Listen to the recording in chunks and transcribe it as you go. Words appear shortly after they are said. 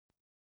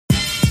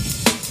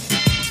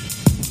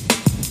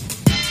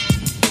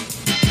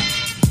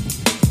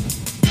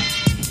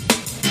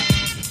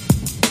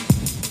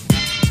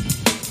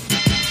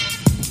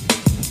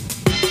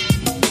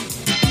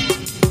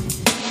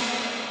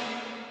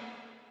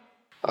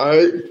All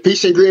right.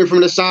 Peace and greeting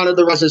from the sound of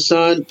the rising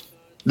sun.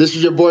 This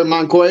is your boy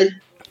Monquay,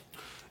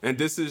 And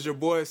this is your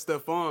boy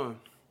Stefan.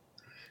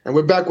 and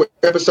we're back with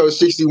episode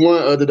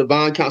 61 of the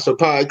Divine Council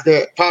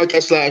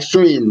podcast slash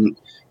stream.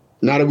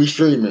 Now that we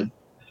streaming,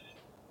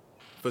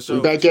 For we sure,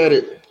 for back at sure.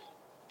 it.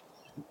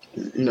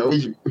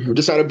 We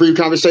just had a brief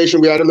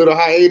conversation. We had a little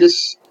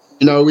hiatus.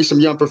 We some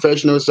young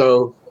professionals,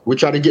 so we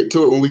try to get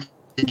to it when we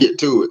can get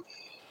to it.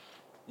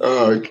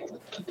 Yeah.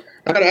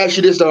 I gotta ask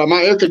you this though.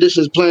 My air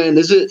conditioner's playing.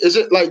 Is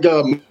it like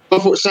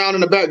muffled sound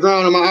in the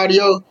background of my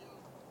audio?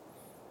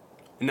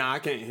 Nah, I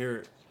can't hear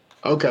it.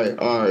 Okay,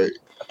 all right.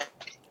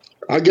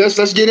 I guess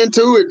let's get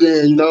into it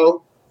then.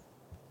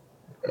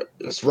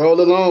 Let's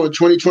roll along.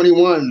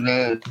 2021,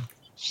 man.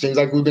 Seems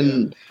like we've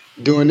been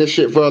doing this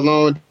shit for a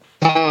long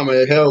time,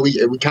 and hell,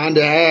 we kind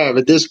of have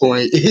at this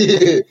point.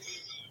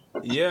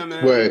 Yeah,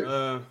 man.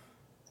 But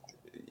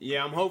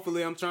Yeah, I'm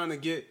trying to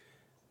get.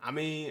 I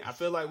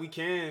feel like we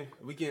can.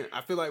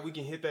 I feel like we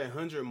can hit that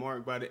 100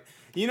 mark by the.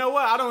 You know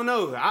what? I don't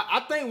know.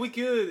 I think we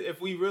could,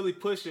 if we really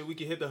push it, we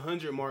could hit the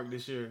 100 mark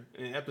this year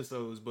in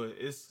episodes. But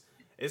it's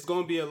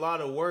gonna be a lot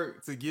of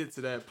work to get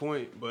to that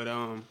point. But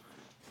I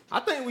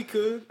think we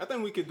could. I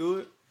think we could do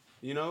it.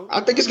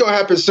 I think it's gonna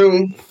happen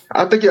soon.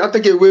 I think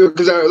it will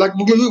because like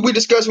we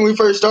discussed when we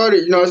first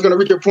started. It's gonna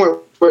reach a point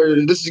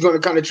where this is gonna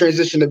kind of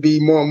transition to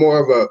be more and more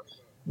of a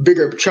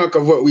bigger chunk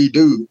of what we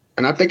do,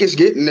 and I think it's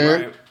getting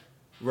there.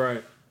 Right.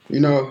 Right. I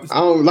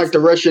don't like to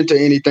rush into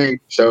anything,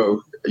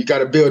 so you got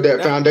to build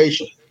that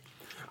foundation.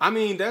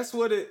 That's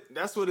what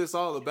it's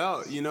all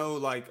about.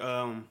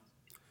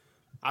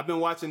 I've been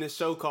watching this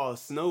show called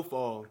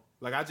Snowfall.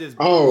 Like I just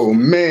Oh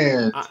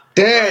man,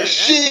 that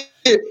shit.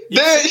 That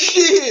Yeah,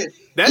 shit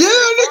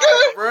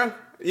nigga. bro.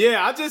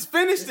 Yeah, I just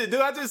finished it,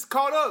 dude. I just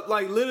caught up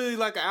like literally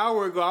like an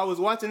hour ago. I was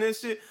watching this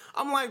shit.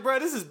 I'm like, bro,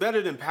 this is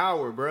better than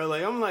Power, bro.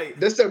 Like I'm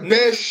like, that's the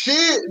best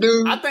shit,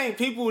 dude. I think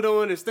people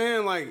don't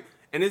understand like,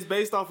 and it's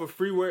based off of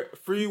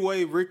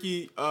Freeway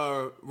Ricky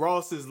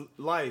Ross's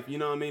life. You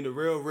know what I mean? The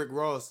real Rick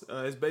Ross.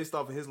 It's based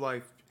off of his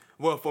life.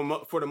 Well,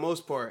 for the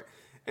most part,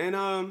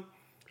 and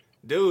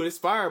dude, it's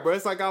fire, bro.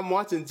 It's like I'm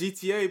watching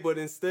GTA, but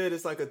instead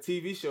it's like a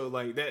TV show.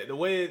 Like that, the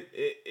way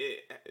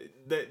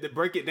to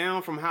break it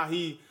down from how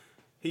he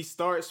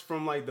starts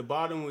from like the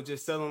bottom with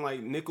just selling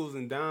like nickels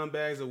and dime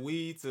bags of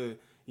weed to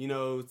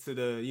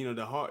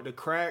the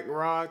crack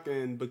rock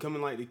and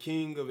becoming like the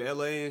king of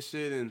LA and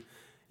shit. And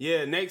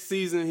yeah, next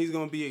season he's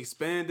gonna be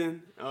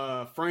expanding.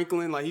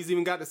 Franklin, like he's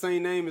even got the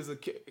same name as a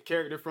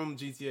character from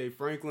GTA,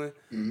 Franklin.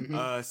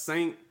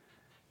 Saint,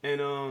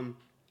 and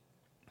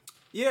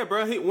yeah,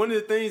 bro. One of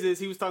the things is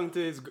he was talking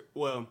to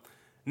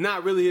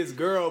not really his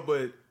girl,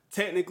 but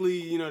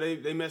technically,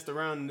 they messed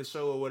around in the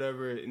show or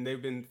whatever, and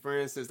they've been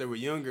friends since they were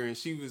younger. And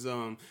she's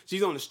on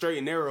the straight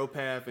and narrow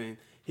path, and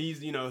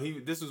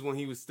this was when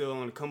he was still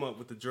on the come up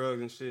with the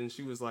drugs and shit. And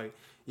she was like,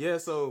 "Yeah,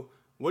 so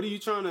what are you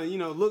trying to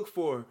look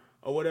for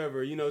or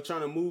whatever?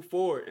 Trying to move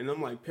forward." And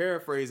I'm like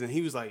paraphrasing.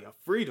 He was like,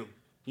 "Freedom,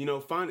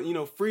 find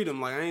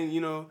freedom. Like I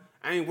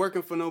ain't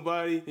working for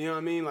nobody. You know what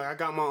I mean? Like I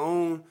got my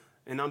own."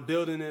 And I'm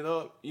building it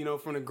up,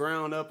 from the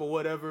ground up or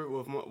whatever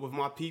with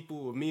my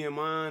people, with me and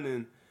mine,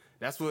 and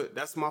that's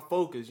my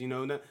focus,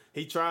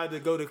 He tried to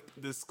go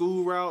the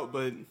school route,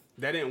 but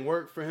that didn't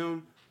work for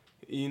him,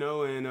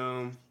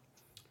 and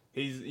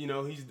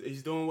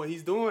he's doing what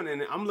he's doing,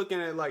 and I'm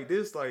looking at it like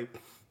this, like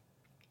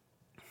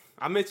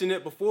I mentioned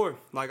it before,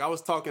 like I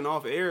was talking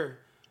off air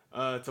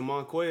to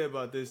Monquay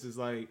about this. Is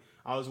like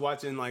I was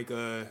watching like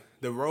the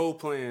role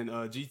playing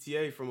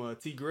GTA from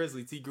T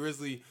Grizzly. T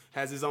Grizzly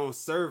has his own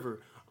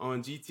server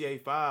on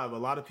GTA 5. A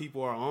lot of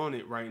people are on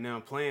it right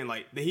now playing.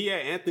 Like he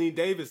had Anthony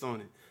Davis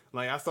on it.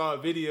 Like I saw a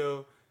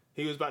video,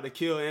 he was about to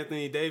kill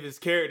Anthony Davis'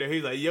 character.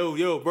 He's like,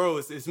 yo, bro,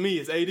 it's me,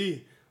 it's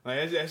AD.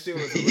 Like that shit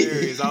was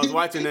hilarious. I was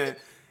watching that,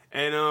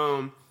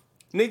 and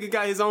nigga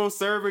got his own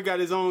server, got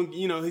his own,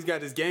 he's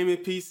got his gaming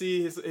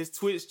PC, his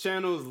Twitch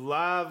channel is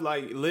live,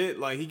 like lit.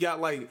 Like he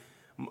got like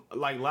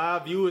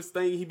live viewers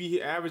thing. He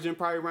be averaging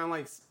probably around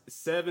like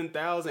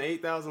 7,000,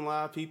 8,000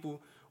 live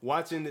people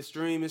watching the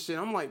stream and shit.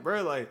 I'm like,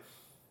 bro, like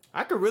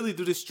I could really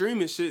do this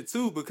streaming shit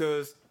too,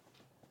 because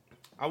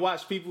I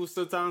watch people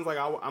sometimes. Like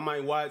I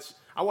watch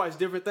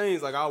different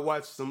things. Like I'll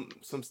watch some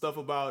stuff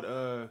about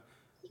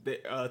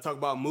talk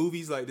about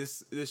movies. Like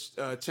this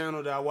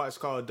channel that I watch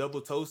called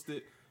Double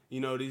Toasted.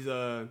 These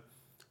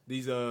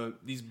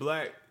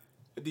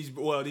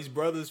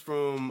brothers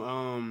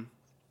from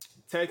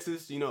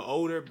Texas.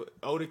 Older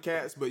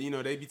cats, but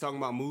they be talking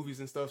about movies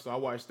and stuff. So I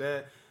watch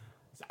that.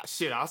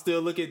 Shit, I'll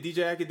still look at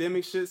DJ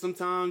Academic shit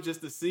sometimes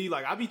just to see.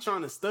 Like I be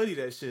trying to study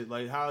that shit,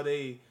 like how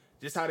they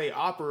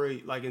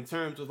operate, like in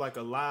terms of like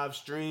a live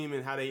stream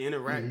and how they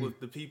interact with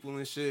the people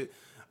and shit.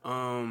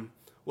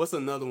 What's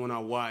another one I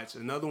watch?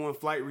 Another one,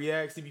 Flight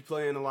Reacts. He be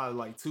playing a lot of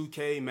like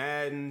 2K,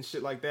 Madden,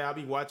 shit like that. I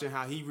be watching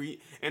how he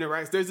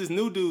interacts. There's this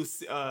new dude,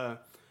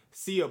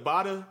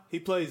 Ciabatta. He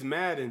plays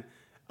Madden.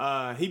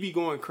 He be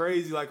going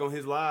crazy like on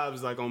his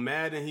lives, like on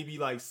Madden. He be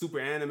like super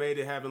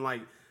animated, having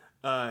like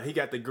he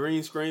got the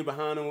green screen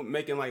behind him,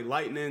 making like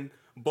lightning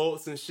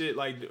bolts and shit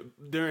like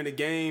during the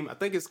game. I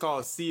think it's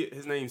called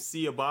his name's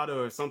Ciabatta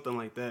or something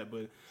like that,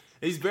 but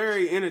he's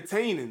very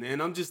entertaining.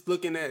 And I'm just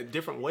looking at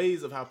different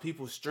ways of how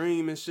people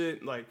stream and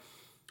shit. Like,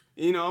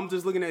 you know, I'm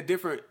just looking at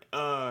different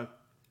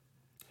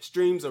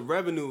streams of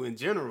revenue in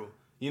general.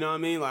 You know what I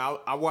mean? Like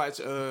I watch.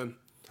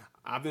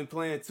 I've been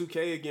playing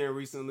 2K again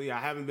recently. I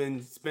haven't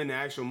been spending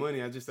actual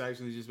money. I just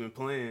been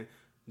playing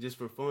just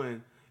for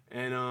fun.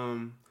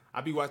 And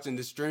I be watching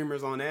the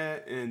streamers on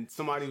that. And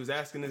somebody was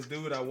asking this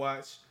dude I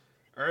watched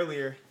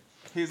earlier.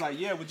 He's like,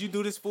 "Yeah, would you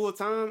do this full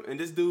time?" And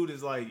this dude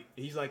is like,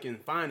 he's like in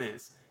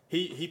finance.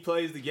 He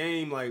plays the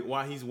game like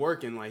while he's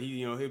working. Like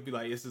he'll be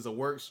like, "This is a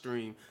work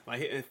stream."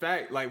 Like in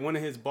fact, like one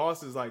of his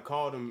bosses like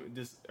called him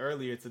just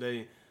earlier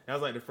today. That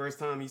was like the first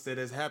time he said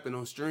this happened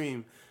on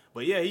stream.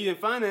 But yeah, he in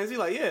finance. He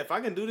like, yeah, if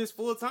I can do this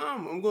full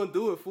time, I'm gonna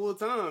do it full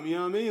time. You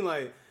know what I mean?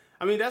 Like,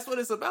 I mean that's what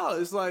it's about.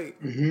 It's like,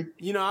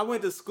 you know, I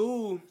went to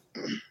school,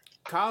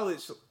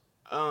 college,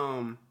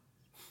 and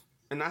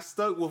I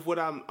stuck with what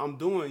I'm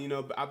doing. You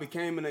know, I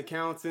became an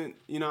accountant.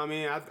 You know what I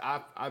mean?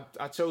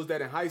 I chose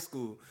that in high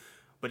school,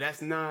 but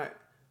that's not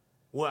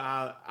what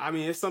I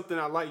mean. It's something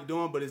I like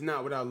doing, but it's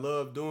not what I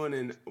love doing.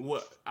 And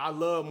what I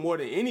love more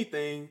than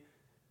anything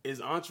is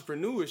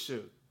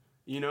entrepreneurship.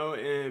 You know,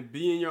 and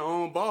being your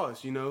own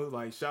boss, you know,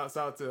 like shouts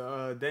out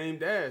to Dame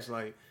Dash.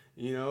 Like,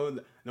 you know,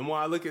 the more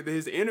I look at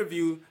his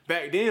interview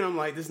back then, I'm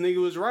like, this nigga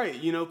was right.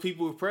 You know,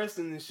 people were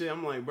pressing and shit.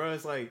 I'm like, bro,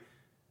 it's like,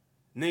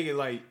 nigga,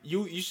 like,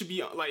 you should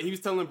be, like, he was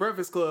telling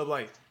Breakfast Club,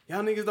 like,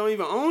 y'all niggas don't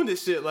even own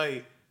this shit.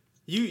 Like,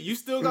 you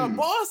still got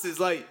bosses.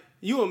 Like,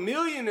 you a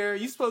millionaire.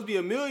 You supposed to be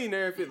a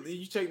millionaire if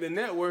you check the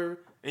net worth,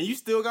 and you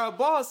still got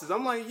bosses.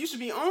 I'm like, you should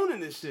be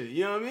owning this shit.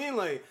 You know what I mean?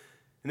 Like,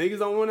 niggas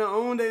don't want to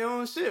own their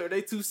own shit, or they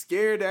too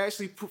scared to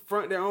actually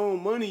front their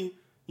own money.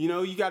 You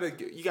know, you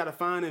gotta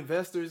find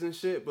investors and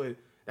shit. But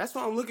that's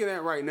what I'm looking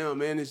at right now,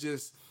 man. It's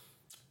just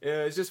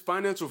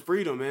financial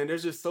freedom, man.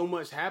 There's just so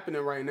much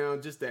happening right now.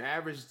 Just the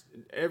average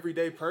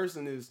everyday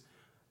person is,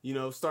 you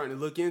know, starting to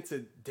look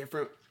into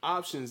different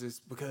options. It's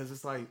because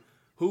it's like,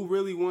 who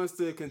really wants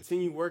to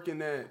continue working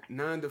that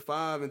 9 to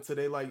 5 until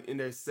they like in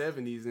their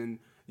 70s? And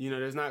you know,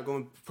 there's not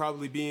going to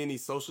probably be any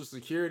social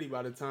security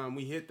by the time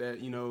we hit that,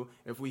 you know,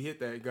 if we hit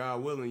that,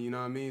 God willing, you know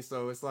what I mean?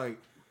 So it's like,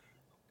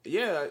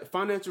 yeah,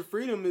 financial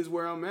freedom is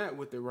where I'm at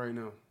with it right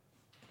now.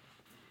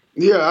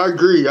 Yeah, I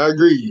agree.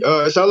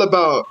 It's all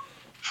about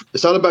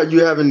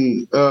you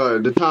having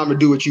the time to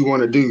do what you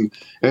want to do.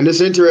 And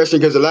it's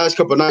interesting because the last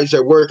couple of nights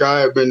at work,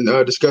 I have been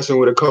discussing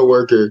with a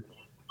coworker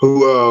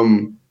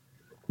who,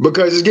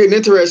 because it's getting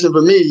interesting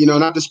for me, you know,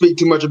 not to speak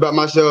too much about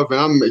myself, and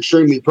I'm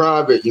extremely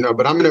private, you know,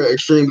 but I'm in an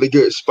extremely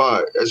good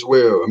spot as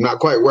well. I'm not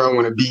quite where I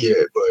want to be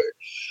at, but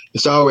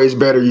it's always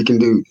better you can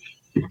do.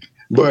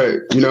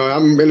 But, you know,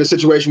 I'm in a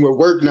situation with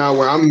work now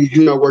where I'm,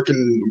 you know,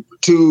 working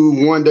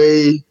 1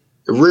 day,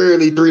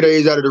 rarely 3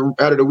 days out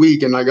of the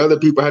week. And like other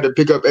people had to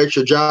pick up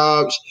extra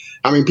jobs.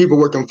 I mean, people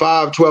working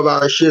 5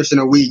 12-hour shifts in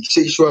a week,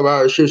 6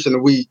 12-hour shifts in a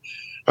week.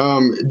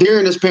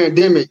 During this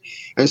pandemic,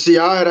 and see,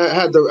 I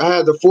had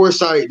the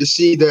foresight to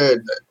see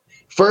that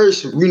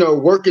first, you know,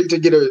 working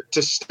to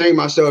sustain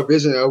myself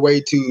isn't a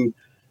way to,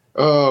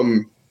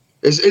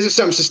 isn't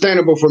something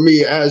sustainable for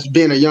me as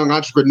being a young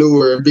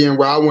entrepreneur and being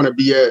where I want to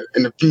be at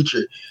in the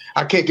future.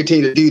 I can't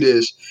continue to do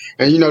this,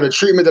 and you know, the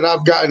treatment that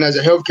I've gotten as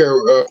a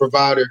healthcare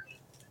provider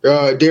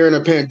during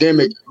a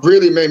pandemic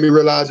really made me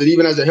realize that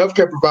even as a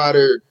healthcare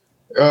provider,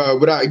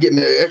 without getting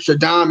an extra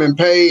dime in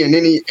pay and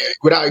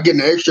without getting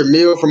an extra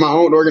meal from my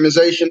own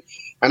organization.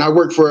 And I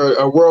work for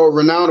a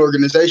world-renowned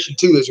organization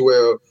too as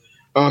well.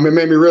 It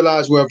made me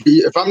realize, well,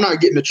 if I'm not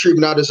getting the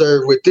treatment I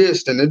deserve with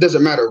this, then it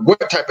doesn't matter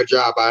what type of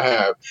job I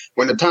have.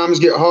 When the times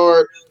get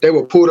hard, they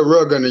will pull the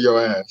rug under your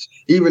ass.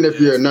 Even if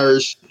you're a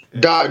nurse,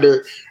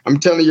 doctor, I'm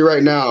telling you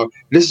right now,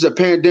 this is a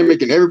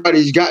pandemic and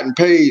everybody's gotten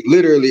paid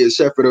literally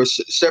except for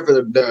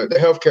the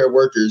healthcare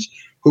workers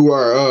who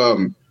are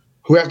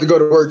who have to go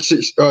to work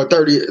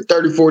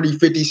 30, 40,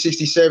 50,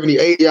 60, 70,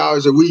 80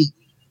 hours a week.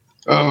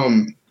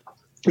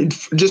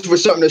 Just for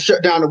something to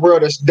shut down the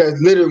world that's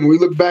literally, when we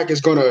look back,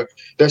 that's gonna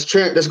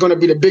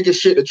be the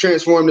biggest shit to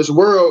transform this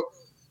world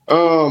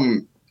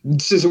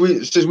since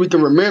we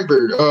can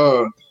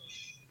remember.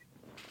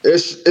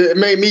 This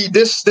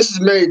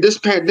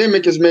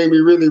pandemic has made me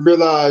really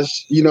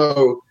realize, you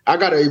know, I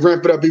gotta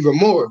ramp it up even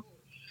more.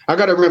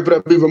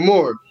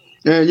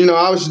 And you know,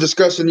 I was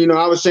discussing, you know,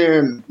 I had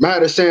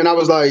a saying, I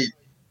was like,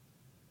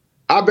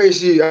 I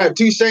had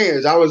two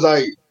sayings. I was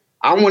like,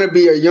 I want to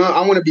be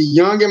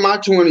young in my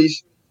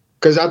 20s,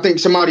 because I think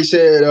somebody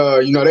said,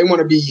 you know, they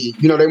want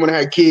to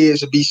have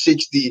kids and be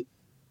 60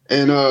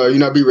 and you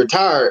know, be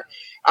retired.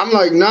 I'm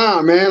like,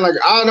 nah, man, like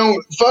I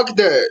don't fuck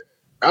that.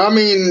 I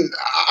mean,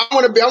 I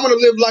want to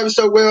live life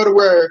so well to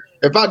where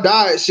if I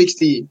die at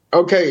 60,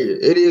 okay,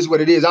 it is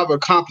what it is. I've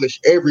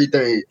accomplished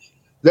everything.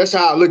 That's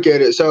how I look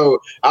at it.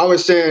 So I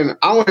was saying,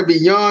 I want to be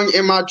young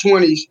in my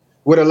 20s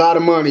with a lot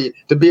of money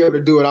to be able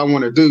to do what I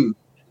want to do.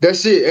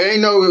 That's it. It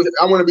ain't no,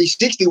 I want to be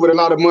 60 with a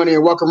lot of money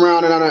and walk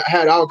around and I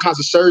had all kinds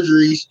of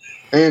surgeries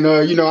and,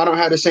 you know, I don't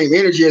have the same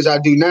energy as I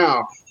do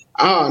now.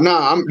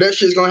 that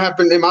shit's gonna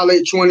happen in my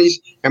late 20s,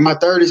 and my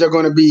 30s are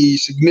gonna be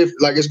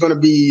significant. Like it's gonna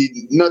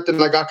be nothing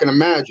like I can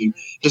imagine,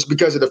 just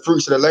because of the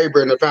fruits of the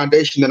labor and the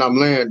foundation that I'm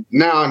laying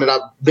now and that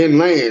I've been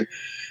laying,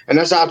 and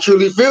that's how I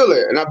truly feel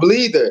it, and I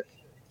believe that.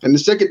 And the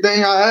second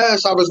thing I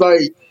asked, I was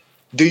like,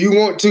 Do you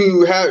want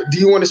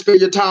to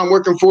spend your time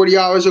working 40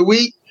 hours a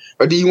week,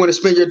 or do you want to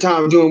spend your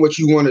time doing what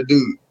you want to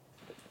do?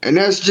 And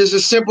that's just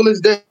as simple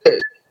as that.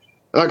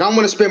 Like I'm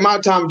gonna spend my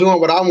time doing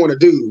what I want to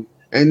do.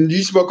 And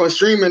you spoke on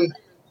streaming.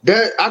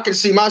 That I can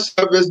see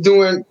myself as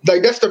doing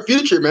like that's the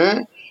future,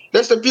 man.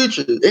 That's the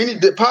future.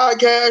 The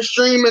podcast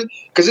streaming,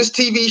 because this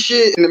TV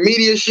shit and the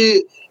media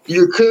shit,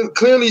 you're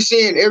clearly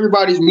seeing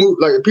everybody's move.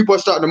 Like people are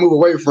starting to move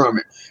away from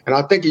it. And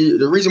I think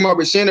the reason why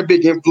we're seeing a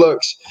big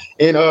influx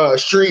in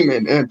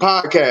streaming and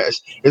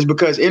podcasts is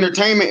because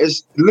entertainment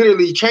is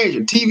literally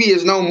changing. TV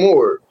is no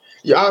more.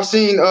 Yeah, I've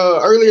seen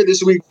earlier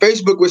this week,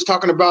 Facebook was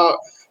talking about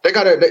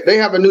they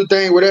have a new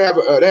thing where they have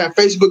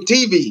Facebook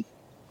TV.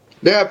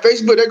 They have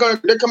Facebook. They're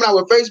coming out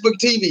with Facebook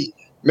TV.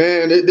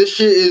 Man, this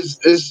shit is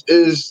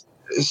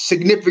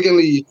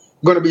significantly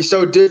going to be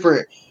so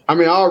different. I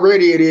mean,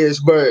 already it is,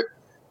 but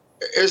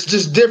it's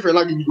just different.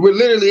 Like we're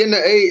literally in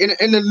the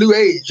in the new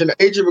age, in the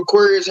age of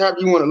Aquarius, however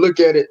you want to look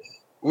at it.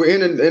 We're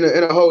in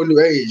a whole new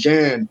age,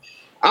 and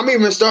I'm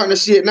even starting to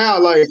see it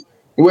now. Like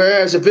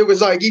whereas if it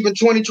was like even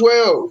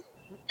 2012,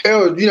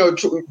 hell,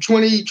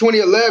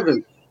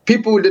 2011,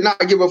 people did not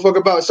give a fuck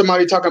about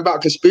somebody talking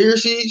about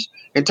conspiracies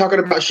and talking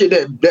about shit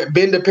that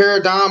bend the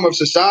paradigm of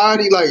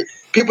society. Like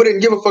people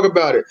didn't give a fuck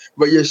about it,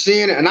 but you're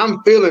seeing it, and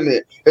I'm feeling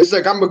it. It's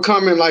like I'm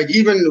becoming like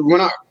even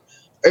when I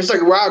it's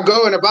like where I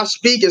go and if I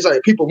speak, it's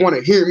like people want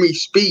to hear me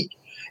speak.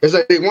 It's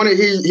like they want to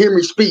hear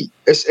me speak.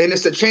 It's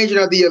the changing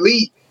of the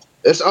elite.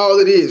 That's all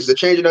it is. The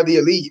changing of the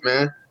elite,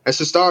 man. That's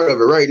the start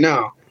of it right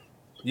now.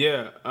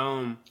 Yeah.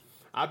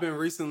 I've been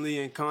recently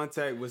in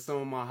contact with some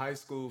of my high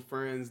school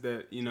friends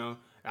that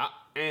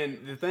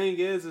and the thing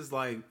is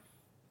like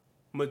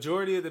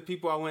majority of the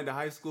people I went to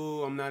high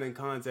school, I'm not in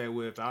contact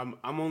with. I'm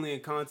only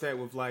in contact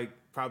with like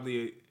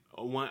probably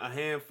a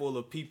handful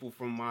of people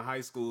from my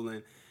high school,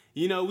 and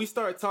we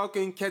start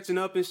talking, catching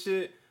up and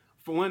shit.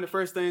 For one of the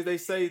first things they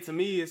say to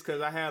me is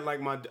because I had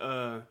like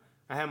I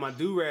had my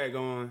do rag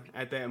on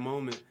at that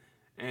moment,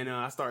 and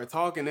I started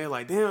talking. They're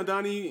like, "Damn,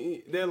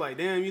 Donnie," they're like,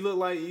 "Damn, you look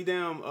like you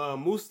damn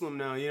Muslim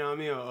now." You know what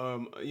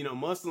I mean?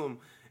 Muslim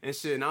and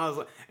shit. And I was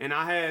like, and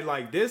I had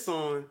like this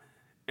on.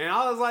 And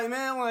I was like,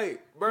 man,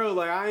 like, bro,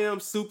 like, I am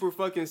super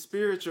fucking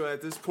spiritual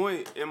at this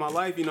point in my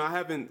life. I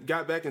haven't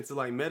got back into,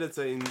 like,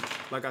 meditating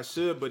like I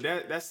should, but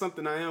that's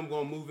something I am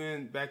going to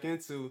move back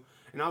into.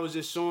 And I was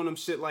just showing them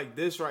shit like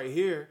this right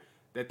here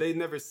that they've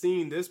never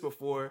seen this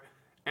before.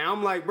 And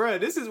I'm like, bro,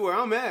 this is where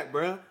I'm at,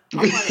 bro. I'm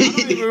like, I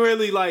don't even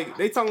really, like,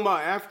 they talking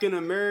about African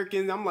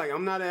Americans. I'm like,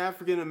 I'm not an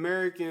African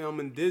American.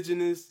 I'm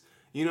indigenous.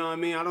 You know what I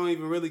mean? I don't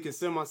even really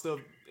consider myself,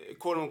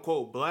 quote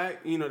unquote, black.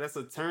 That's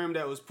a term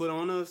that was put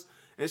on us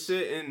and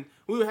shit, and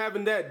we were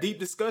having that deep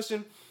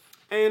discussion,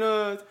 and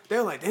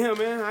they're like, "Damn,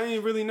 man, I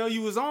didn't really know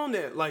you was on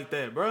that like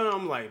that, bro." And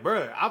I'm like,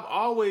 "Bro, I've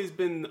always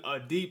been a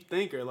deep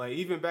thinker. Like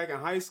even back in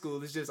high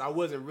school, it's just I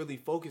wasn't really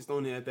focused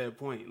on it at that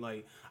point.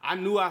 Like I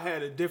knew I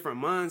had a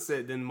different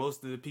mindset than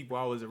most of the people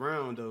I was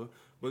around, though,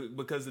 but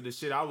because of the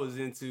shit I was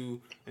into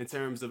in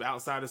terms of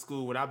outside of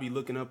school, what I be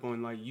looking up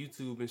on like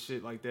YouTube and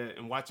shit like that,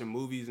 and watching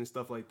movies and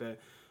stuff like that."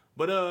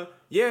 But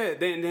yeah,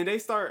 then we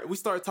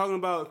start talking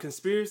about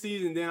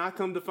conspiracies, and then I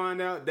come to find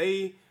out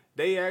they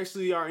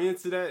actually are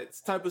into that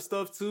type of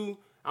stuff too.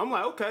 I'm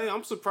like, okay,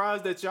 I'm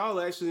surprised that y'all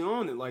actually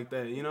on it like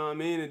that. You know what I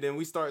mean? And then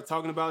we start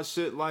talking about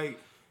shit like,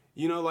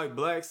 like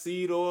black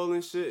seed oil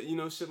and shit,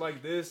 shit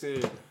like this,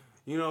 and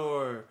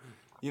or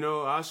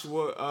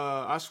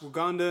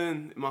ashwagandha,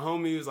 and my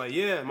homie was like,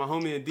 yeah, my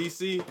homie in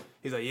DC,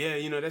 he's like, yeah,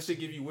 that shit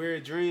give you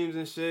weird dreams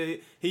and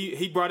shit.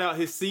 He brought out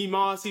his sea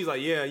moss. He's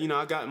like, yeah,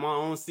 I got my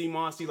own sea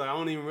moss. He's like, I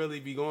don't even really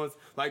be going to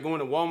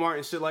Walmart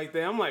and shit like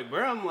that. I'm like,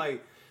 bro,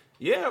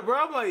 yeah,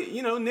 bro, I'm like,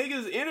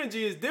 niggas'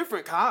 energy is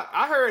different.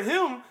 I heard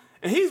him,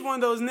 and he's one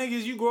of those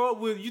niggas you grow up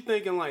with, you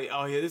thinking like,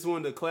 oh yeah, this is one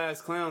of the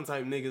class clown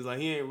type niggas. Like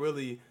he ain't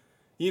really,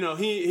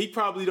 he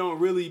probably don't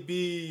really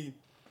be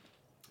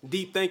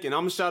deep thinking.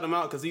 I'm gonna shout him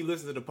out because he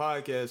listens to the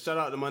podcast. Shout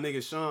out to my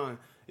nigga Sean.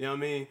 You know what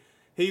I mean?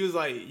 He was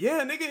like,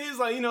 yeah, nigga. He's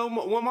like, one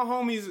of my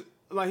homies,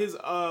 like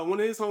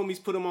one of his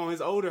homies put him on his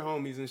older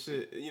homies and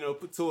shit.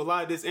 Put to a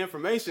lot of this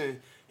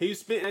information. He was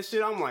spitting that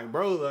shit. I'm like,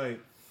 bro,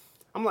 like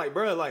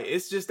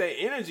it's just that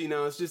energy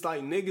now. It's just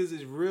like niggas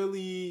is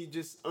really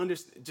just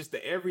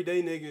the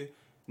everyday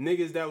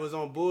niggas that was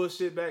on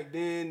bullshit back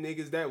then.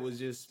 Niggas that was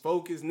just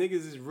focused.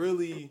 Niggas is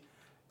really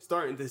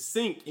starting to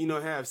sync,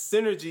 have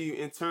synergy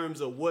in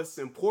terms of what's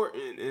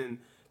important and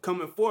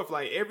coming forth.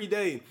 Like every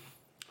day,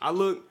 I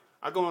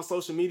go on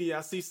social media,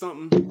 I see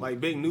something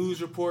like big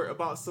news report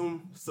about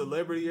some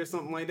celebrity or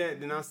something like that.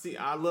 Then I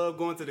love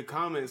going to the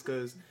comments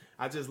because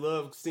I just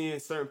love seeing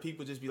certain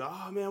people just be like,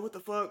 oh man, what the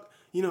fuck?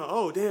 You know,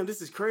 oh damn,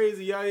 this is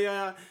crazy,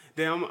 yeah.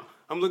 Damn,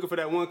 I'm looking for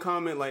that one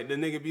comment like the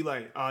nigga be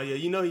like, oh yeah,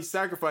 you know he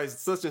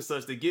sacrificed such and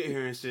such to get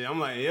here and shit. I'm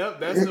like,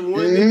 yep, that's the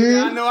one nigga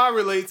that I know I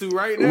relate to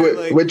right there.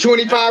 Like with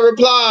 25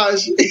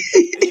 replies. Yeah,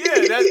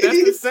 that's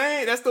the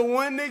same. That's the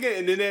one nigga,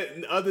 and then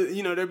that other,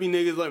 you know, there be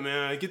niggas like,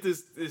 man, get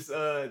this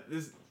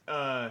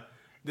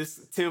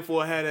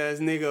tinfoil hat ass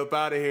nigga up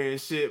out of here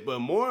and shit. But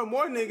more and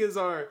more niggas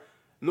are,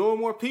 more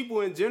and more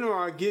people in general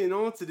are getting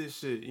onto this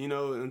shit, you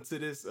know, into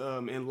this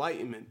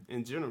enlightenment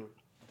in general.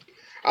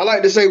 I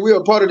like to say we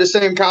are part of the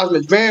same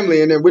cosmic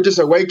family, and then we're just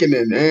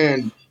awakening.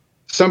 And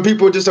some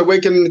people just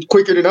awaken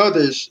quicker than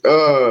others.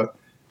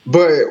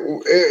 But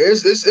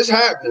it's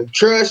happening.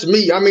 Trust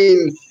me. I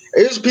mean,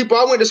 it's people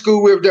I went to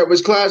school with that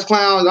was class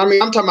clowns. I mean,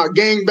 I'm talking about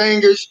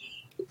gangbangers.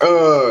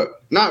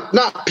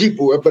 Not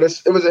people, but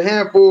it was a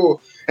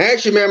handful.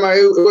 Actually, man,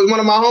 it was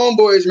one of my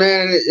homeboys,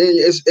 man.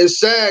 It's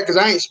sad because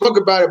I ain't spoke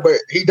about it, but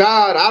he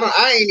died.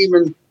 I ain't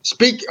even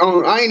speak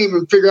on. I ain't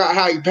even figure out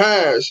how he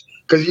passed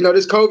because you know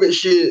this COVID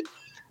shit.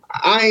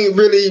 I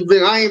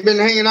ain't been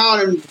hanging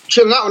out and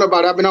chilling out with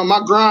nobody. I've been on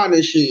my grind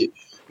and shit.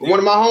 Yeah. One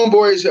of my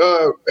homeboys,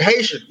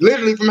 Haitian,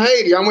 literally from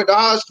Haiti. I went to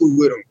high school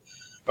with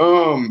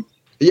him.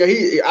 Yeah,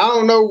 I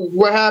don't know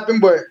what happened,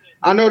 but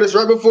I noticed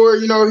right before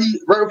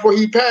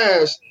he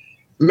passed,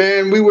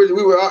 man, we would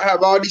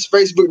have all these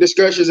Facebook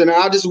discussions, and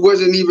I just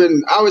wasn't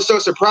even. I was so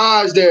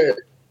surprised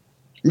that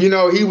you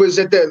know he was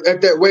at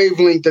that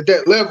wavelength, at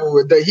that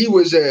level that he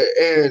was at,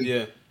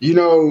 and you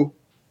know,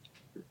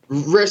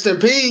 rest in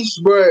peace.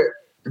 But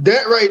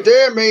that right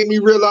there made me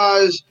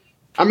realize.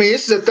 I mean,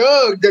 it's a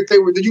thug that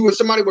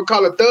somebody would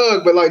call a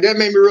thug, but like that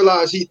made me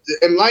realize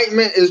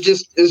enlightenment is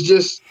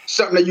just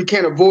something that you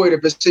can't avoid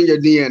if it's in your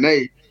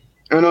DNA.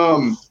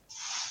 And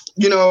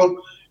you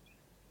know,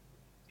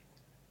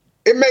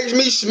 it makes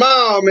me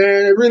smile,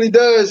 man. It really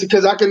does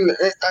because I can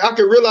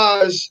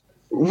realize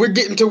we're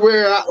getting to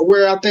where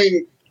I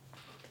think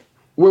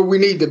where we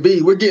need to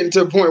be. We're getting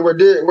to a point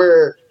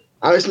where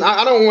I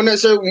don't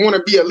necessarily want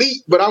to be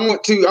elite, but I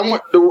want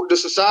the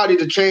society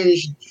to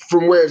change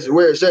from where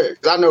it's at.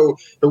 Because I know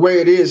the way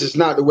it is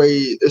not the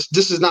way.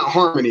 This is not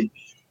harmony.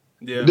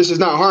 Yeah. This is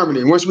not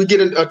harmony. Once we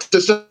get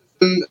into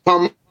something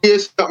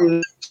harmonious,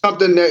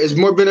 something that is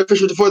more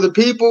beneficial for the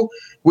people,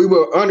 we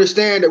will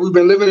understand that we've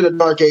been living in the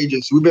dark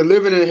ages. We've been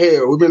living in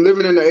hell. We've been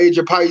living in the age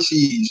of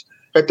Pisces,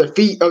 at the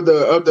feet of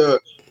at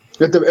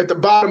the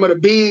bottom of the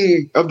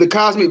being of the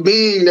cosmic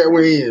being that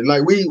we're in.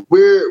 Like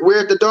we're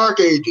at the dark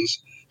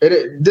ages.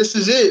 And this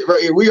is it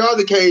right here. We are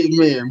the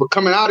cavemen. We're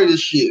coming out of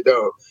this shit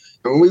though.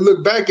 And when we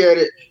look back at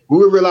it, we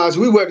will realize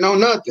we wasn't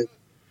on nothing.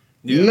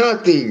 Yeah.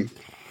 Nothing.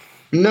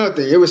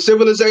 It was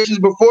civilizations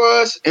before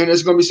us, and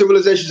it's gonna be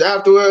civilizations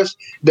after us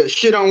that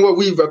shit on what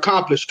we've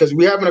accomplished because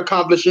we haven't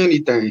accomplished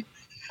anything.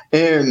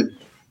 And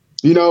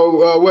you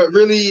know what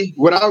really,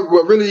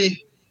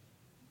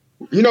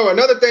 you know,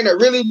 another thing that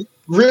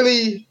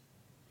really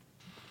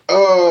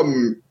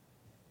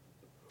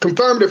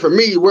confirmed it for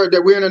me,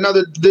 that we're in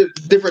another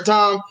different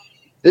time,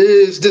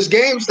 is this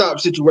GameStop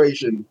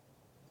situation.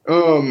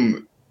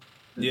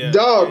 Yeah,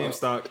 dog.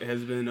 GameStop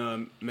has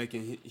been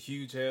making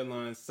huge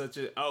headlines, and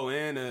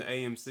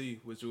AMC,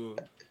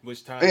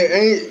 which ties.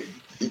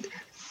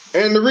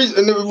 And the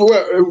reason,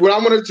 what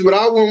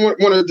I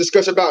want to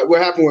discuss about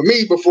what happened with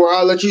me before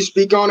I let you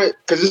speak on it,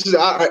 because this is,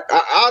 I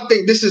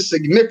think this is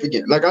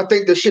significant. Like I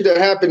think the shit that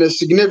happened is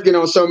significant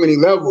on so many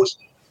levels.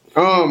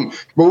 But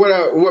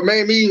what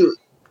made me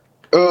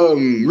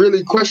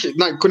really question,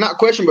 not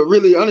question, but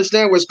really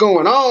understand what's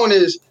going on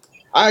is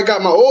I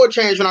got my oil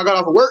change when I got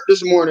off of work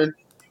this morning.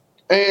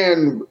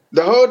 And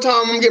the whole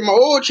time I'm getting my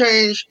oil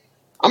change,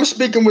 I'm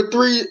speaking with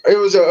three. It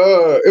was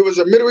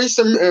a Middle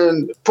Eastern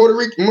and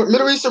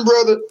Middle Eastern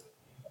brother,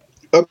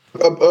 a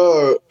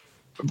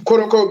quote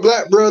unquote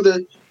black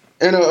brother,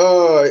 and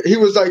he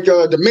was like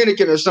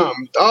Dominican or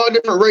something. All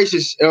different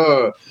races.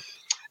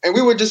 And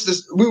we were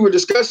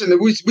discussing it.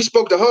 We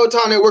spoke the whole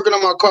time they were working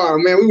on my car.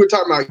 Man, we were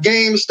talking about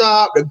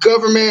GameStop, the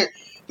government.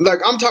 Like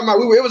I'm talking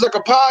about, it was like a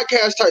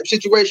podcast type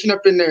situation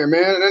up in there,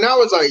 man. And I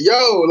was like,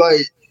 yo,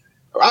 like.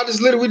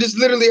 We just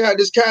literally had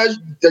this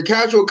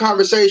casual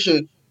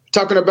conversation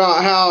talking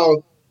about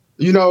how,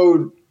 you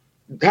know,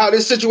 how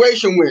this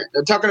situation went.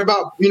 They're talking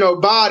about, you know,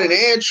 Biden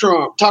and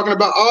Trump, talking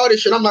about all this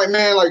shit. I'm like,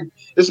 man, like,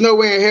 there's no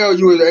way in hell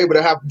you were able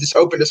to have this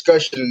open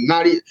discussion.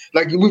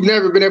 Like we've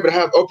never been able to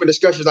have open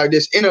discussions like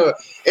this in a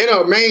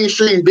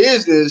mainstream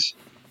business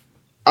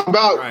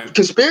about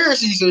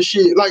conspiracies and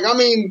shit. Like, I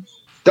mean,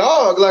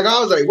 dog, like I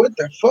was like, what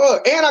the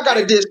fuck? And I got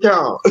a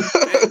discount.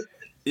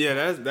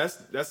 Yeah,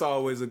 that's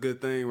always a good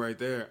thing right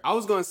there. I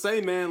was gonna say,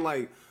 man,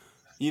 like,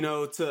 you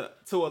know, to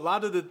a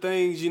lot of the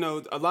things, you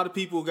know, a lot of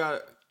people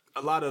got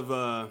a lot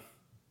of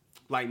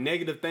like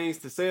negative things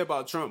to say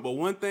about Trump. But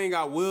one thing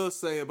I will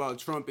say about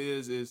Trump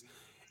is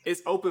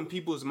it's opened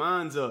people's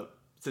minds up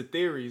to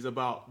theories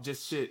about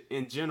just shit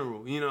in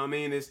general. You know what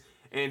I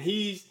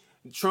mean?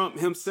 Trump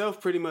himself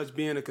pretty much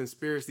being a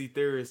conspiracy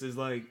theorist is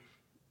like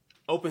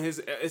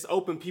it's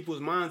opened people's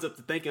minds up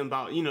to thinking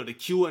about, you know, the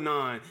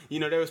QAnon. You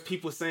know, there was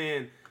people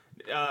saying,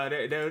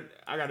 I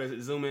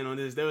gotta zoom in on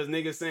this. There was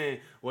niggas saying,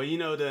 well, you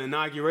know, the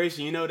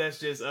inauguration, you know, that's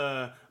just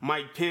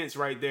Mike Pence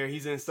right there.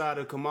 He's inside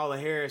of Kamala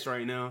Harris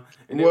right now,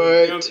 and they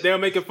were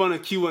making fun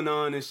of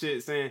QAnon and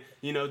shit, saying,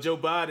 you know, Joe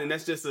Biden,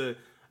 that's just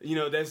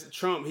that's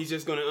Trump. He's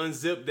just gonna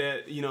unzip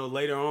that, you know,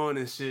 later on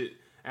and shit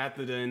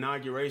after the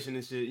inauguration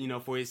and shit, you know,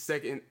 for his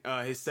second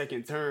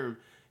term.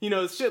 You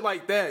know, shit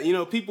like that. You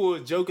know, people were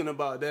joking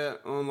about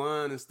that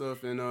online and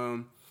stuff,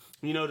 and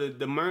you know,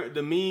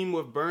 the meme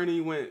with Bernie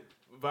went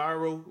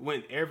viral,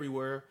 went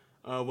everywhere.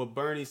 With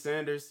Bernie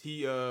Sanders,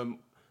 he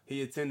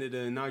attended the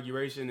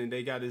inauguration, and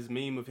they got this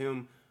meme of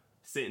him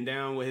sitting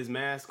down with his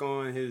mask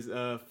on, his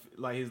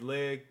his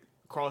leg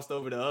crossed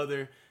over the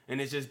other, and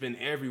it's just been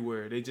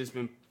everywhere. They just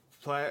been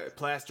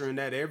plastering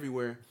that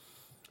everywhere.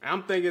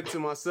 I'm thinking to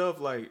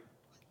myself,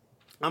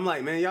 I'm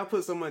like, man, y'all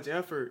put so much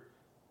effort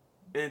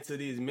into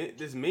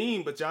this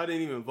meme, but y'all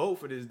didn't even vote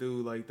for this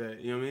dude like that.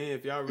 You know what I mean?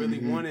 If y'all really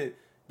wanted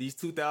these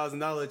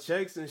 $2,000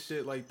 checks and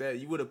shit like that,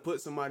 you would have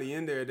put somebody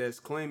in there that's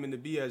claiming to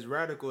be as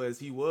radical as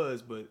he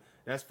was. But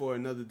that's for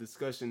another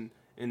discussion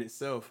in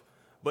itself.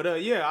 But I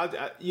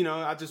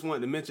just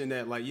wanted to mention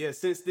that,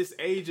 since this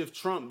age of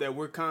Trump that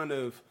we're kind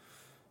of,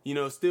 you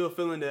know, still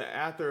feeling the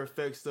after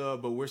effects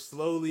of, but we're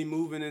slowly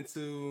moving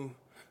into,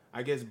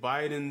 I guess,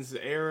 Biden's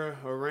era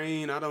or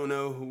reign. I don't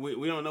know.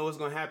 We don't know what's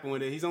gonna happen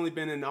with it. He's only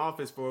been in the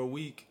office for a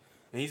week,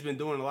 and he's been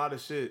doing a lot of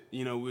shit,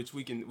 you know, which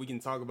we can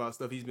talk about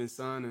stuff he's been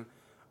signing.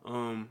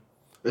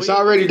 It's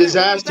already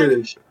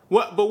disastrous.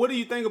 But what do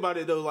you think about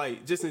it though?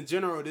 Like, just in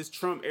general, this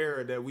Trump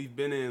era that we've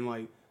been in,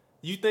 like,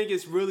 you think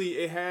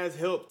it has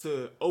helped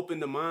to open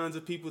the minds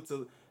of people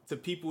to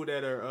people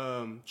that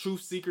are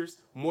truth seekers?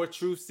 More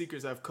truth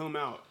seekers have come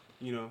out,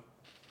 you know.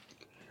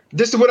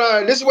 This is what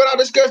I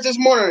discussed this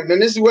morning,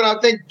 and this is what I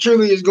think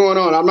truly is going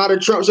on. I'm not a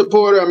Trump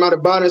supporter. I'm not a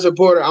Biden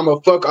supporter. I'm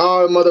a fuck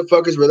all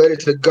motherfuckers related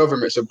to the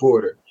government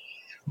supporter.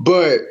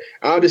 But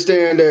I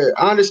understand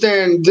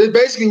that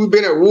basically we've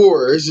been at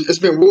war. It's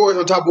been wars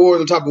on top of wars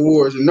on top of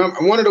wars. And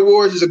one of the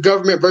wars is the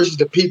government versus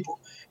the people.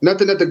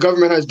 Nothing that the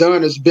government has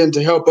done has been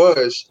to help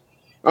us.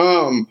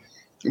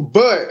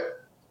 But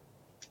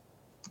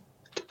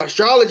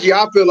astrology,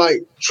 I feel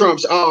like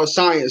trumps all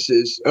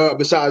sciences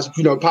besides,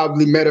 you know,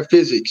 probably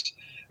metaphysics.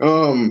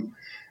 And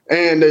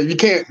you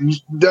can't.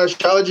 The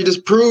astrology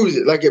just proves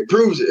it. Like, it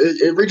proves it.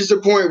 It reaches a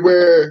point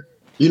where,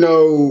 you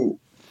know,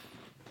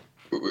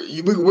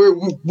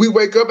 we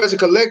wake up as a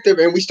collective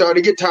and we start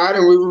to get tired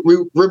and we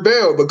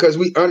rebel because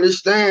we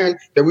understand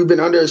that we've been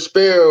under a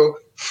spell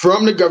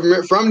from the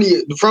government, from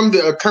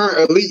the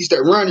current elites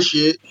that run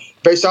shit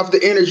based off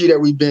the energy that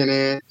we've been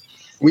in.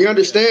 We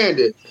understand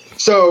it.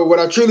 So what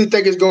I truly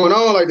think is going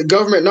on, like, the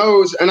government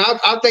knows, and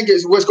I think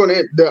it's what's going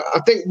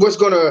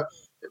to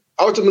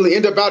ultimately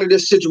end up out of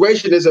this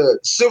situation is a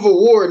civil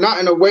war, not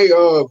in a way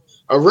of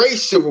a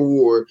race civil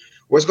war.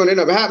 What's going to end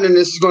up happening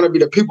is going to be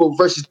the people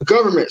versus the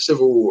government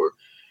civil war,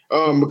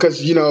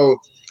 because, you know,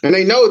 and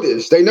they know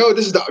this. They know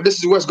this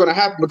is what's going to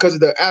happen because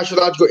of the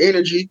astrological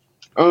energy.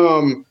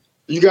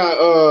 You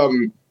got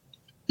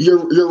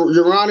your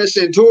Uranus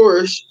and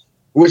Taurus,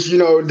 which, you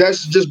know,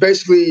 that's just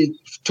basically,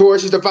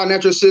 Taurus is the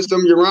financial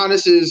system.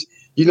 Uranus is,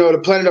 you know, the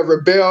planet of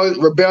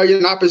rebellion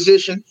and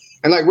opposition.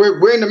 And, like,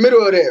 we're in the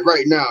middle of that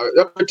right now,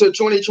 up until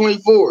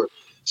 2024.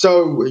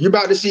 So you're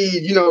about to see,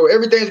 you know,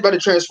 everything's about to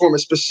transform,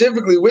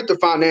 specifically with the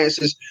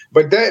finances.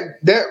 But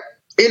that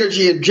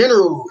energy in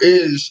general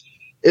is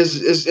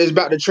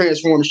about to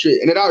transform shit.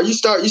 And you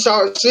saw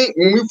it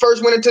when we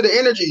first went into the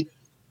energy.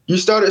 You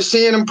started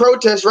seeing them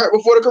protests right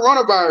before the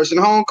coronavirus in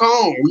Hong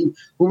Kong.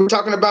 We were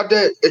talking about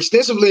that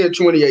extensively in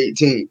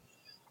 2018.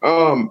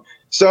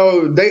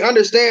 So they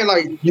understand,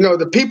 like, you know,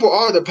 the people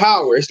are the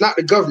power. It's not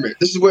the government.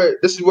 This is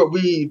what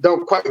we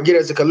don't quite get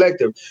as a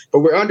collective. But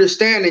we're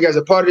understanding as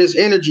a part of this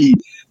energy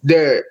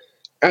that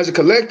as a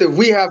collective,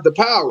 we have the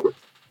power.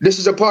 This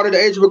is a part of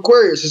the age of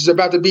Aquarius. This is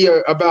about to be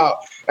about,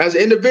 as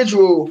an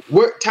individual,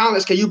 what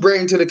talents can you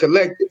bring to the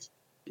collective?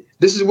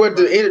 This is what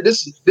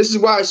this is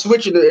why it's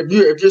switching. If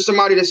you're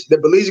somebody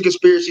that believes in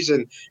conspiracies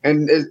and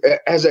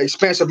has an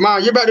expansive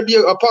mind, you're about to be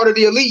a part of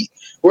the elite.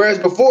 Whereas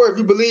before, if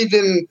you believed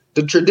in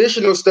the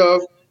traditional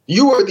stuff,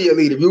 you were the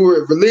elite. If you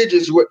were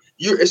religious,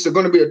 it's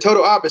going to be the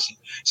total opposite.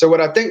 So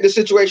what I think the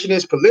situation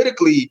is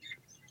politically,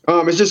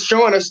 it's just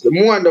showing us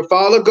the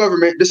fall of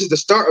government. This is the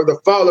start of the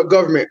fall of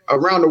government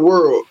around the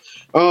world.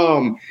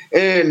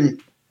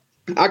 And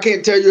I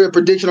can't tell you a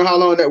prediction on how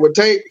long that would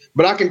take,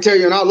 but I can tell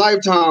you in our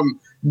lifetime,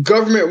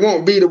 government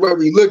won't be the way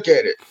we look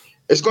at it.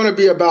 It's going to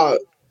be about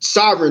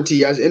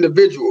sovereignty as an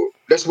individual.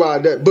 That's why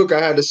that book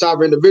I had, The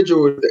Sovereign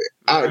Individual.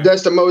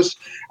 That's the most.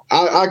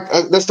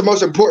 That's the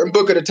most important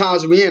book of the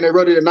times we're in. They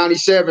wrote it in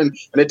 '97, and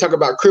they talk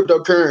about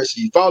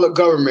cryptocurrency, fall of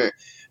government.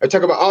 They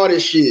talk about all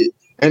this shit,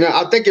 and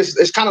I think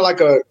it's kind of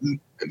like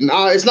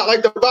it's not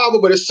like the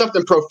Bible, but it's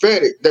something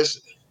prophetic that's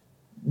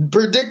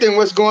predicting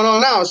what's going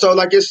on now. So,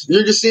 like,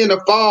 you're just seeing the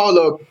fall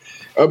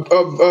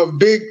of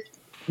big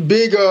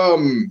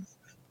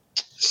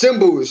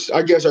symbols,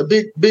 I guess, or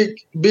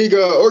big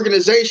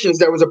organizations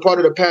that was a part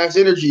of the past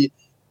energy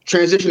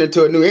transition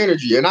into a new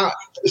energy. And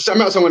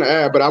something else I want to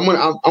add, but I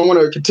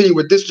want to continue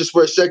with this just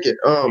for a second.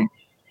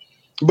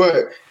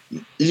 But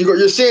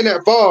you're seeing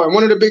that fall, and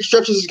one of the big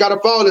structures that's got to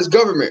fall is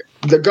government.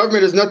 The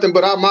government is nothing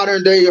but our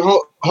modern day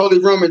Holy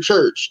Roman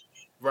Church.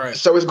 Right.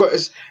 So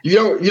you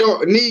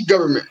don't need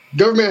government.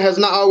 Government has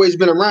not always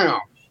been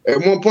around.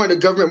 At one point, the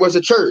government was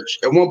a church.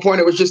 At one point,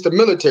 it was just the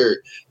military.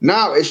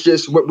 Now it's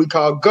just what we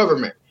call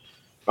government.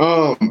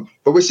 But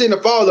we're seeing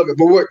the fall of it.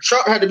 But what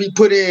Trump had to be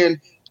put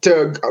in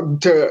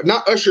to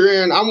not usher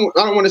in, I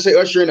don't want to say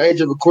usher in the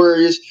age of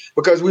Aquarius,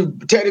 because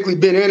we've technically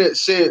been in it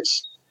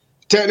since,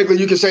 technically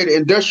you can say the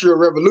Industrial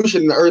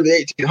Revolution in the early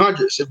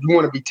 1800s, if you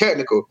want to be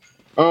technical.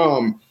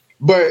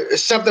 But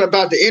it's something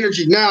about the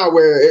energy now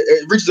where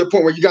it reaches a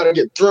point where you got to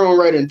get thrown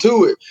right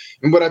into it.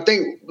 And what I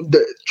think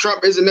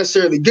Trump isn't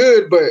necessarily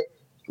good, but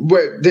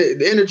what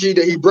the energy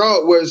that he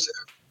brought was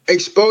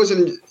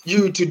exposing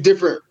you to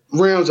different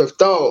realms of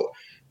thought.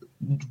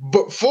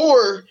 But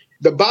for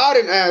the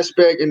Biden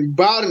aspect and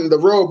the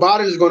role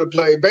Biden is going to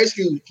play,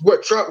 basically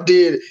what Trump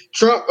did,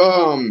 Trump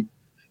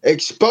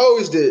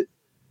exposed it.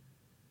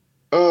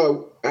 I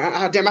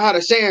had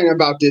a saying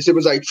about this. It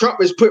was like Trump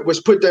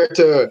was put there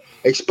to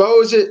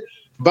expose it.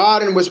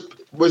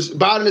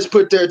 Biden is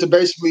put there to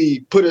basically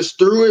put us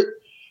through it.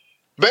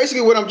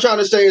 Basically, what I'm trying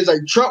to say is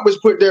like Trump was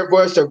put there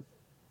for us to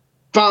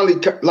finally,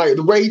 like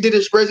the way he did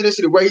his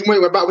presidency, the way he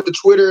went about with the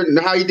Twitter and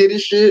how he did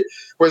his shit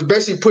was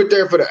basically put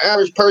there for the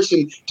average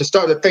person to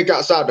start to think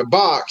outside the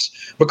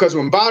box. Because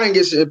when Biden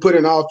gets put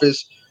in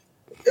office,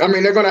 I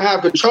mean, they're going to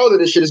have control of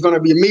this shit. It's going to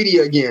be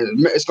media again.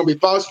 It's going to be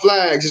false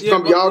flags. It's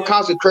going to be all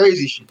kinds of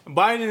crazy shit.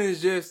 Biden is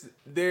just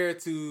there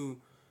to,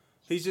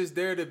 he's just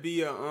there to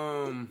be a,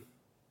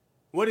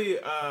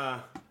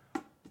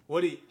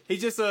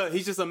 he's just a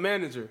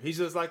manager. He's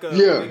just like what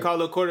they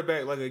call a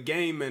quarterback, like a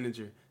game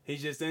manager.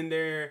 He's just in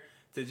there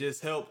to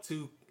just help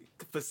to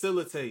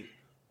facilitate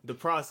the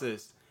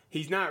process.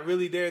 He's not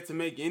really there to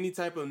make any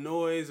type of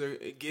noise or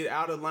get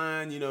out of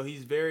line. You know,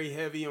 he's very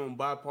heavy on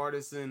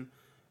bipartisan,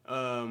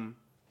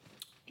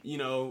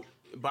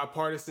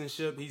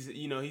 bipartisanship.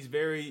 He's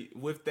very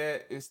with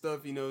that and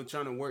stuff,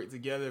 trying to work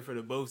together for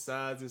the both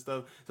sides and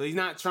stuff. So he's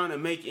not trying to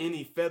make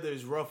any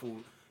feathers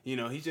ruffled.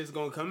 He's just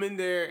going to come in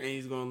there and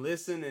he's going to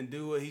listen and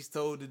do what he's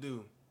told to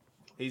do.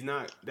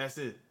 That's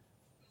it.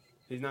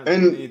 He's not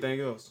doing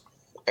anything else.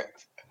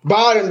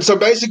 Biden, so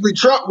basically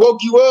Trump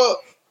woke you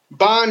up.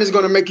 Biden is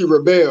going to make you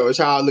rebel, is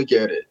how I look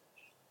at it.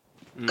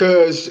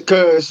 Because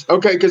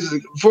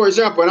for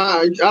example, and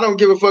I don't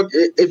give a fuck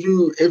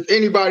if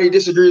anybody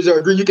disagrees or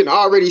agree, you can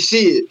already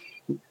see it.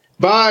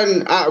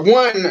 Biden,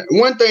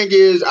 one thing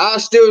is, I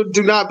still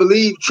do not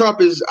believe Trump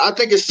is, I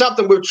think it's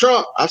something with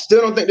Trump. I still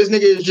don't think this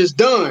nigga is just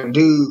done,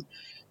 dude.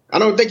 I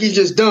don't think he's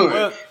just done.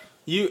 Well,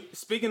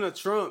 speaking of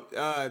Trump,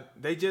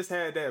 they just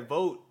had that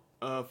vote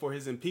for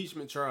his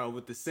impeachment trial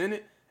with the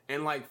Senate,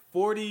 and like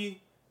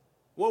 40,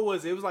 what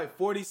was it? It was like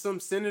 40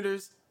 some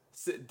senators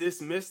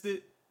dismissed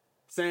it,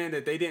 saying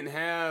that they didn't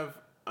have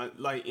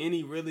like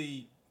any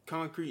really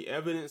concrete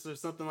evidence or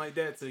something like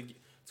that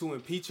to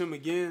impeach him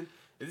again.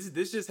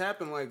 This just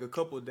happened like a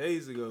couple of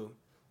days ago.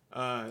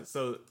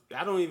 So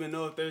I don't even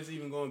know if there's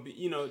even going to be,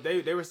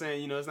 they were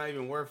saying, it's not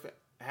even worth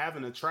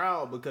having a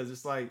trial because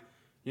it's like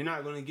you're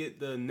not going to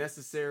get the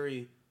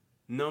necessary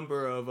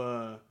number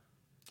of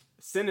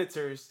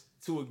senators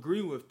to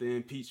agree with the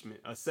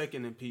impeachment, a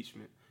second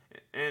impeachment.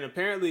 And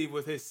apparently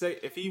with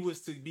if he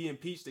was to be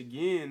impeached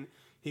again,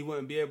 he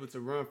wouldn't be able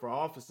to run for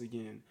office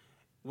again,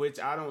 which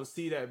I don't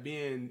see that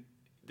being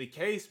the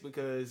case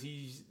because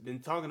he's been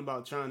talking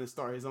about trying to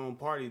start his own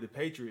party, the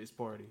Patriots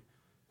Party.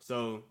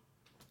 So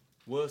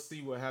we'll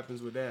see what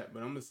happens with that.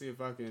 But I'm gonna see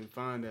if I can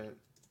find that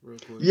real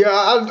quick. Yeah,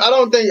 I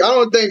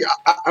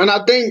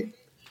think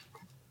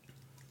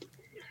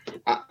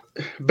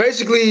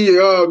basically,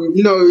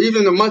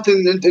 even a month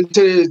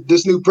into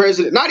this new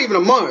president, not even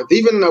a month,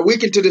 even a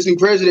week into this new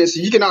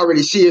presidency, you can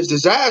already see it's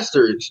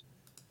disastrous.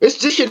 This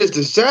shit is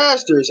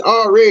disastrous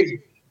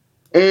already.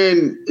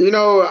 And,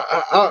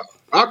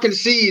 I can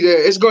see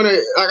that it's going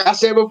to, like I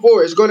said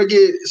before, it's going to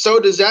get so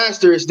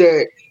disastrous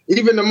that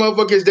even the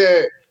motherfuckers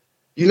that,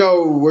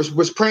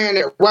 was praying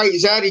that White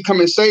Zaddy come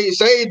and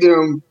save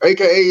them,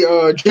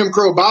 a.k.a. Jim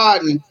Crow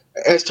Biden,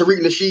 as Tariq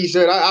Nasheed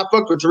said. I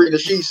fucked with Tariq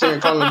Nasheed saying,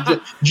 calling him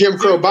Jim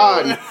Crow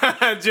Biden.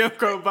 Jim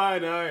Crow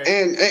Biden, all right.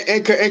 And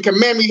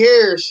Kamami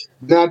Harris.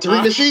 Now,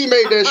 Tariq Nasheed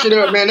made that shit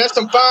up, man. That's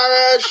some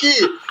fire-ass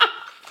shit.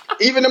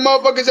 Even the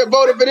motherfuckers that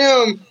voted for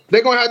them,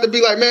 they're going to have to be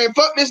like, man,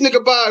 fuck this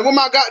nigga Biden. Where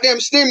my goddamn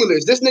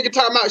stimulus? This nigga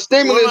talking about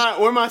stimulus.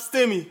 Where my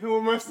stimmy?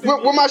 Where my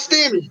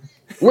stimmy?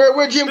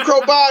 Where Jim Crow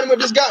Biden with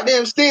this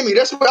goddamn stimmy?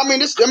 That's what I mean.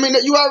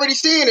 You already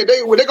seeing it.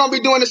 They're gonna be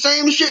doing the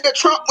same shit that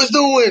Trump was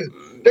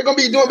doing. They're gonna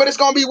be doing, but it's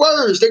gonna be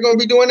worse. They're gonna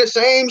be doing the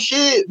same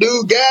shit,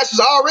 dude. Gas is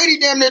already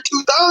damn near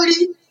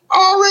 $2.30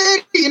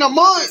 already in a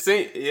month.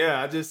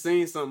 I just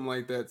seen something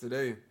like that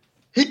today.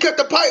 He cut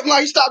the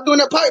pipeline. He stopped doing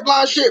that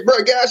pipeline shit,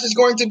 bro. Gas is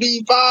going to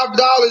be $5 in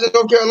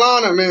North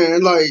Carolina,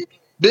 man. Like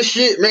this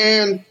shit,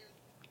 man.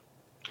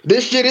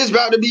 This shit is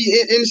about to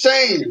be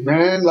insane,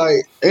 man.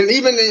 Like, and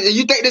even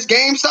you think this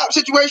GameStop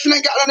situation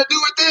ain't got nothing to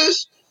do with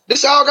this?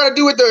 This all got to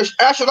do with the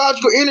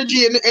astrological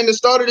energy and the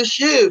start of the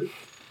shift.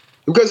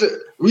 Because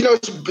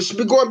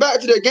going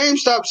back to the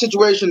GameStop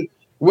situation,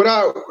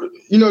 without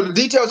the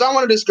details I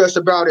want to discuss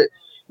about it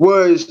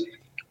was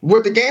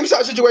what the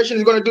GameStop situation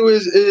is going to do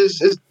is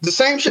the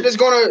same shit that's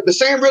going to the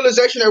same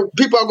realization that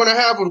people are going to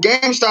have with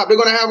GameStop. They're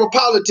going to have with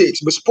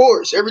politics, with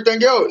sports,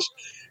 everything else.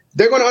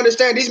 They're going to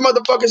understand these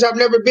motherfuckers have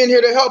never been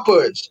here to help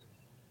us.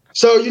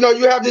 So, you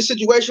have this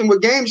situation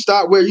with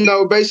GameStop where,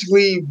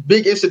 basically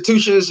big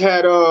institutions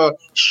had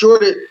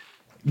shorted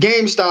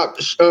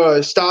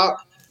GameStop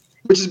stock,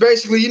 which is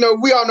basically,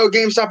 we all know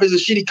GameStop is a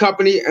shitty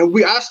company, and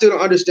I still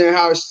don't understand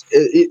how it's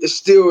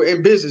still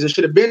in business. It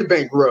should have been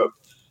bankrupt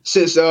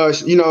since,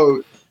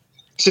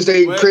 since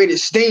they created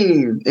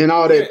Steam and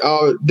all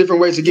that,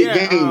 different ways to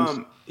get games.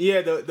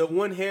 The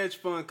one hedge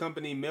fund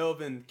company,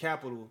 Melvin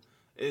Capital,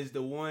 is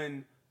the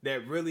one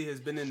that really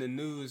has been in the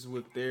news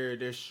with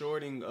their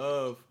shorting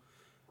of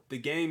the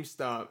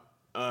GameStop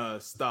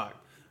stock.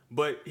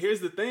 But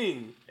here's the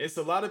thing: it's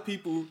a lot of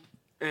people,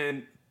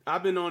 and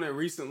I've been on it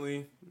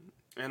recently,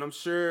 and I'm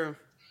sure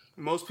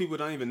most people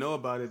don't even know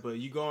about it. But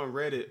you go on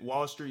Reddit,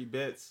 Wall Street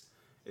Bets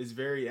is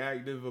very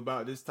active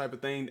about this type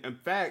of thing. In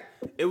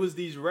fact, it was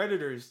these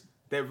Redditors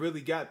that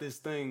really got this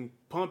thing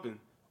pumping,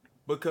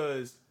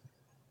 because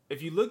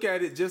if you look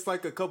at it just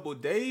like a couple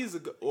days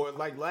ago or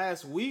like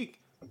last week,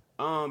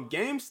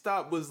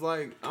 GameStop was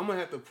like, I'm gonna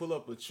have to pull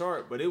up a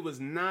chart, but it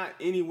was not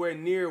anywhere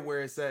near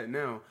where it's at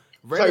now.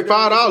 It's like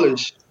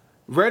 $5.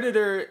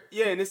 Redditor,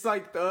 yeah, and it's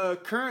like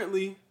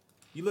currently,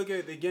 you look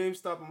at the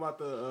GameStop. I'm about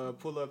to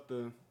pull up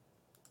the.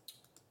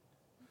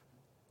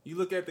 You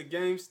look at the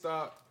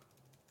GameStop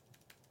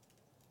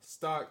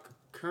stock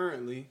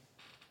currently,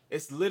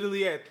 it's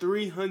literally at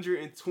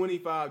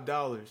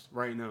 $325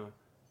 right now.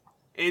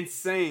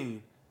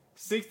 Insane.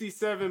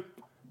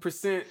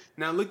 67%.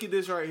 Now look at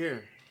this right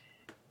here.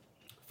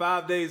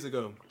 5 days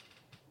ago.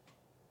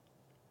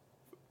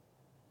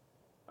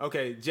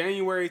 Okay,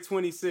 January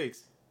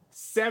 26th.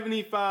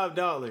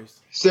 $75.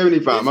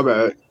 75, my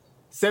bad.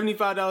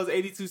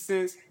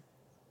 $75.82.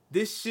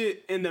 This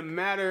shit in the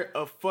matter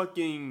of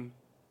fucking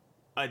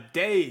a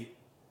day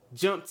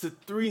jumped to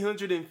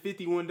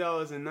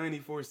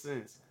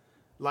 $351.94.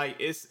 Like,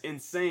 it's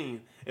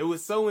insane. It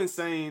was so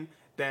insane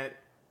that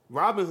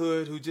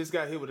Robinhood, who just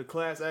got hit with a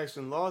class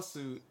action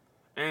lawsuit,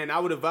 and I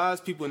would advise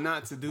people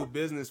not to do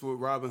business with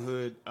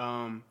Robinhood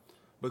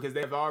because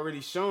they've already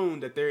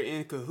shown that they're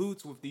in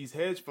cahoots with these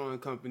hedge fund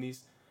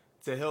companies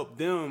to help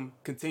them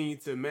continue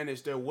to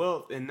manage their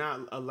wealth and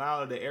not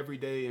allow the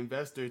everyday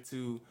investor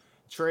to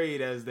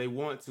trade as they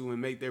want to and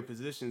make their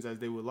positions as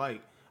they would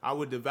like. I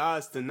would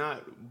advise to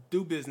not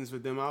do business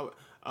with them.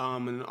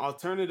 An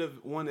alternative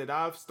one that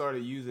I've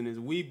started using is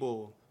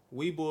Webull.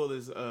 Webull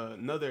is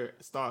another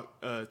stock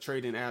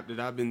trading app that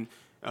I've been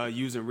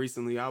using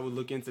recently. I would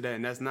look into that,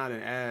 and that's not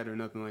an ad or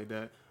nothing like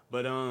that.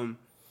 But I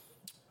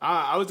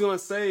was gonna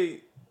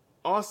say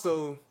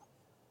also,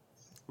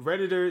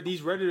 these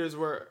Redditors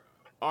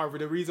are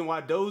the reason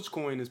why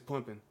Dogecoin is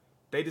pumping.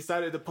 They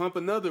decided to pump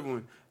another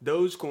one,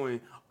 Dogecoin.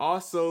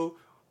 Also,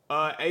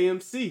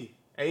 AMC.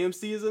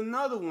 AMC is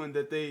another one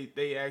that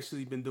they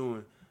actually been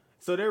doing.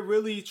 So they're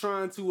really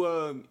trying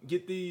to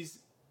get these,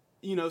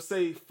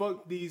 say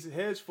fuck these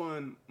hedge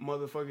fund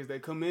motherfuckers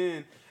that come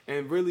in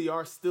and really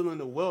are stealing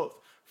the wealth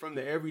from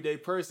the everyday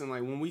person.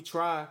 Like when we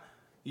try,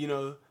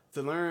 to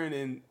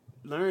learn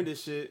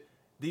this shit,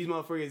 these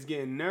motherfuckers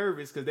getting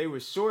nervous because they were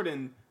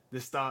shorting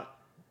the stock,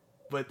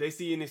 but they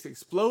seeing this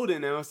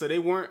exploding now, so they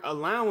weren't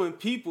allowing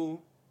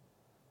people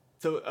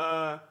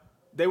to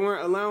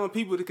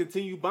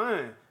continue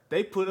buying.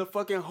 They put a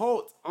fucking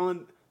halt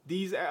on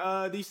these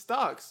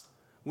stocks,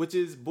 which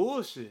is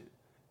bullshit.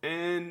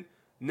 And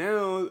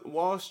now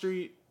Wall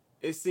Street,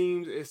 it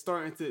seems, is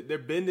they're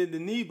bending the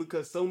knee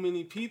because so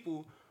many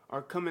people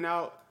are coming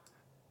out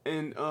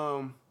and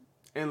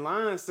in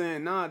line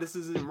saying, nah, this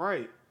isn't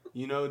right.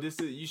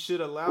 You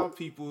should allow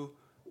people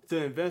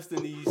to invest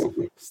in these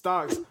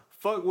stocks.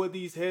 Fuck what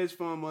these hedge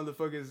fund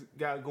motherfuckers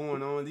got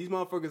going on. These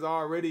motherfuckers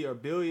already are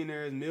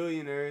billionaires,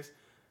 millionaires.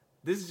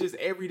 This is just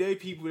everyday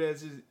people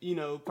that's just,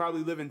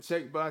 probably living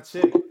check by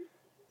check,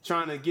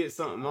 trying to get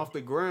something off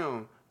the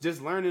ground,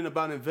 just learning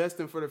about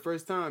investing for the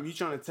first time. You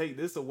trying to take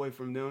this away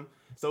from them.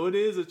 So it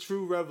is a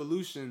true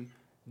revolution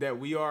that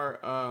we are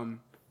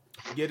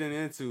getting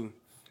into.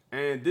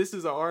 And this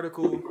is an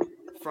article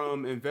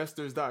from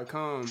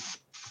investors.com.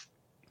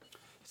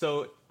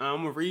 So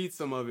I'm going to read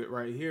some of it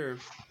right here,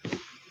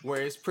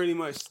 where it's pretty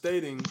much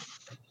stating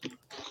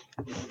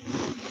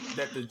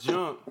that the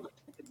jump,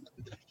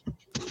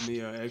 let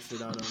me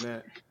exit out on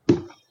that.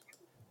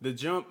 The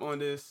jump on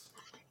this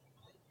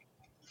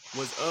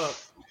was up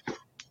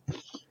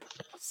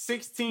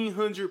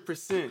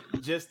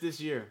 1,600% just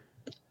this year.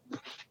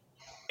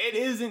 It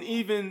isn't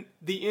even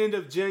the end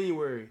of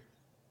January,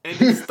 and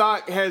the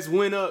stock has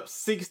went up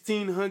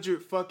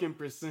 1,600 fucking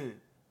 %.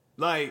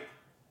 Like,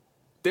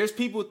 there's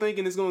people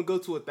thinking it's gonna go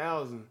to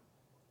 1,000.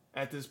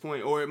 at this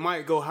point, or it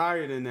might go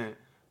higher than that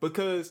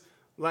because,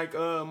 like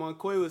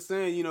Monquay was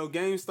saying, you know,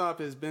 GameStop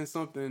has been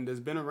something that's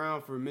been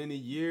around for many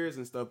years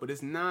and stuff, but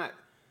it's not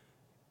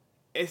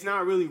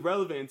really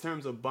relevant in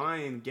terms of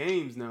buying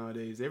games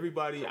nowadays.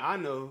 Everybody I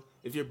know,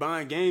 if you're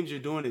buying games, you're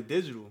doing it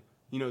digital.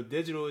 You know,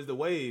 digital is the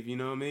wave. You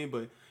know what I mean?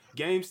 But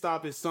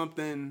GameStop is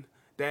something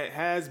that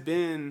has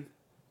been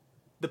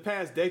the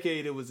past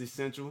decade. It was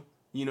essential.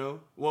 You know,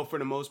 well, for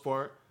the most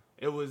part,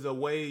 it was a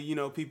way, you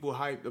know, people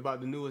hyped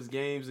about the newest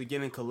games and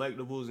getting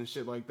collectibles and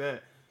shit like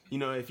that. You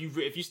know, if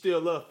you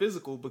still love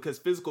physical, because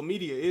physical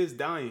media is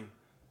dying,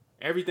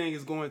 everything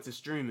is going to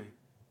streaming.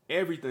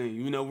 Everything.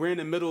 You know, we're in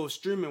the middle of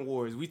streaming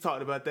wars. We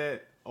talked about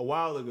that a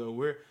while ago.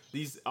 Where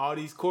all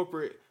these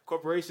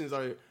corporations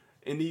are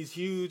in these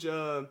huge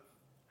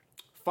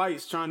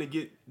fights trying to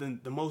get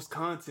the most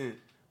content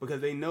because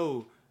they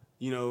know,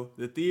 you know,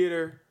 the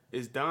theater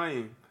is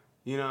dying.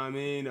 You know what I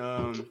mean?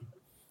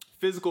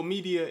 Physical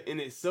media in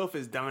itself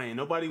is dying.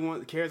 Nobody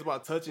cares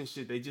about touching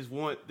shit. They just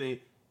want the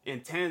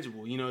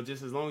intangible. You know,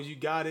 just as long as you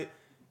got it,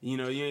 you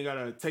know, you ain't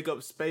gotta take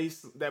up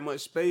that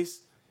much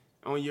space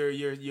on your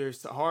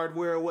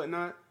hardware or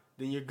whatnot,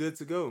 then you're good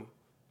to go.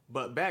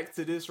 But back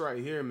to this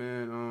right here,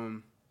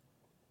 man.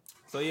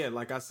 So yeah,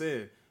 like I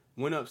said,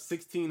 went up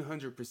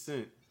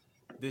 1,600%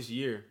 this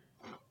year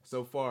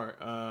so far.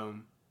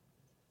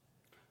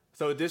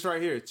 So this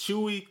right here,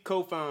 Chewy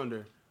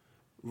co-founder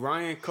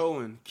Ryan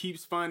Cohen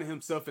keeps finding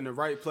himself in the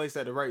right place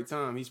at the right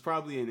time. He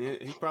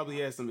probably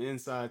has some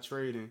inside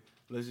trading.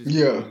 Let's just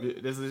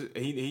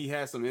he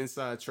has some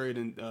inside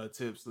trading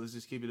tips. Let's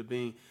just keep it a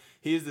bean.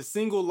 He is the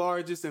single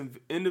largest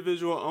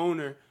individual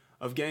owner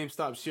of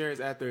GameStop shares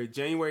after a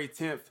January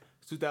 10th,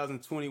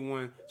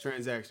 2021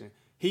 transaction.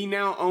 He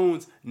now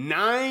owns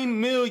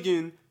 9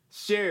 million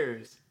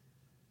shares.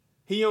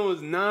 He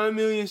owns 9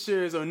 million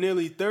shares, or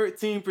nearly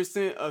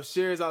 13% of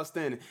shares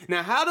outstanding.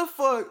 Now, how the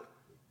fuck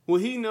will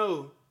he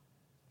know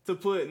to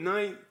put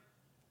 9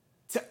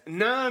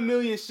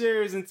 million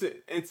shares into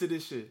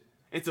this shit?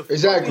 Into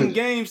fucking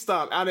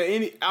GameStop out of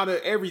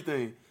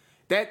everything.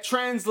 That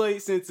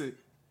translates into,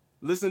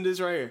 listen to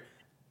this right here,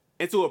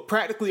 into a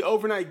practically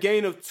overnight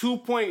gain of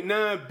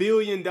 $2.9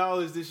 billion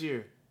this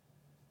year.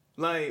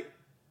 Like,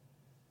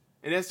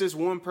 and that's just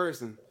one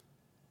person.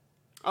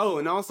 Oh,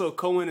 and also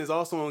Cohen is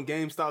also on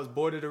GameStop's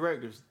board of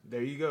directors.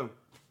 There you go.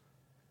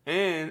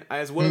 And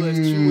as well as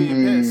Chewy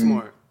and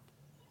PetSmart.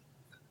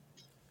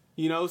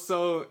 You know,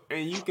 so,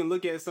 and you can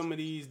look at some of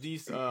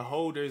these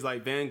holders,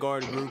 like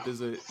Vanguard Group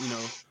is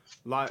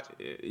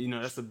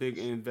that's a big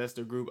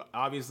investor group.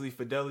 Obviously,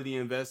 Fidelity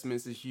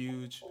Investments is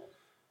huge.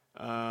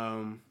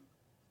 And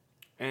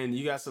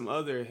you got some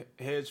other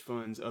hedge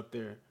funds up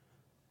there.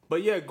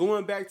 But yeah,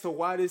 going back to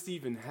why this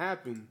even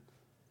happened,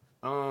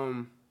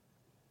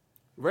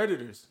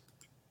 Redditors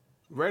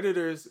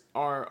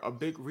are a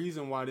big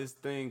reason why this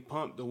thing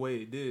pumped the way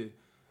it did.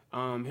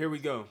 Here we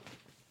go.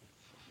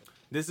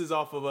 This is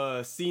off of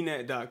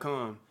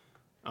CNET.com.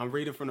 I'm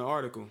reading from the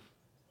article.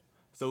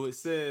 So it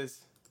says,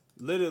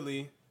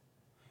 literally,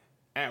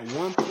 at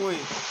one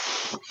point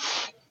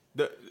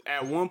the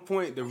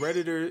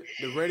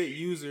Reddit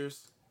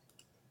users.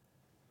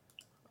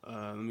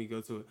 Let me go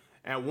to it.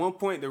 At one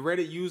point, the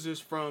Reddit users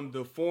from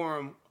the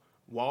forum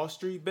Wall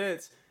Street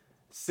Bets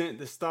sent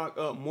the stock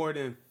up more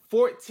than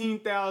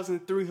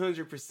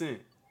 14,300%.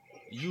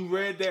 You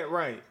read that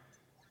right.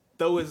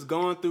 Though it's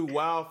gone through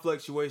wild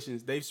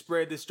fluctuations, they've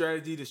spread this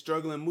strategy to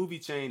struggling movie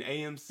chain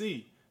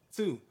AMC,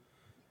 too.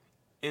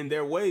 In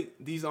their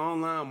wake, these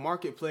online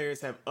market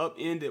players have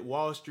upended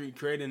Wall Street,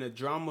 creating a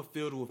drama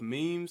filled with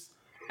memes,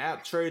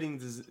 app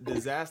trading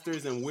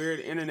disasters, and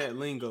weird internet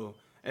lingo,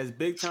 as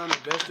big-time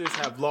investors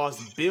have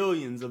lost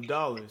billions of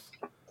dollars.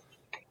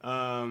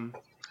 Yeah,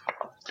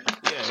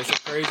 it's a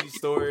crazy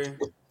story.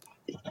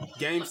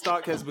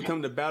 GameStop has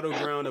become the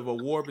battleground of a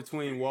war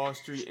between Wall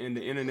Street and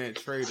the internet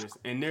traders,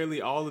 and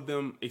nearly all of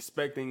them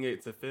expecting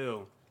it to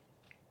fail.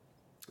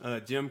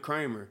 Jim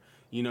Cramer,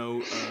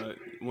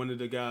 one of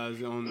the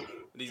guys on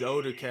these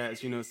older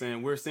cats,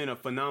 saying, we're seeing a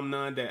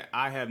phenomenon that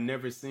I have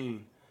never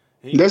seen.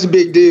 That's a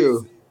big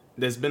deal.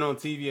 That's been on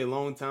TV a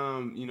long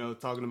time,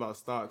 talking about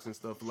stocks and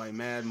stuff like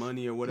Mad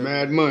Money or whatever.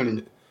 Mad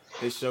Money.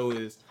 His show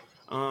is.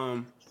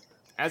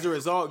 As a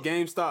result,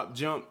 GameStop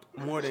jumped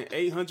more than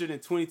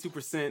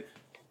 822%.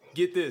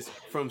 Get this,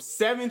 from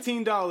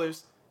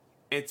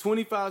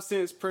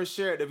 $17.25 per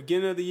share at the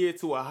beginning of the year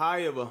to a high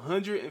of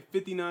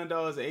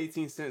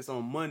 $159.18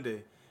 on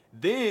Monday.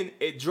 Then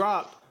it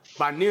dropped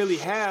by nearly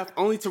half,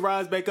 only to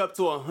rise back up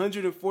to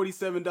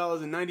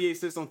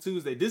 $147.98 on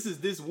Tuesday. This is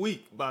this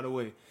week, by the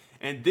way.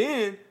 And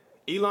then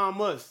Elon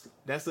Musk,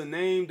 that's a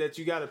name that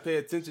you got to pay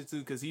attention to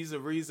because he's the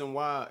reason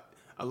why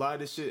a lot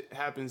of this shit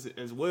happens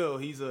as well.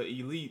 He's an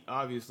elite,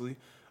 obviously.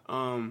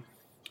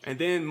 And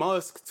then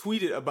Musk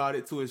tweeted about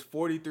it to his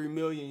 43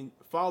 million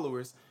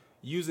followers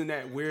using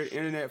that weird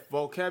internet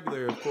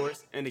vocabulary, of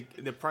course, and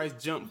the price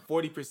jumped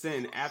 40%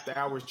 in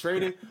after-hours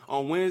trading.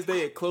 On Wednesday,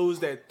 it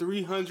closed at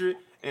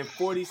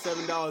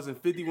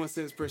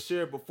 $347.51 per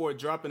share before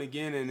dropping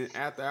again in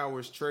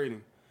after-hours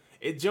trading.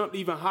 It jumped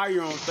even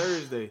higher on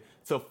Thursday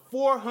to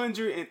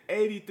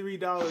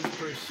 $483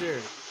 per share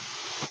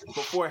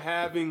before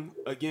halving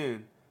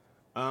again.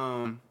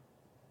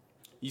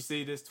 You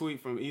see this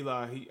tweet from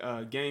Eli,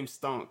 game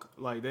stonk.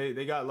 Like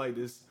they got like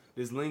this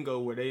lingo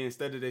where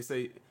instead of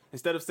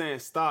saying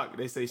stock,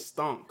 they say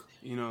stonk,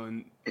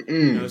 and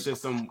it's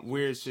just some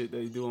weird shit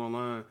they do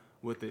online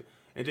with it.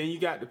 And then you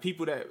got the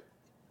people that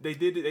they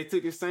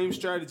took the same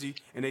strategy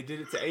and they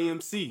did it to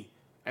AMC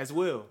as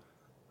well.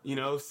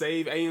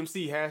 Save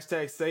AMC,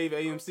 hashtag save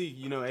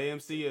AMC.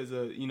 AMC is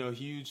a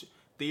huge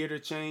theater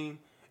chain.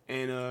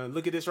 And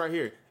look at this right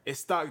here. Its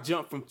stock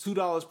jumped from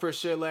 $2 per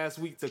share last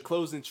week to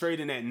closing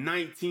trading at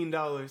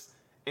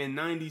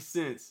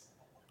 $19.90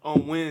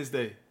 on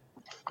Wednesday.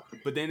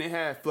 But then it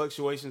had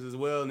fluctuations as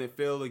well, and it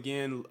fell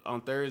again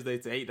on Thursday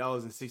to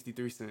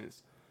 $8.63.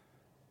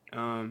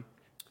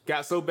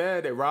 Got so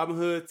bad that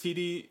Robinhood,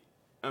 TD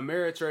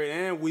Ameritrade,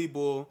 and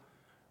Webull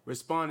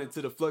responded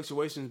to the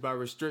fluctuations by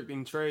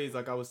restricting trades.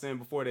 Like I was saying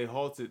before, they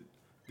halted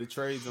the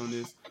trades on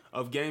this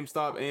of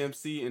GameStop,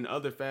 AMC, and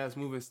other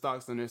fast-moving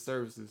stocks on their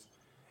services.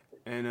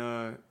 And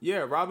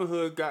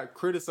Robinhood got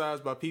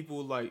criticized by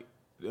people like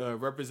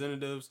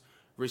representatives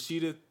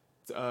Rashida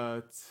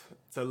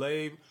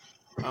Tlaib,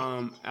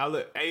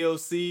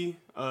 AOC,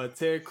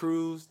 Ted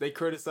Cruz. They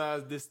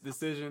criticized this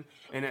decision,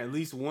 and at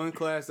least one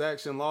class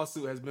action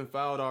lawsuit has been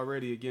filed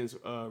already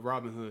against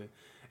Robinhood.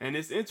 And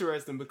it's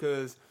interesting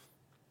because,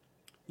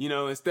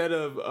 instead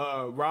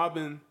of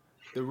robbing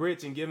the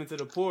rich and giving to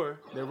the poor,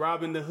 they're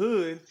robbing the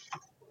hood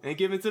and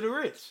giving to the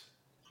rich.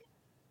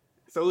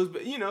 So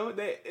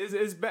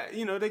it's back.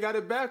 They got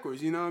it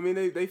backwards.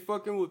 They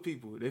fucking with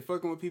people. They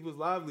fucking with people's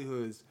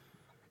livelihoods,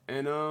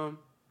 and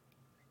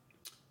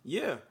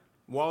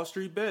Wall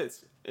Street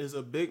Bets is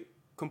a big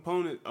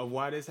component of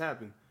why this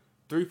happened.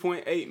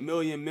 3.8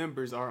 million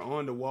members are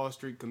on the Wall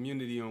Street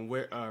community on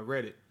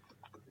Reddit,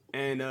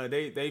 and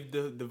they've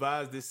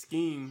devised this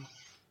scheme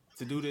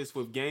to do this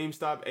with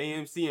GameStop,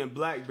 AMC, and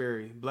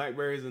BlackBerry.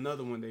 BlackBerry is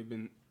another one they've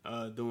been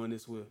doing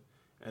this with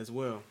as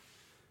well.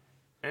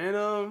 And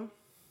so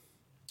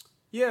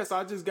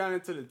I just got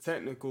into the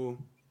technical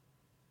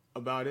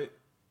about it.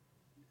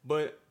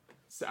 But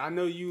I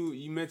know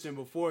you mentioned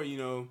before,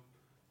 a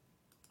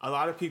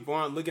lot of people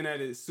aren't looking at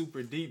it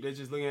super deep. They're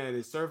just looking at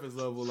it surface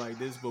level like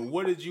this. But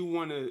what did you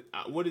want to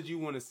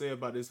say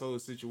about this whole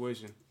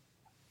situation?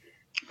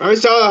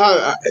 It's all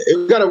how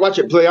you gotta watch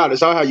it play out.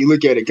 It's all how you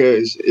look at it,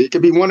 because it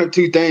could be one of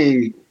two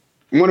things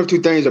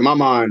in my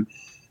mind.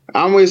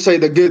 I'm gonna say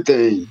the good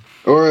thing,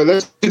 or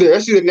let's do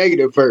the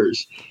negative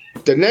first.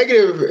 The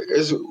negative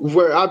is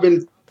where I've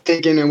been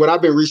thinking and what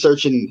I've been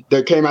researching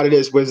that came out of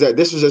this was that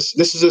this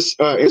is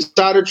a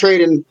insider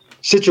trading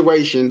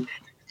situation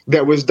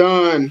that was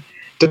done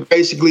to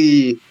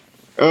basically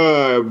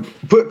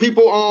put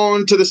people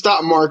on to the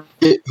stock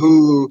market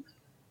who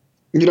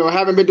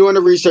haven't been doing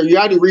the research. You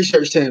gotta do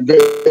research to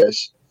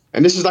invest,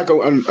 and this is like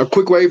a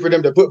quick way for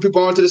them to put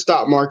people onto the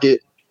stock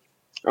market.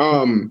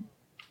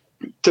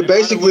 To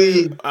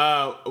basically,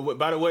 by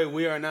the way,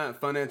 we are not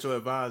financial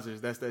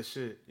advisors. That's that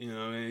shit. You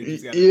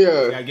just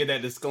gotta get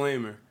that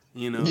disclaimer.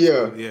 So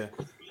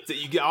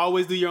you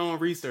always do your own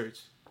research.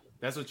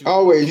 That's what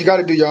you got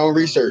to do your own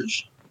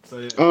research. So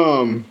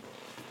yeah.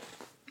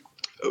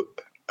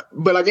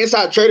 But like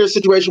inside trader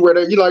situation where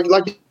you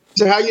like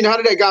so how did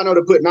that guy know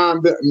to put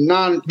 9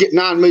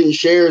 million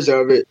shares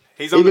of it?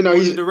 He's on the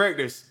board of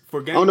directors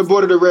for GameStop. On the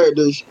board of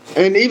directors,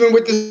 and even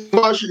with this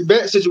Wall Street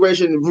Bet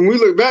situation, when we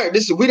look back,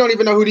 we don't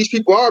even know who these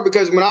people are,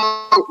 because when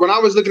I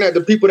was looking at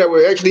the people that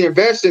were actually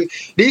investing,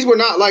 these were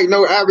not like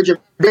no average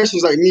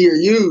investors like me or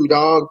you,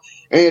 dog.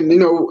 And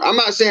I'm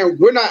not saying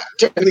we're not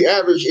technically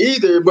average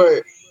either,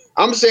 but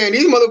I'm saying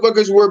these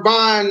motherfuckers were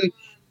buying.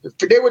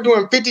 They were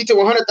doing $50,000 to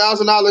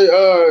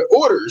 $100,000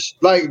 orders.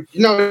 Like,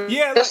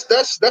 that's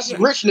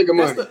rich nigga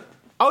money.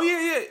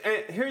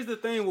 And here's the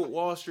thing with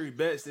Wall Street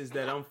Bets is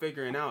that I'm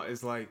figuring out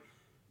is like,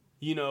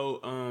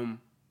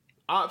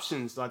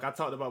 options, like I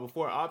talked about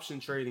before,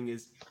 option trading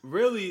is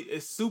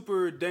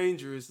super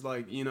dangerous.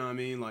 Like,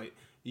 like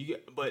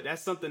but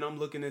that's something I'm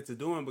looking into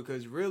doing,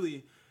 because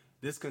really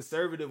this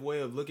conservative way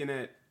of looking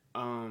at,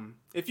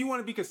 if you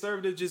want to be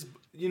conservative, just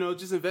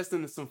invest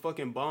in some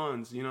fucking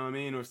bonds,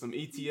 or some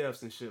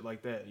ETFs and shit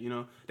like that,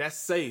 that's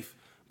safe.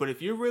 But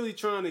if you're really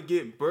trying to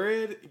get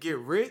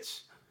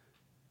rich,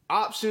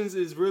 options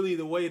is really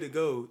the way to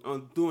go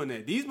on doing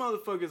that. These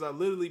motherfuckers are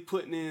literally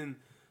putting in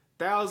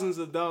thousands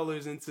of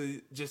dollars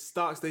into just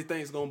stocks they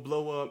think is gonna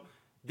blow up,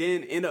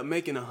 then end up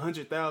making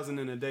 100,000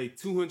 in a day,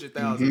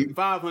 200,000,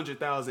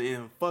 500,000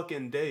 in a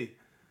fucking day.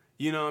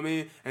 You know what I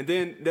mean? And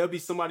then there'll be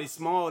somebody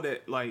small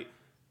that like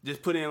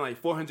just put in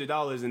like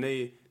 $400 and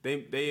they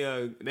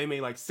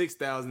made like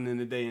 6,000 in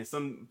a day. And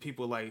some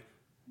people like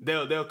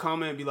they'll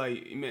comment and be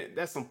like, man,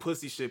 that's some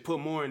pussy shit.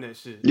 Put more in that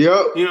shit.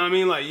 Yep. You know what I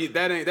mean? Like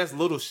that's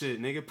little shit,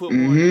 nigga. Put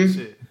more in that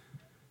shit.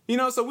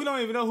 So we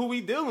don't even know who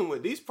we dealing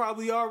with. These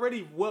probably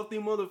already wealthy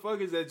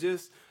motherfuckers that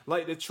just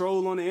like to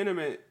troll on the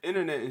internet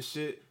and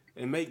shit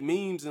and make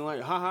memes and like,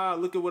 haha,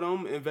 look at what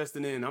I'm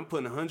investing in. I'm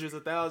putting hundreds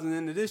of thousands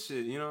into this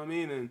shit. You know what I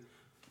mean? And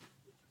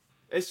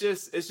it's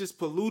just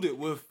polluted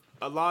with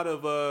a lot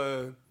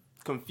of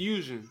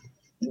confusion.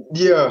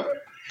 Yeah.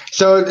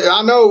 So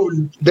I know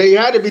they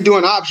had to be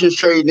doing options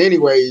trading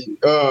anyway.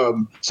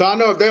 So I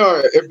know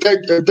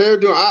if they're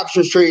doing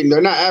options trading,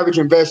 they're not average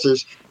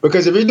investors,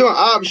 because if you're doing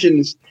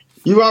options,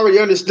 you already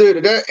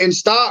understood that in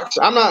stocks.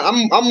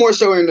 I'm more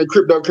so in the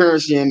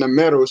cryptocurrency and the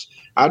metals.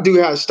 I do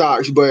have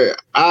stocks,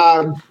 but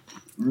I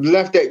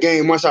left that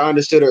game once I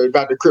understood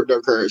about the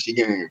cryptocurrency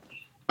game.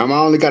 I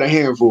only got a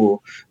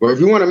handful. But if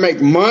you want to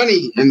make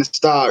money in the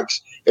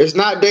stocks, it's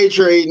not day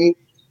trading.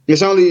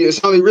 It's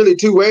only really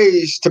two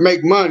ways to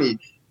make money,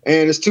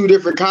 and it's two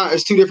different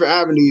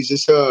avenues.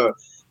 It's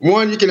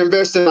one, you can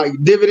invest in like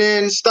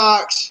dividend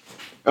stocks.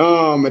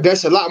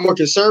 That's a lot more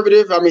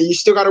conservative. I mean, you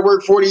still got to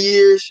work 40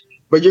 years,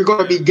 but you're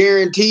going to be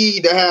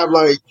guaranteed to have,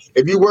 like,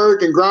 if you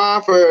work and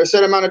grind for a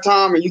set amount of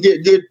time and you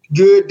get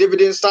good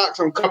dividend stocks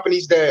from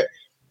companies that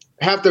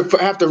have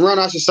to run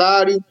our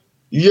society,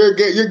 you're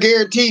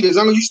guaranteed, as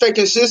long as you stay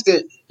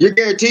consistent, you're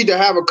guaranteed to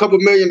have a couple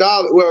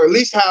 $1,000,000, well, at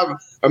least have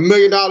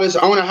 $1,000,000,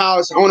 own a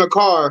house, own a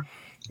car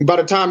by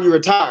the time you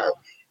retire.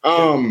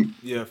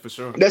 Yeah, for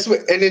sure. That's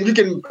what, and then you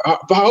can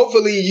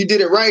hopefully you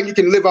did it right, and you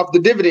can live off the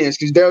dividends,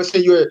 because they'll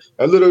send you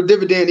a little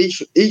dividend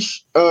each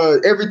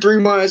every 3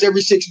 months,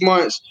 every 6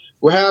 months,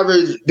 however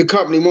the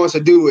company wants to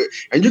do it,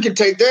 and you can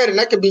take that, and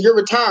that could be your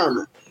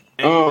retirement.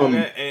 And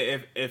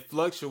it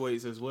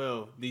fluctuates as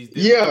well, these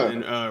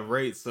different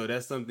rates. So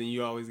that's something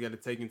you always got to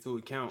take into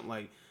account.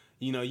 Like,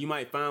 you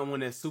might find one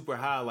that's super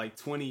high, like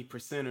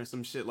 20% or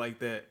some shit like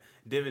that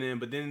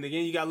dividend. But then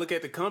again, you got to look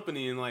at the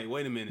company and like,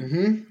 wait a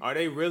minute, are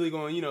they really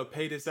going to,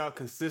 pay this out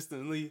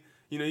consistently?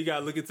 You got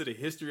to look into the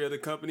history of the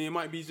company. It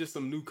might be just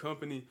some new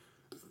company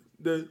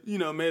that,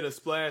 made a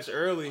splash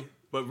early,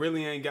 but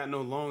really ain't got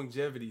no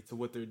longevity to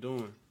what they're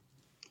doing.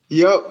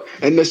 Yep.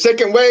 And the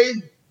second way,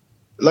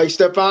 like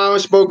Stefan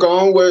spoke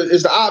on,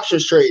 is the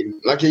options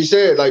trading. Like he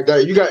said, like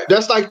that,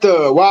 that's like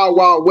the wild,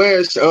 wild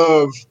west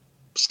of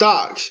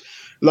stocks.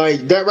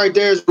 Like that right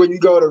there is where you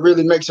go to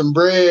really make some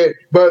bread.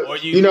 But or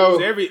you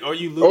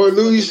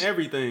lose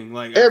everything.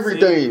 Like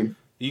everything.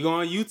 You go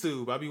on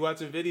YouTube, I'll be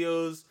watching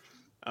videos,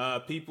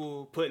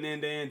 people putting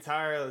in their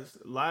entire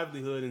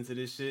livelihood into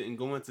this shit and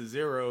going to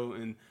zero,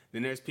 and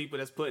then there's people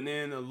that's putting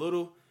in a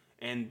little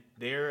and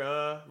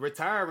they're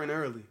retiring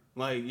early.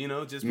 Like,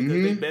 just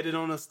because they betted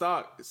on a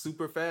stock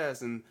super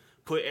fast and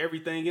put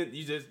everything in,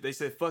 they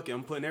said, fuck it,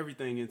 I'm putting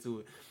everything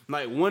into it.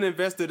 Like, one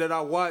investor that I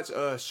watch,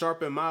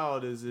 Sharp and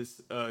Mild, is this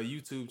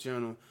YouTube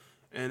channel,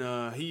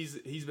 and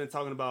he's been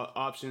talking about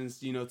options,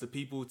 to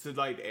people, to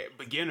like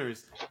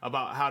beginners,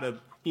 about how to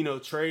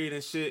trade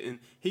and shit, and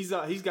he's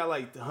got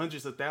like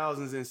hundreds of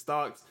thousands in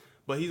stocks.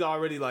 But he's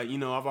already like,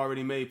 I've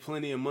already made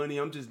plenty of money.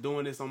 I'm just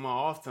doing this on my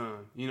off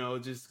time,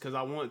 just because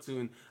I want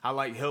to. And I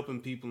like helping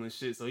people and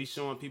shit. So he's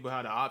showing people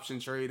how to option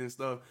trade and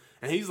stuff.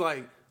 And he's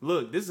like,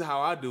 look, this is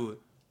how I do it.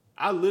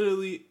 I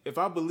literally, if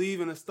I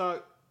believe in a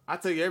stock, I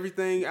take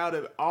everything out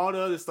of all the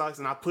other stocks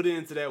and I put it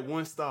into that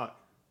one stock.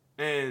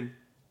 And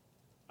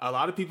a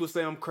lot of people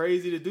say I'm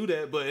crazy to do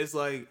that, but it's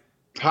like,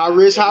 high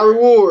risk, high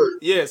reward.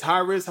 Yeah, it's high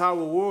risk, high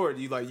reward.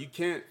 You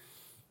can't,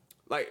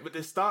 like, but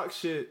the stock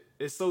shit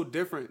is so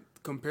different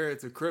compared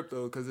to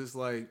crypto, because it's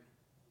like,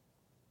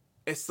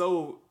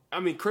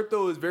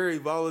 crypto is very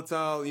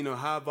volatile,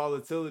 high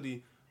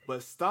volatility,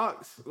 but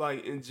stocks,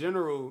 like, in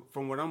general,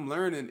 from what I'm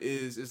learning,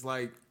 it's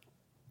like,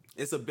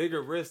 it's a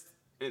bigger risk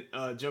in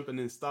jumping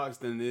in stocks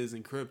than it is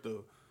in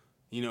crypto,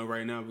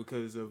 right now,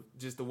 because of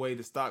just the way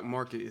the stock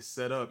market is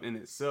set up in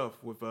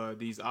itself with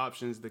these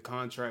options, the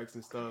contracts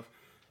and stuff.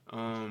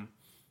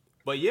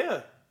 But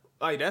yeah,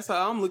 like, that's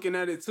how I'm looking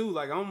at it too.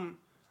 Like, I'm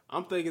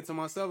thinking to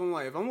myself, I'm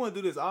like, if I'm going to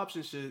do this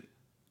option shit,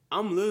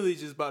 I'm literally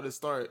just about to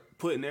start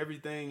putting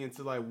everything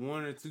into like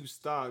one or two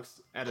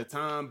stocks at a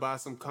time, buy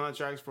some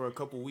contracts for a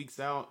couple weeks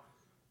out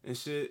and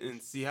shit,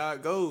 and see how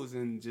it goes,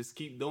 and just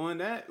keep doing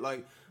that.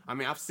 Like,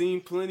 I've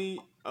seen plenty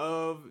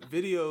of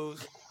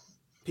videos,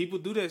 people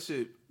do that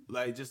shit,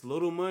 like, just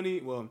little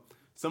money. Well,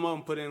 some of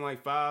them put in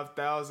like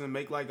 5,000,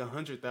 make like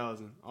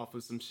 100,000 off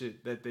of some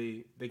shit that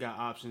they got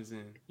options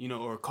in,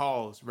 or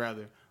calls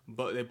rather,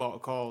 but they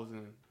bought calls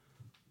in.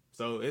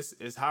 So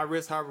it's high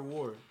risk, high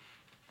reward.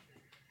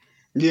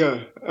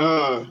 Yeah,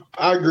 I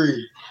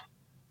agree.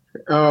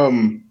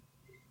 But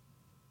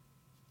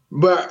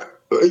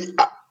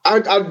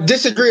I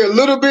disagree a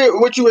little bit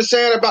with what you were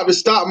saying about the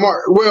stock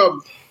market.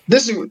 Well,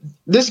 this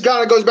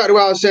kind of goes back to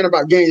what I was saying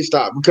about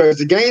GameStop, because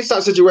the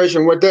GameStop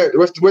situation, what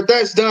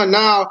that's done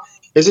now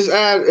is it's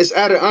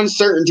added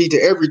uncertainty to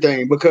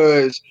everything,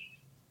 because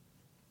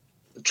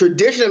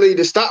traditionally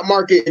the stock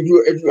market,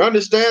 if you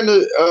understand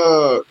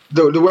the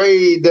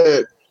way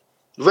that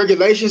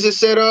regulations is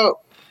set up,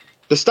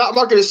 the stock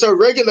market is so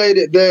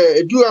regulated that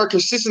if you are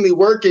consistently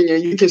working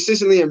and you're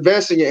consistently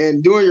investing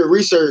and doing your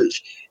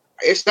research,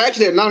 it's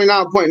actually a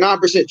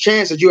 99.9%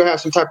 chance that you'll have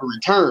some type of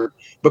return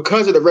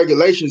because of the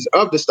regulations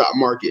of the stock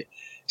market.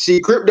 See,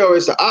 crypto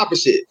is the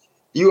opposite.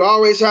 You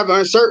always have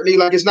uncertainty,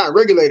 like it's not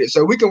regulated.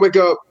 So we can wake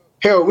up,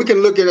 hell, we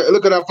can look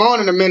at our phone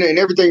in a minute and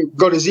everything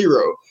go to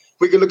zero.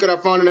 We can look at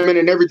our phone in a minute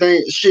and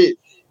everything, shit,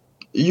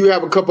 you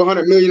have a couple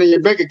hundred million in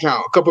your bank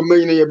account, a couple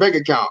million in your bank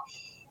account.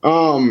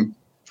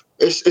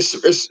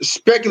 It's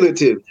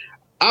speculative.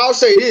 I'll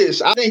say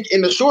this. I think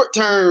in the short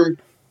term,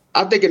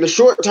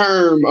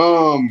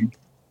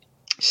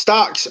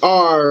 stocks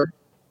are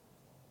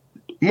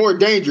more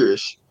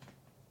dangerous.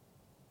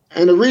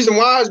 And the reason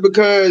why is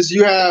because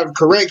you have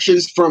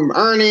corrections from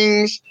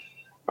earnings.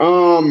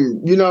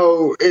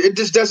 It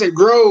just doesn't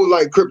grow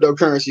like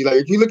cryptocurrency. Like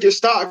if you look at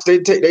stocks, they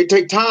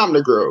take time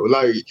to grow.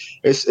 Like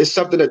it's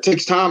something that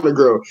takes time to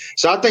grow.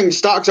 So I think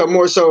stocks are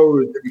more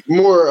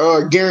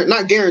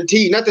not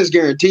guaranteed. Nothing's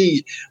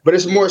guaranteed, but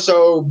it's more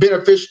so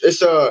beneficial.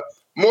 It's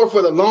more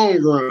for the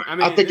long run. I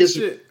mean, I think this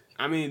shit.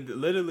 I mean,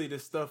 literally, the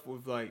stuff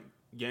with like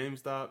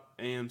GameStop,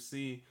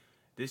 AMC.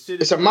 This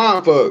shit is a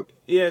mind fuck.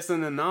 Yeah, it's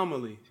an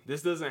anomaly.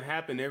 This doesn't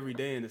happen every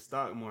day in the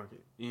stock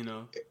market, you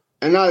know.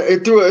 And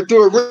it threw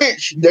a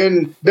wrench.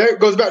 Then that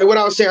goes back to what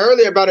I was saying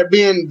earlier about it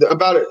being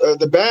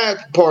the bad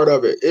part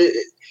of it.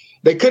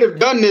 They could have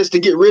done this to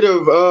get rid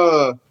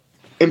of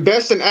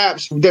investing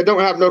apps that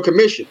don't have no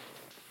commission.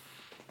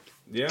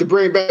 Yeah. To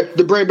bring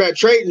back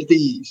trading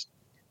fees.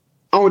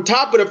 On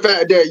top of the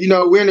fact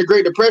that we're in the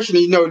Great Depression,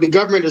 and the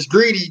government is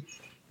greedy.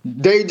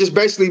 They just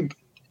basically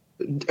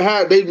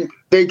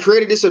they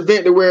created this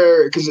event to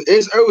where, because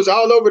it was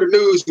all over the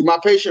news. My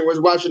patient was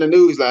watching the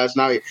news last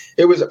night.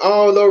 It was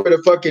all over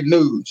the fucking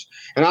news.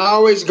 And I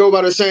always go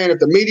by the saying, if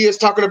the media is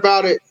talking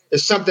about it,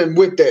 it's something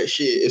with that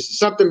shit. It's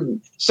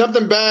something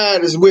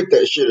bad is with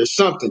that shit or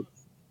something.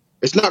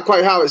 It's not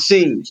quite how it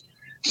seems.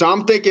 So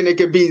I'm thinking it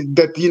could be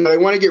that they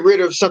want to get rid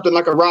of something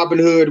like a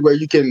Robinhood where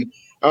you can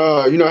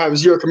have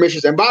zero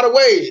commissions. And by the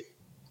way,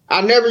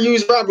 I never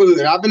used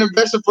Robinhood. I've been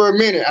investing for a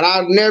minute, and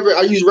I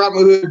use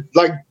Robinhood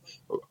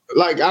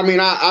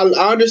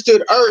I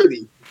understood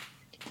early.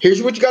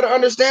 Here's what you got to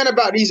understand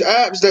about these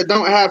apps that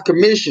don't have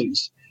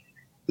commissions.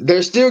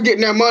 They're still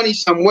getting their money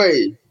some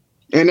way,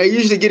 and they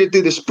usually get it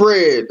through the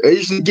spread. They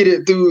usually get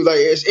it through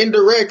it's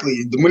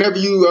indirectly. Whenever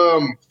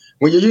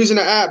when you're using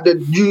an app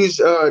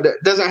that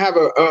doesn't have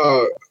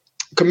a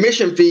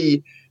commission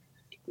fee,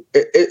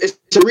 it's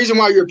the reason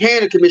why you're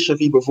paying a commission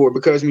fee before,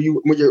 because when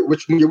you're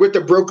with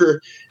a broker,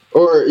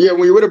 when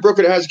you're with a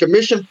broker that has a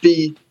commission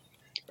fee.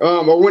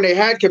 Or when they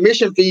had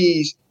commission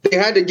fees, they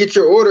had to get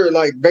your order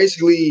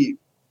basically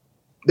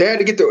they had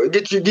to get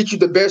you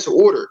the best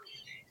order.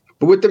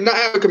 But with them not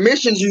having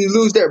commissions, you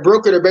lose that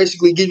broker to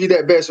basically give you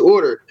that best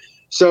order.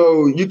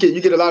 So you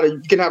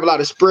can have a lot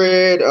of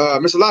spread.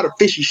 There's a lot of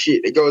fishy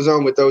shit that goes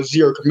on with those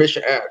zero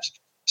commission apps.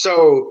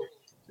 So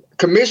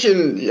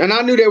commission, and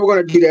I knew they were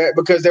going to do that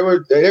because they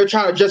were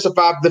trying to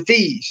justify the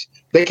fees.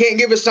 They can't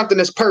give us something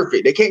that's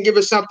perfect. They can't give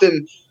us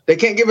something that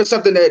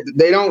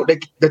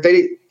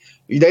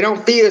they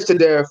don't fee us to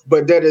death,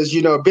 but that is,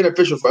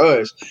 beneficial for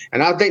us.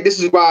 And I think this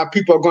is why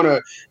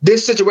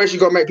this situation is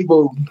going to make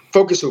people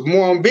focus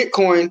more on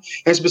Bitcoin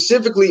and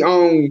specifically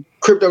on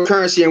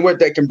cryptocurrency and what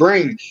that can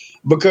bring.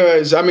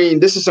 Because,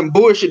 this is some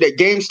bullshit that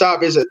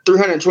GameStop is at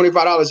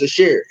 $325 a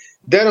share.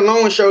 That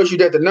alone shows you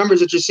that the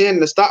numbers that you're seeing in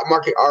the stock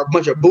market are a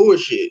bunch of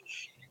bullshit.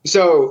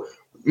 So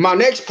my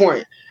next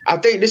point, I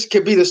think this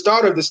could be the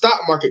start of the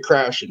stock market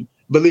crashing,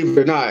 believe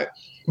it or not.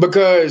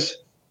 Because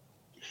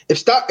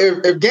if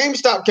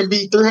GameStop can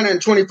be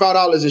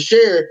 $325 a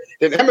share,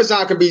 then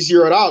Amazon can be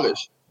 $0.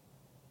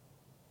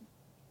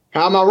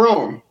 How am I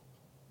wrong?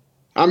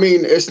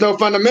 It's no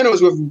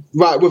fundamentals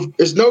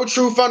it's no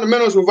true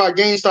fundamentals with why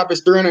GameStop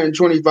is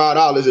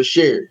 $325 a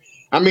share.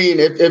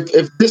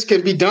 If this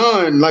can be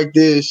done like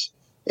this,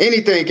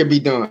 anything can be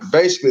done.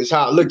 Basically, is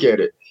how I look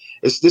at it.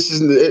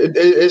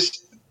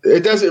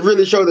 It doesn't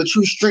really show the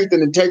true strength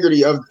and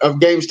integrity of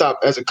GameStop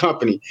as a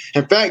company.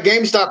 In fact,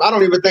 GameStop, I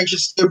don't even think should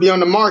still be on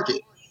the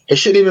market. It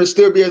shouldn't even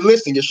still be a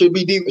listing. It should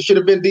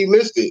have been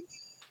delisted.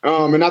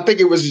 And I think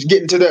it was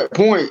getting to that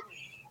point.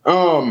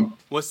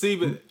 Well, see,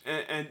 but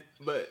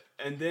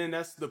then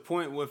that's the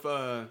point with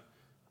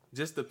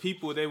just the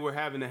people. They were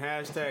having the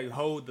hashtag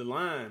hold the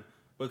line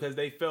because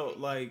they felt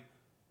like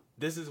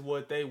this is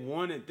what they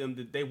wanted them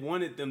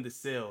to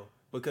sell,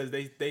 because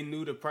they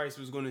knew the price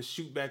was going to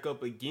shoot back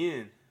up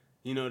again.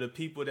 The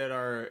people that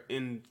are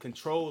in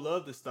control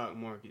of the stock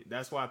market.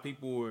 That's why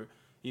people were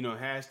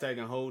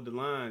hashtagging hold the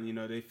line.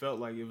 They felt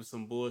like it was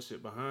some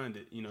bullshit behind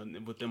it,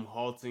 with them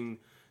halting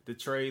the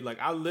trade. Like,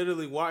 I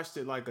literally watched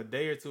it like a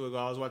day or two ago.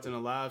 I was watching a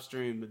live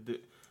stream.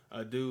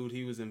 A dude,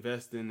 he was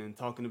investing and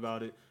talking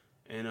about it.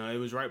 And it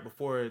was right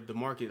before the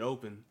market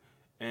opened.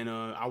 And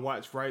I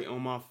watched right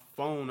on my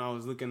phone. I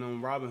was looking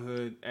on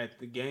Robinhood at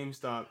the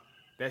GameStop.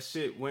 That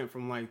shit went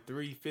from like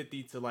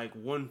 350 to like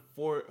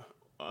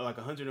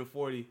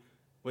 140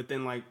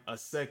 within like a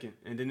second,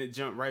 and then it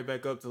jumped right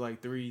back up to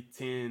like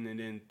 310 and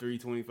then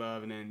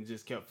 325, and then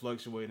just kept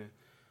fluctuating.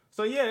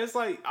 So yeah, it's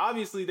like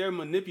obviously they're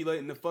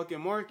manipulating the fucking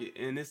market,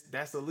 and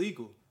that's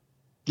illegal.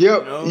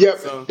 Yep,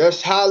 so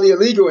that's highly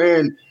illegal.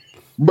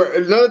 But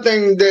another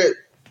thing that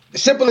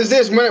simple as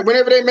this: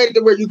 whenever they made it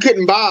to where you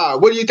couldn't buy,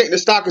 what do you think the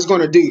stock is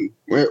going to do?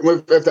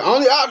 If the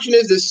only option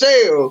is to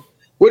sell,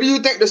 what do you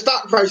think the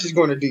stock price is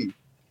going to do?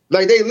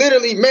 Like, they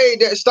literally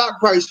made that stock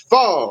price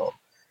fall.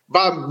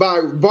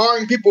 by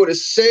barring people to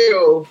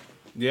sell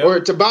or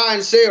to buy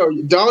and sell.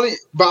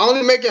 By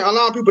only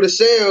allowing people to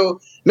sell,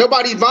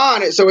 nobody's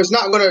buying it, so it's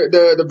not gonna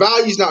the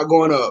value's not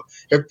going up.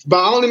 If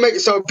by only making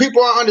so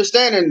people are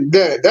understanding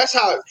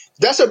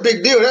that's a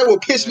big deal. That will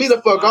piss me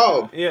the fuck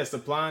off. Yeah,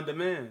 supply and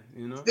demand.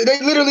 You know, they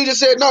literally just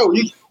said no.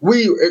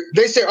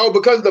 They said, oh,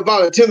 because of the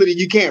volatility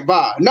you can't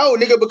buy. No,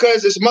 nigga,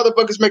 because this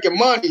motherfucker's making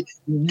money,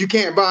 you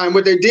can't buy. And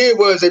what they did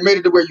was they made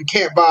it to where you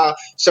can't buy.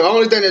 So the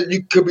only thing that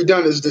you could be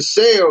done is to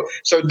sell.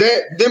 So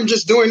that them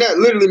just doing that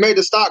literally made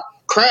the stock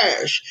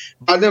crash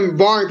by them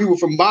barring people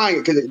from buying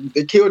it because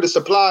it killed the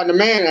supply and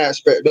demand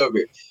aspect of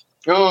it.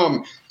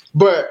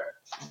 But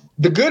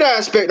the good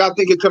aspect I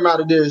think could come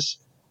out of this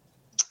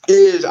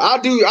is I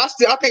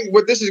think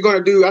what this is going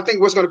to do. I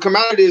think what's going to come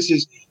out of this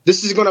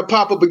is going to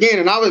pop up again.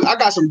 And I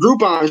got some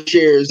Groupon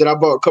shares that I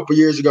bought a couple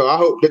years ago. I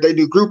hope that they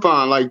do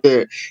Groupon like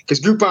that because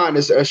Groupon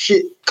is a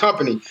shit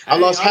company. I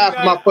lost half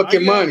of my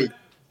fucking money.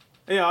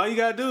 Yeah, all you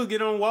gotta do is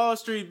get on Wall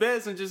Street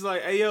Bets and just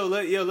like, hey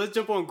let's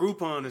jump on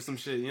Groupon or some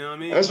shit. You know what I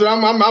mean? That's what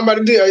I'm about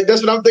to do.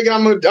 That's what I'm thinking.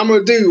 I'm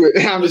gonna do.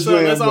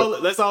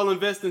 Let's all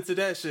invest into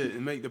that shit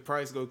and make the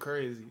price go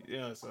crazy.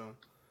 Yeah, so.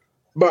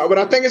 But what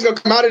I think is gonna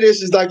come out of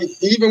this is like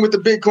even with the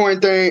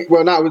Bitcoin thing.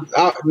 Well, not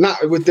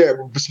with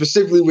that, but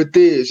specifically with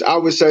this, I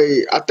would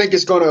say I think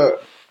it's gonna.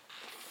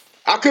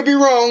 I could be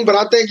wrong, but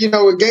I think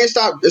with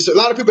GameStop, it's a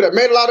lot of people that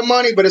made a lot of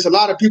money, but it's a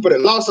lot of people that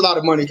lost a lot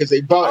of money because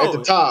they bought at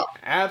the top.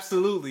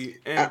 Absolutely,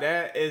 and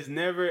that is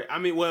never. I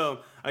mean,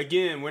 well,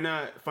 again, we're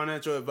not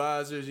financial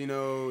advisors.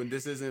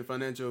 This isn't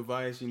financial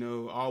advice.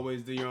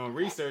 Always do your own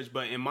research.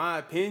 But in my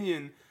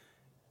opinion,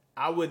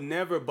 I would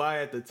never buy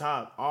at the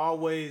top.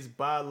 Always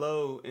buy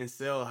low and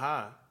sell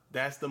high.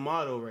 That's the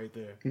motto right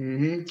there.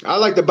 Mm-hmm. I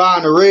like to buy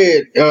in the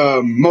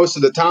red most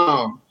of the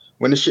time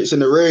when the shit's in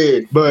the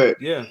red.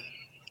 But yeah.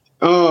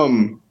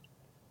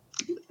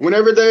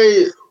 Whenever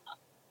they,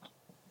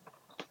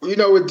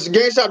 with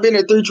GameStop being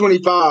at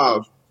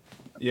 325,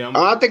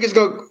 I think it's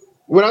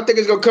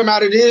gonna come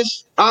out of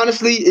this,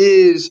 honestly,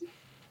 is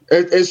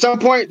at some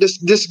point this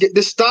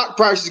stock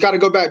price has got to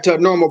go back to a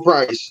normal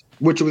price,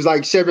 which was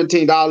like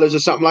 $17 or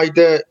something like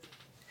that.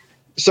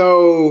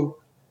 So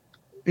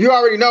you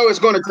already know it's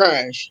going to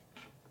crash.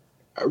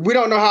 We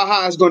don't know how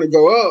high it's going to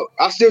go up.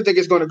 I still think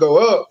it's going to go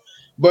up,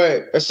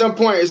 but at some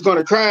point it's going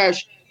to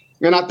crash.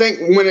 And I think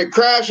when it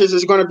crashes,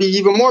 it's going to be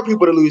even more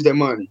people to lose their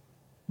money.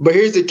 But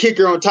here's the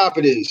kicker on top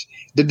of this.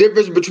 The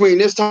difference between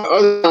this time and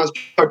other times,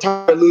 people are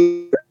tired of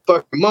losing their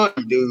fucking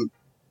money, dude.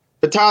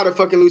 They're tired of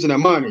fucking losing their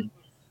money.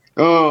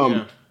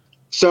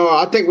 So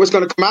I think what's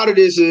going to come out of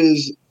this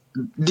is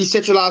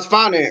decentralized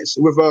finance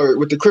with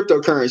the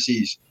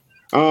cryptocurrencies.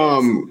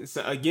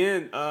 So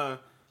again,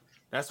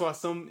 that's why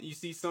you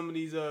see some of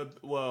these,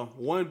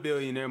 one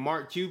billionaire,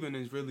 Mark Cuban,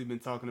 has really been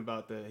talking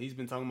about that. He's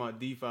been talking about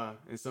DeFi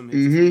and some of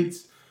his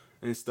tweets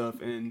and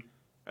stuff. And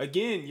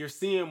again, you're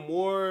seeing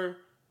more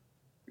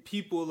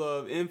people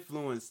of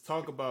influence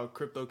talk about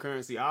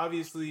cryptocurrency.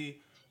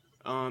 Obviously,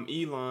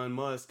 Elon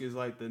Musk is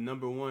like the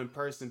number one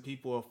person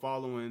people are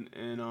following.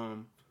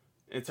 And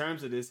in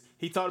terms of this,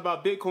 he talked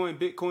about Bitcoin.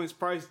 Bitcoin's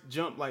price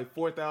jumped like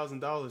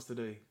 $4,000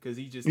 today because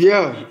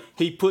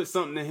he put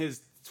something in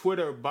his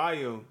Twitter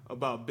bio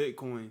about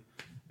Bitcoin,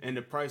 and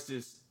the price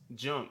just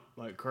jumped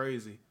like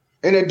crazy.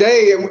 In a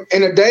day,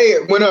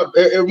 it went up.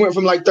 It went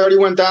from like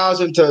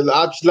 31,000 to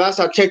last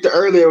I checked it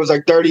earlier, it was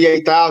like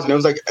 38,000. It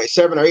was like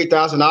 $7,000 or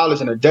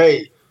 $8,000 in a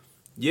day.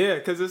 Yeah,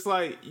 because it's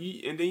like,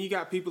 and then you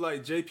got people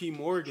like J.P.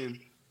 Morgan,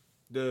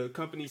 the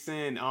company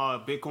saying,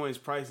 Bitcoin's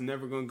price is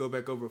never going to go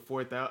back over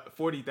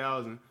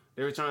 40,000.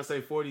 They were trying to say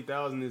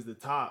 40,000 is the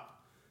top.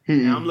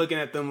 And I'm looking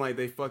at them like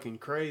they fucking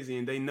crazy,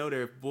 and they know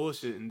they're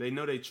bullshit, and they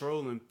know they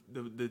trolling.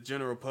 The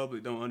general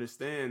public don't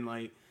understand.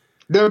 Like,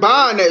 they're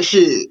buying that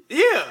shit.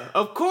 Yeah,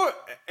 of course.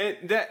 And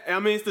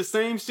it's the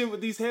same shit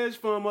with these hedge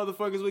fund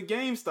motherfuckers with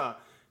GameStop.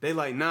 They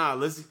like, nah,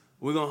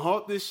 we're gonna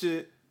halt this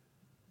shit,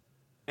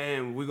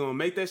 and we're gonna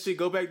make that shit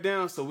go back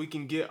down so we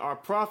can get our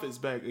profits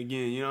back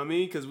again. You know what I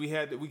mean? Because we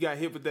got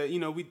hit with that.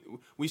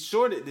 We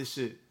shorted this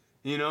shit.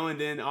 And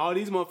then all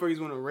these motherfuckers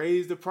want to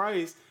raise the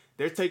price.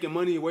 They're taking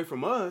money away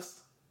from us.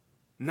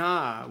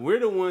 Nah, we're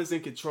the ones in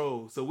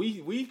control. So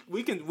we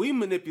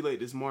manipulate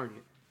this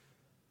market.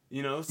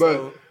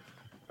 So.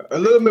 But a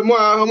little bit more.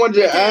 I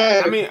wanted to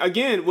add. I mean,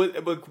 again,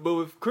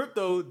 with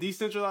crypto,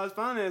 decentralized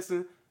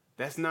financing,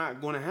 that's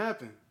not going to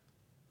happen.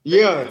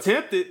 They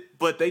attempt it,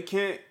 but they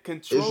can't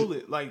control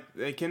it. Like,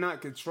 they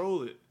cannot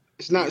control it.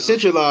 It's not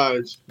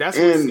centralized.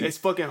 It's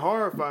fucking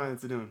horrifying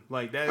to them.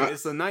 Like,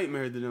 it's a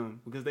nightmare to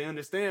them because they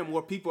understand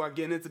more people are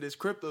getting into this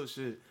crypto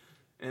shit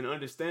and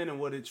understanding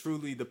what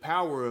the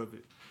power of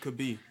it could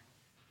be.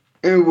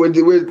 And with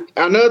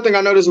another thing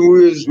I noticed when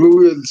we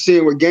were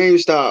seeing with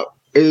GameStop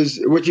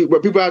is what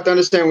people have to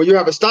understand when you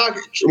have a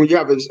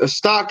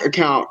stock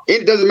account,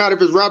 it doesn't matter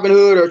if it's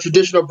Robinhood or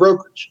traditional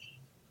brokerage.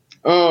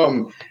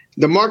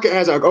 The market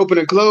has an open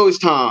and close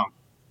time.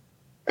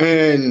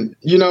 And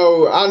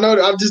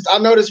I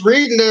noticed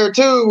reading there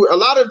too, a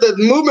lot of the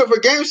movement for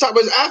GameStop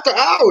was after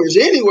hours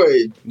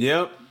anyway.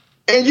 Yep.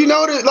 And you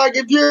know that, like,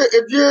 if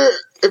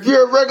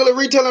you're a regular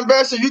retail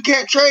investor, you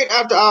can't trade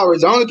after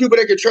hours. The only people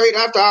that can trade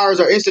after hours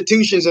are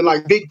institutions and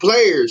like big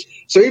players.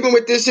 So even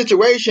with this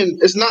situation,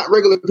 it's not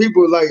regular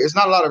people. Like, it's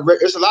not a lot of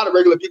it's a lot of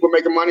regular people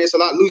making money. It's a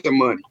lot losing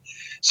money.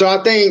 So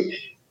I think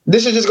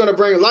this is just going to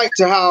bring light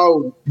to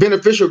how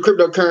beneficial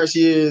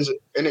cryptocurrency is,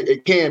 and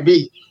it can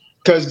be.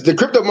 Because the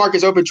crypto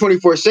market's open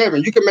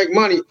 24/7. You can make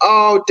money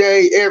all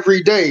day,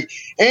 every day.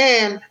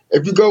 And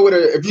if you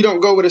don't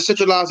go with a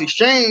centralized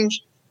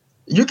exchange,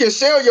 you can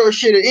sell your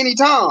shit at any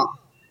time.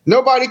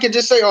 Nobody can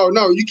just say, "Oh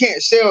no, you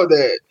can't sell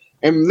that,"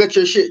 and let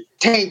your shit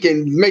tank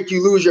and make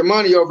you lose your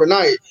money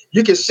overnight.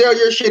 You can sell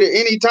your shit at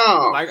any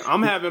time. Like,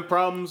 I'm having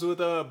problems with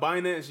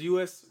Binance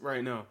US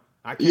right now.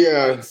 I can't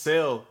Yeah,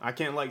 sell. I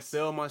can't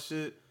sell my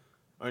shit.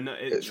 Or no,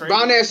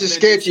 Binance is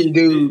sketchy,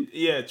 dude.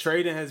 Yeah,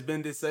 trading has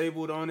been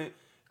disabled on it.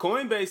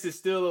 Coinbase is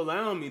still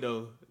allowing me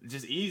though,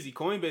 just easy.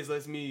 Coinbase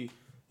lets me,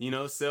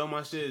 sell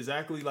my shit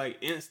exactly like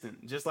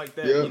instant, just like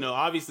that. Yeah.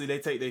 Obviously they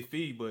take their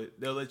fee, but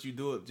they'll let you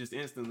do it just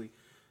instantly.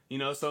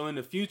 So in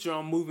the future,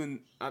 I'm going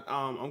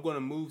to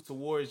move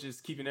towards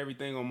just keeping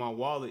everything on my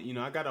wallet.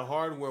 I got a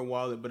hardware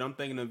wallet, but I'm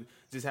thinking of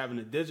just having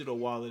a digital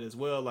wallet as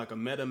well, like a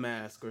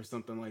MetaMask or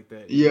something like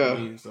that. You know what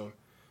I mean? So,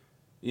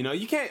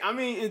 you can't. I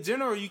mean, in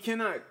general, you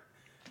cannot.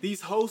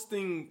 These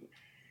hosting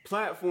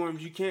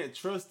platforms, you can't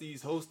trust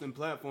these hosting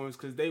platforms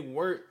because they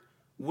work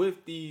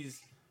with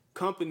these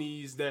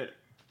companies that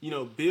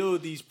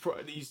build these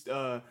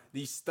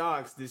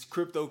stocks, this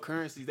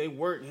cryptocurrencies. They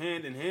work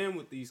hand in hand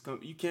with these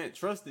companies. You can't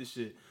trust this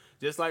shit.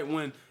 Just like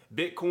when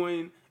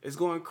Bitcoin is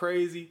going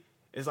crazy,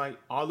 it's like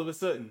all of a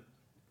sudden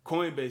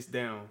Coinbase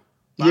down,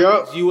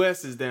 Binance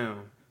US is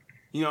down.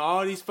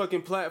 All these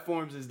fucking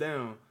platforms is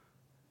down.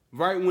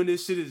 Right when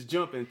this shit is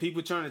jumping,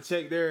 people trying to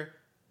check their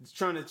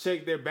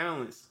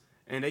balance,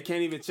 and they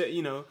can't even check.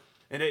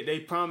 And they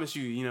promise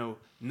you, no,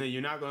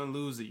 you're not gonna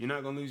lose it. You're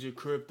not gonna lose your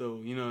crypto.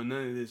 None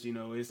of this.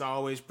 It's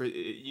always,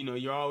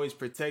 you're always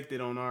protected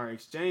on our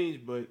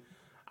exchange. But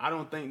I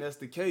don't think that's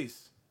the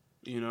case.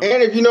 And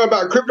if you know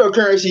about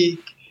cryptocurrency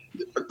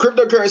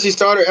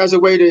started as a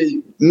way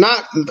to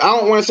I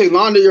don't want to say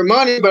launder your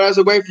money, but as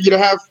a way for you to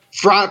have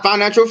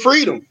financial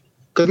freedom.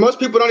 Because most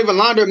people don't even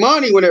launder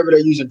money whenever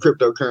they're using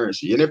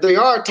cryptocurrency. And if they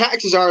are,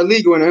 taxes are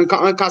illegal and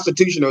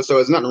unconstitutional. So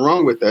there's nothing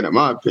wrong with that, in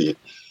my opinion.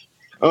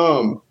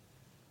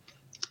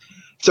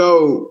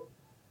 So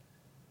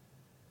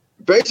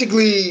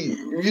basically,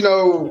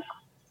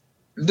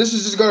 this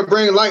is just going to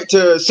bring light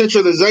to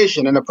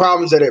centralization and the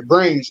problems that it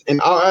brings in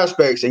all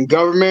aspects, in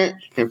government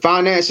and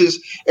finances.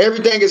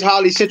 Everything is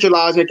highly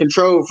centralized and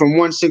controlled from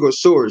one single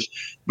source.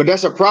 But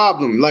that's a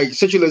problem. Like,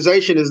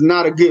 centralization is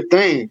not a good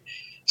thing.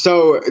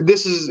 So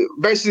this is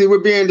basically we're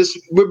being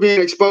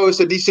exposed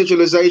to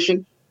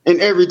decentralization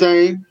in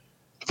everything.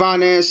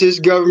 Finances,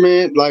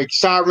 government, like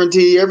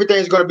sovereignty,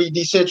 everything's going to be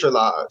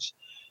decentralized.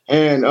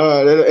 And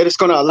it's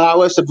going to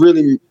allow us to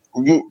really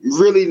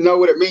know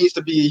what it means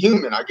to be a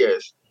human, I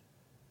guess.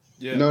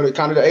 Yeah. The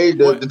kind of the age,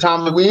 the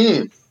time that we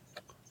in.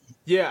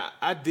 Yeah,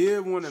 I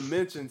did want to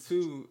mention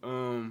too.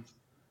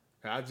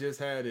 I just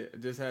had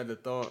the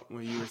thought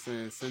when you were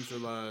saying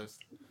centralized.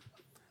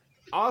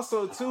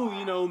 Also,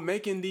 too,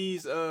 making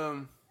these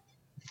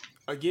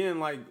again,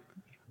 like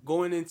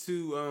going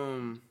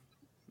into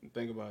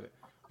think about it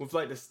with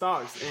like the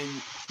stocks, and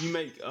you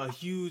make a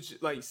huge,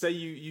 like, say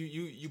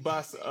you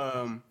buy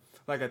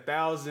like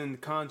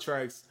 1,000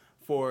 contracts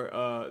for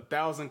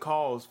 1,000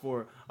 calls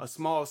for a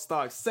small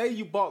stock. Say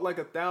you bought like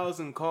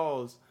 1,000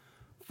 calls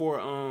for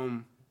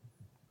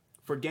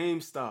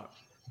GameStop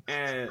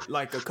and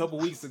like a couple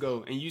weeks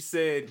ago, and you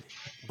said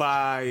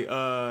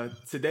by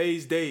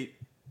today's date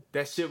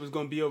that shit was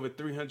gonna be over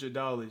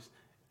 $300.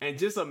 And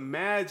just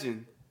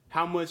imagine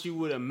how much you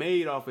would have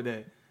made off of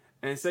that.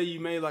 And say you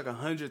made like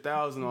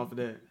 100,000 off of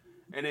that,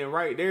 and then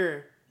right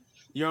there,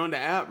 you're on the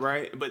app,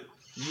 right? But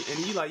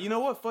you like, you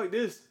know what? Fuck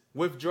this.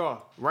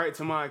 Withdraw right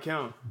to my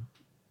account.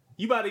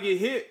 You about to get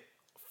hit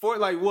for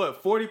like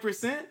what?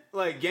 40%?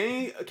 Like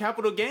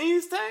capital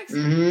gains tax?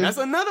 Mm-hmm. That's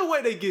another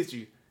way they get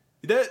you.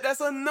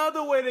 That's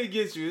another way they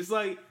get you. It's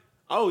like,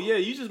 oh yeah,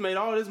 you just made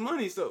all this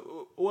money,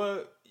 so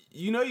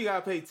you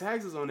gotta pay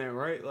taxes on that,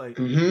 right? Like,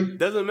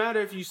 doesn't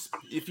matter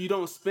if you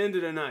don't spend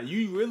it or not.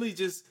 You really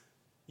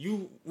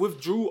you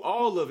withdrew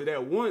all of it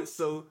at once,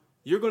 so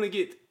you're gonna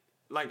get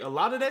like a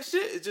lot of that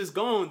shit is just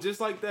gone, just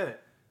like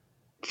that.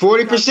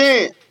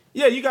 40%.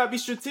 Yeah, you gotta be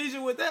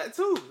strategic with that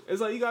too. It's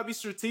like you gotta be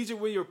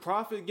strategic with your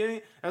profit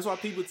gain. That's why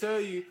people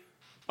tell you,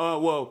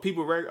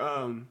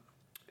 people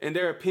in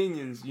their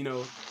opinions,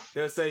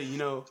 they'll say,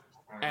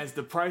 as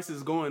the price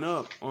is going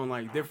up on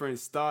like different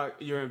stock,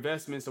 your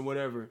investments or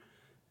whatever,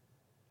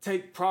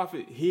 take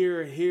profit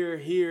here,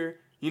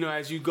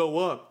 as you go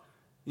up.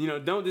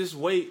 Don't just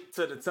wait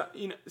to the top,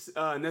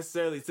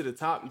 necessarily to the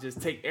top and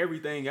just take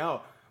everything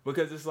out,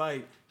 because it's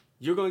like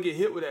you're gonna get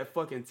hit with that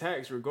fucking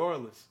tax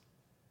regardless.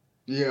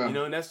 Yeah.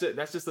 And that's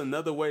just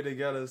another way they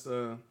got us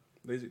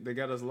they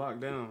got us locked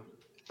down.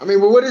 I mean,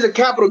 well, what is a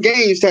capital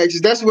gains tax?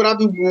 That's what I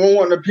be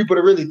wanting the people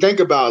to really think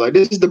about. Like,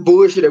 this is the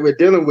bullshit that we're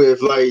dealing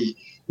with. Like,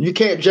 You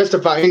can't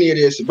justify any of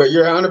this, but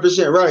you're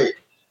 100% right.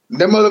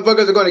 Them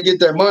motherfuckers are gonna get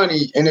their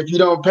money, and if you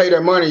don't pay their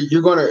money,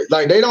 you're gonna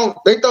like they throw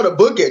the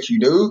book at you,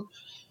 dude.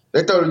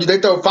 They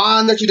throw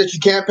fines at you that you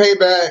can't pay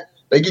back.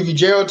 They give you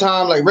jail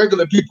time like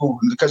regular people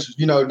because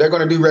they're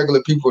gonna do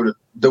regular people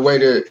the way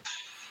that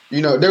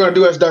they're gonna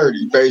do us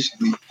dirty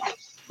basically.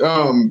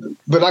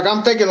 But like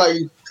I'm thinking like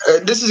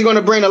this is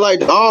gonna bring the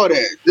light to all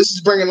that. This is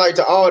bringing light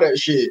to all that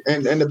shit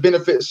and the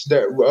benefits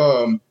that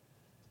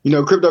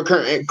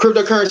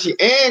cryptocurrency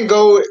and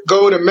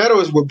gold and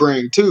metals will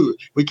bring too.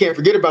 We can't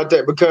forget about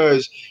that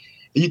because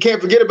you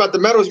can't forget about the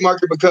metals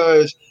market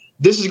because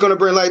this is going to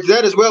bring light to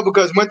that as well.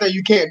 Because one thing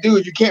you can't do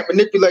is you can't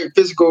manipulate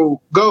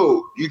physical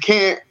gold. You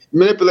can't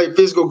manipulate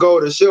physical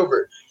gold or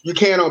silver. You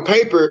can on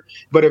paper,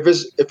 but if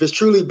it's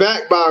truly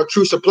backed by a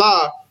true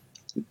supply,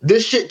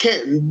 this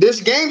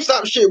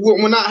GameStop shit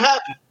will not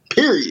happen.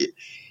 Period.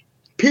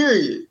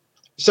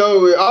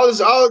 So all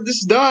this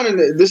is done, and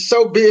this is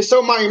so big,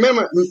 so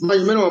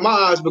monumental in my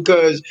eyes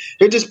because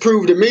it just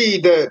proved to me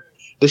that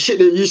the shit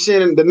that you're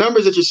seeing, the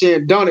numbers that you're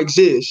seeing, don't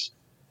exist.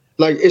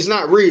 Like it's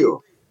not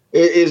real.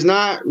 It is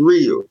not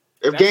real.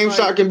 If That's GameStop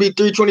like, can be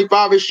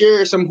 $3.25 a share,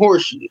 it's some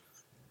horseshit.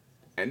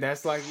 and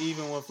that's like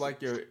even with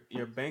like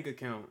your bank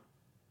account,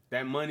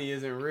 that money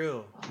isn't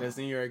real. That's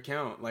in your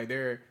account. Like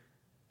they're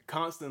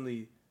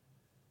constantly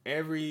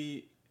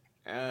every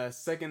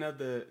second of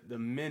the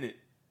minute.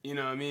 You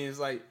know what I mean? It's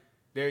like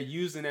they're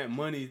using that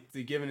money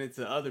to giving it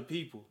to other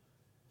people.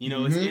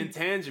 It's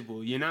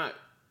intangible. You're not,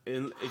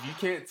 if you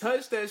can't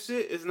touch that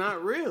shit, it's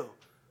not real.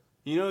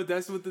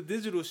 That's with the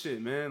digital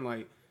shit, man.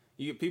 Like,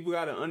 people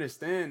got to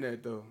understand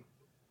that, though.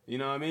 You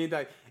know what I mean?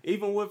 Like,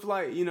 even with,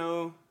 like,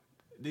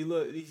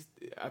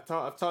 I've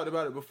talked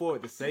about it before,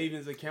 the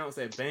savings accounts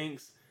at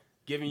banks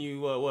giving you,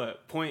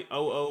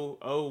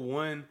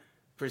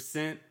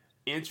 0.0001%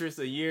 interest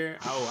a year.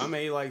 Oh, I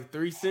made like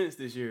 3 cents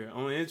this year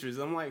on interest.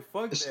 I'm like,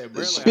 fuck that,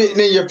 bro. Like, spitting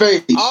in your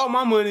face. All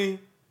my money,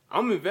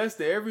 I'm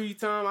invested every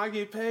time I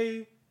get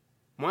paid.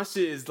 My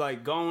shit is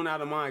like gone out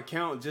of my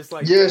account just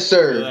like yes,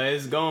 sir.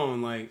 It's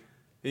gone, like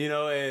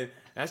and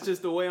that's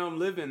just the way I'm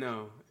living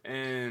now.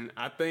 And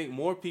I think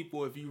more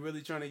people, if you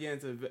really trying to get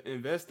into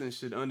investing,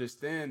 should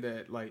understand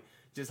that like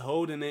just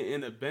holding it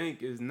in a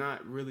bank is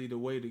not really the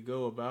way to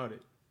go about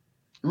it.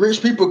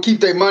 Rich people keep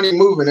their money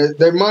moving.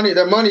 Their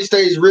money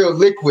stays real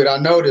liquid. I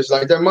noticed.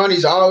 Like their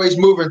money's always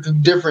moving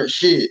through different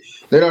shit.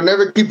 They don't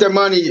never keep their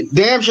money.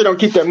 Damn sure don't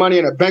keep their money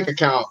in a bank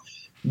account.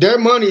 Their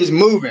money is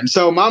moving.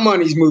 So my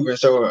money's moving.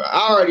 So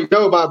I already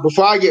know about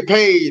before I get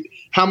paid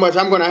how much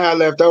I'm gonna have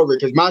left over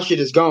because my shit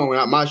is gone.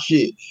 Not my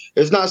shit.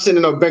 It's not sitting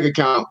in no bank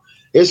account.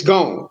 It's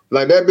gone.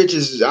 Like that bitch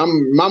is.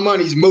 My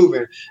money's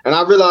moving, and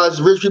I realize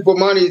rich people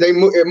money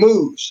it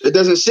moves. It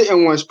doesn't sit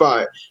in one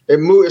spot.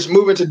 It's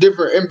moving to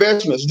different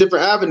investments,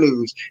 different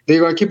avenues.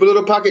 They're gonna keep a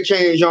little pocket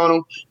change on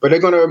them, but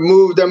they're gonna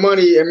move their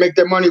money and make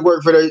their money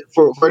work for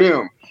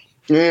them.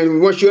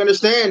 And once you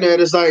understand that,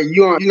 it's like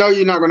you're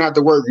not gonna have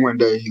to work one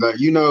day.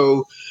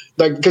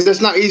 Because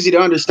that's not easy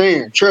to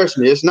understand. Trust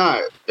me, it's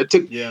not. It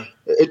took me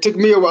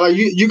a while. Like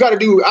you got to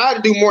do. I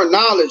had to do more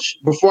knowledge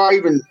before I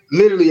even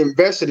literally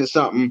invested in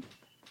something.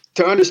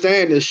 To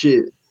understand this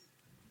shit,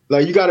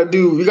 like you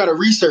gotta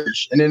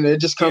research, and then it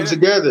just comes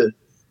together.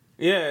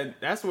 Yeah,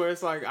 that's where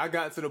it's like I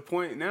got to the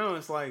point now.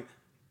 It's like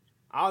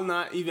I'll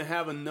not even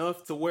have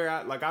enough to where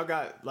I've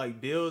got like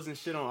bills and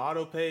shit on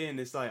auto pay, and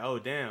it's like, oh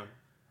damn,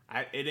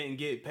 it didn't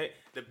get paid.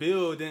 The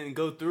bill didn't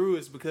go through.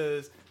 It's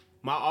because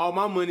all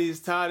my money is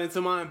tied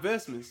into my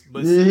investments.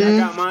 But see, I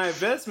got my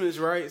investments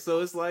right, so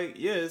it's like,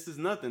 yeah, this is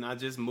nothing. I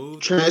just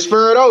moved.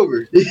 Transfer it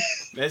over.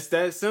 That's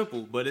that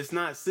simple. But it's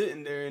not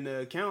sitting there in the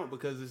account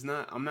because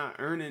I'm not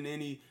earning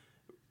any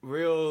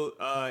real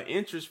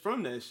interest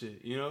from that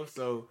shit.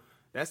 So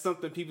that's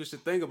something people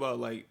should think about.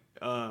 Like,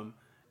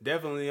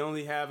 definitely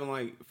only having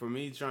like for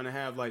me trying to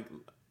have like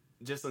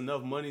just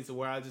enough money to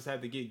where I just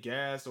have to get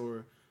gas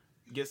or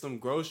get some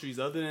groceries.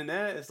 Other than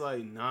that, it's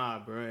like, nah,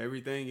 bro.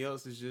 Everything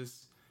else is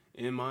just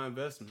in my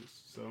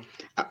investments. So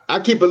I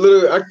keep a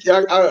little. I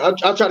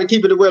try to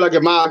keep it to where like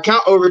if my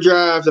account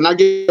overdrafts and I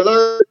get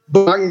alert,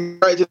 boom, I can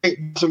write to make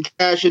some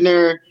cash in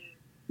there.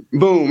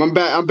 Boom, I'm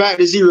back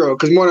to zero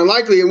because more than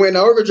likely it went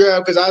to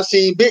overdraft because I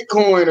seen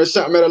Bitcoin or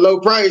something at a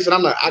low price and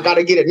I'm like, I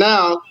gotta get it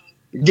now.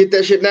 Get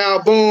that shit now.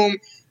 Boom.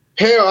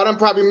 Hell, in a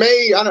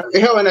day I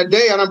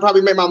done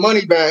probably made my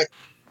money back.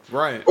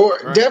 Right. Or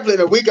definitely in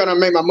a week I done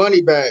made my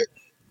money back.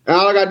 And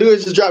all I gotta do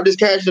is just drop this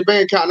cash in the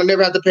bank account and I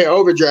never have to pay an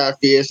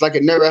overdraft fee. It's like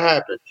it never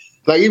happened.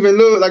 Like even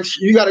like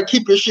you gotta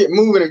keep your shit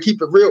moving and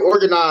keep it real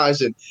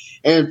organized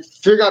and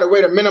figure out a way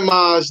to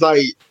minimize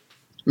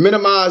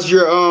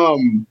your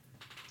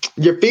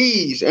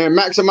fees and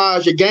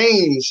maximize your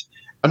gains.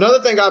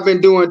 Another thing I've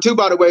been doing too,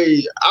 by the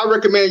way, I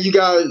recommend you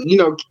guys,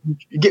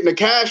 getting the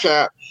Cash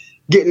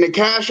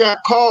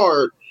App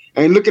card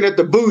and looking at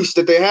the boost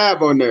that they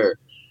have on there.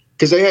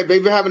 Because they've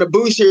been having a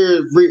boost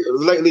here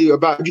lately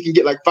about you can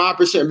get like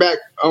 5% back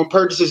on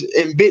purchases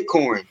in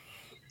Bitcoin.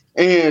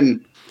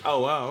 And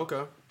oh wow,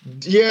 okay.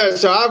 Yeah,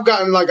 so I've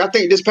gotten like I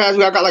think this past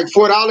week I got like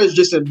 $4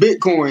 just in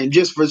Bitcoin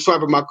just for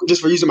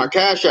using my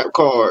Cash App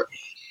card.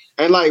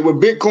 And like with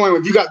Bitcoin,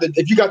 if you got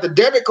the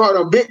debit card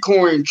on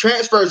Bitcoin,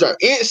 transfers are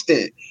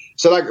instant.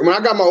 So like when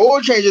I got my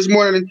oil change this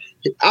morning,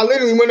 I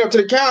literally went up to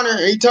the counter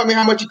and he told me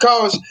how much it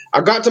cost.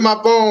 I got to my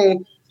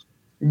phone,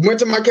 went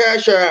to my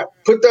Cash App,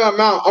 put the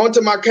amount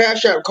onto my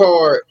Cash App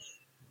card,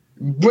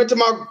 went to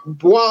my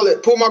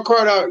wallet, pulled my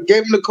card out,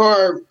 gave him the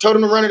card, told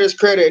him to run it as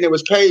credit, and it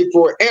was paid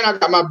for. And I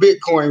got my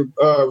Bitcoin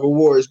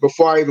rewards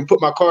before I even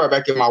put my card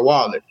back in my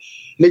wallet.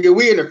 Nigga,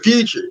 we in the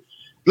future.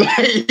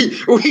 Like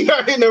we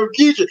are in the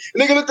future.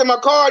 Nigga looked at my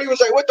card. He was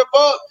like, "What the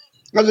fuck?"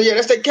 I was like, "Yeah,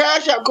 that's the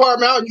Cash App card,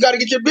 man. You got to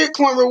get your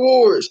Bitcoin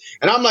rewards."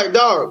 And I'm like,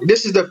 "Dog,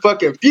 this is the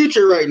fucking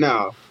future right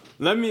now."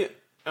 Let me.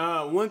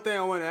 One thing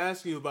I want to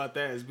ask you about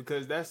that is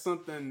because that's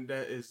something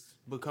that is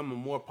becoming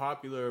more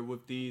popular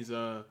with these,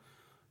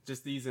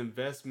 just these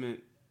investment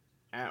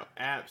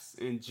apps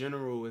in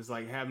general. Is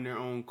like having their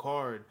own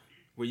card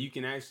where you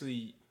can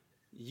actually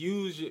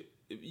use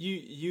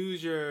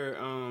your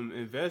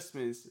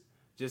investments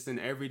just in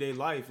everyday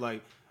life,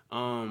 like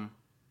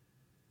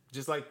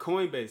just like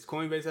Coinbase.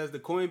 Coinbase has the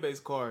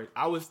Coinbase card.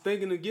 I was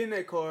thinking of getting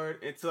that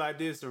card until I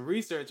did some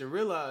research and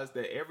realized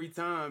that every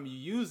time you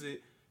use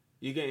it,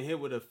 you're getting hit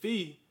with a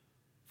fee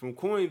from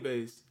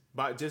Coinbase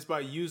by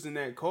using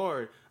that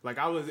card. Like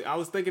I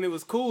was thinking it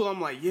was cool. I'm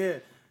like, yeah,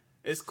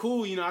 it's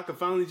cool. You know, I could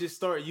finally just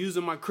start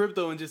using my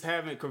crypto and just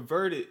have it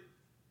converted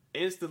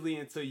instantly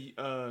into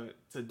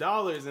to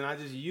dollars, and I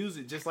just use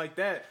it just like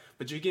that.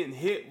 But you're getting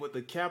hit with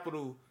the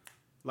capital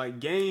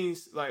like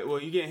gains, like well,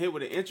 you're getting hit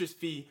with an interest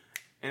fee,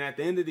 and at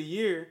the end of the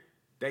year,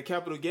 that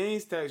capital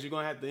gains tax you're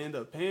gonna have to end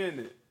up paying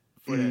it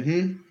for that.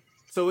 Mm-hmm.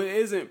 So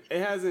it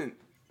hasn't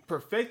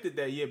perfected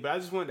that yet. But I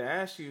just wanted to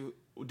ask you,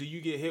 do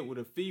you get hit with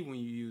a fee when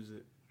you use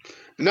it?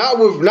 Not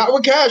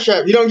with Cash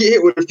App. You don't get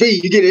hit with a fee.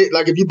 You get it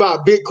like if you buy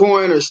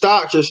Bitcoin or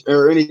stocks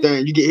or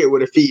anything, you get hit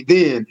with a fee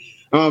then.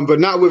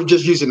 But not with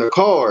just using a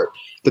card.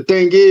 The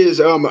thing is,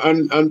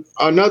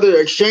 another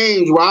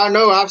exchange where I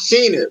know I've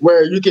seen it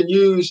where you can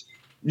do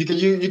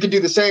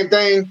the same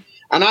thing.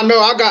 And I know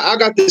I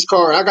got this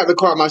card. I got the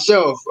card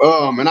myself.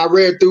 And I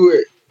read through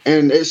it,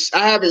 and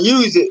I haven't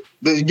used it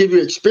to give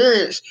you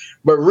experience,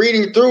 but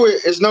reading through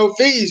it, it's no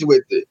fees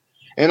with it.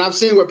 And I've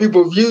seen where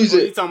people have used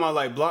What are you it. talking about,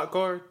 like block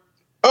card?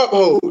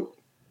 Uphold,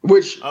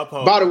 which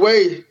Uphold. by the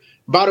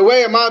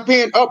way, in my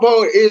opinion,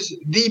 Uphold is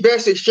the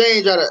best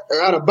exchange out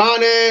of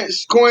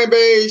Binance,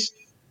 Coinbase,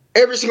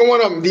 every single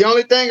one of them. The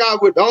only thing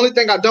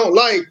I don't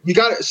like, you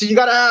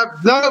gotta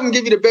have none of them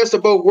give you the best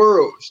of both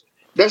worlds.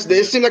 It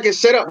Yeah. seems like it's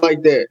set up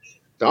like that.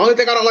 The only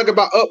thing I don't like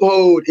about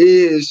Uphold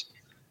is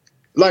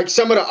like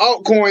some of the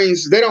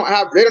altcoins, they don't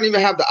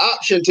even have the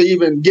option to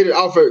even get it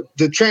off of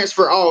the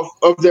transfer off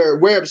of their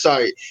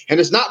website. And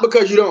it's not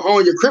because you don't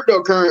own your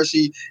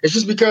cryptocurrency, it's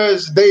just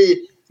because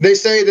they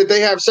say that they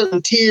have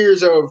certain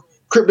tiers of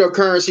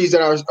cryptocurrencies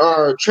that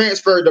are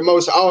transferred the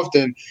most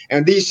often,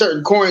 and these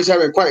certain coins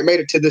haven't quite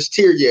made it to this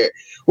tier yet,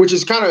 which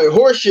is kind of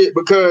horseshit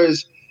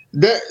because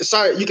that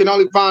site you can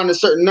only find a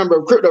certain number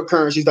of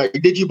cryptocurrencies like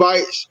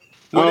Digibytes.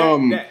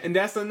 Well, and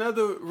that's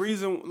another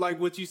reason, like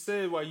what you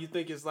said, why you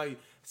think it's like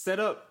set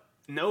up.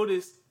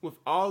 Notice with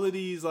all of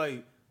these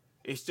like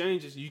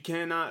exchanges, you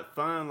cannot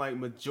find like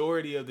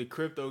majority of the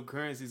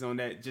cryptocurrencies on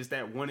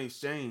that one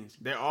exchange.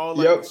 They're all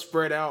like Yep.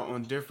 spread out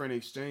on different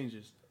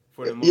exchanges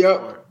for the most Yep.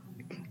 part.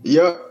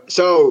 Yep.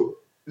 So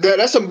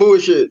that's some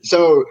bullshit.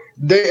 So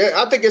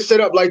I think it's set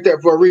up like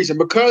that for a reason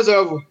because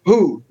of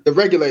who the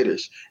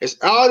regulators. It's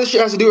all this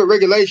shit has to do with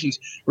regulations.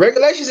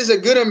 Regulations is a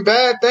good and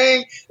bad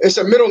thing. It's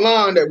a middle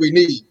line that we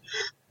need.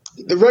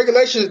 The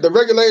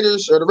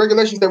regulators, or the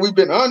regulations that we've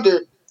been under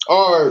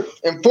are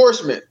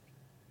enforcement.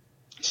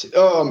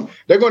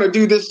 They're going to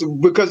do this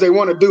because they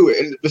want to do it.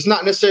 And it's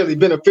not necessarily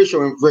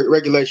beneficial in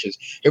regulations.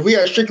 If we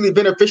had strictly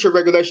beneficial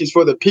regulations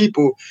for the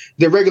people,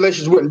 then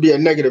regulations wouldn't be a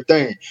negative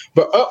thing.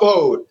 But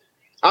Uphold,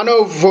 I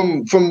know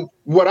from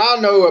what I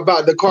know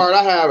about the card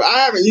I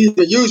haven't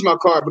even used my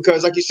card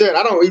because, like you said,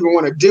 I don't even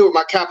want to deal with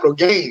my capital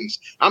gains.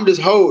 I'm just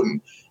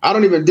holding. I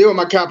don't even deal with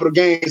my capital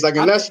gains. Like I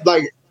think unless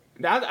like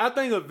I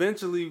think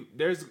eventually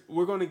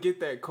we're gonna get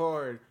that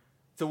card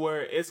to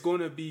where it's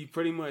gonna be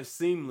pretty much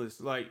seamless.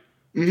 Like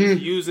just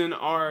mhm. using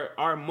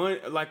our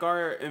money, like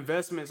our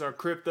investments, our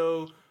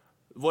crypto,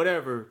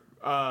 whatever,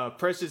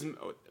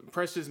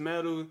 precious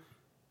metal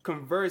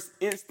converts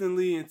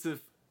instantly into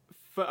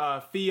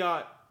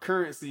fiat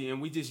currency,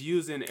 and we just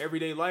use it in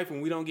everyday life,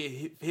 and we don't get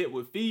hit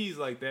with fees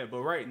like that.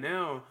 But right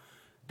now,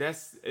 that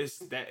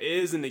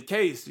isn't the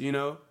case, you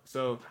know.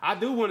 So I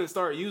do want to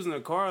start using a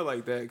card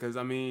like that because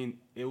I mean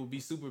it would be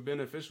super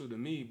beneficial to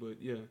me.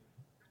 But yeah,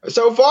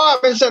 So far,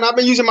 I've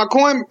been using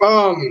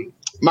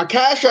my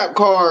Cash App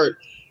card,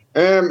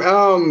 and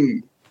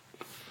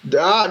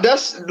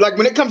that's like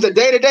when it comes to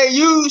day to day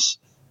use.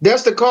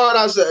 That's the card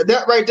I said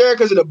that right there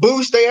because of the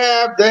boost they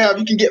have.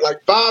 You can get like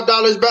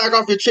 $5 back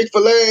off your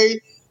Chick-fil-A,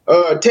 $10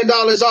 I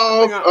think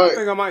off. I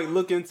think I might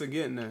look into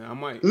getting that. I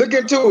might. Look I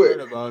into it.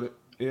 heard about it.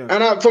 Yeah.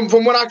 And from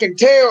what I can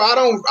tell, I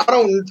don't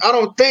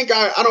think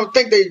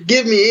they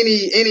give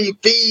me any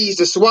fees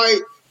to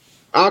swipe.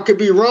 I could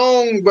be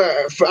wrong, but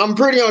I'm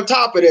pretty on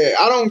top of that.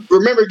 I don't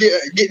remember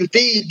getting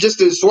feed just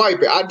to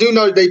swipe it. I do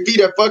know they feed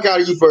the fuck out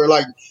of you for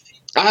like.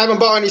 I haven't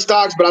bought any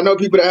stocks, but I know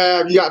people that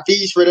have. You got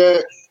fees for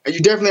that, and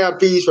you definitely have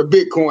fees for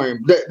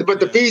Bitcoin. But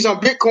the fees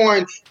on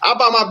Bitcoin, I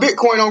buy my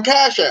Bitcoin on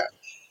Cash App.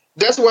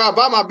 That's where I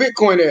buy my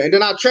Bitcoin at, and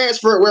then I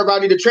transfer it wherever I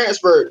need to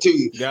transfer it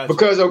to. Gotcha.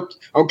 Because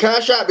on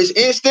Cash App it's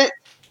instant.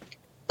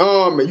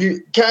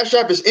 Cash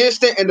App is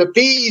instant, and the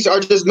fees are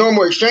just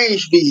normal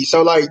exchange fees.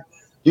 So like,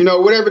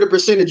 whatever the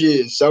percentage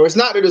is. So it's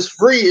not that it's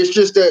free. It's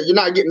just that you're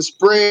not getting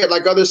spread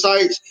like other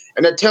sites,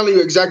 and they're telling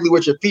you exactly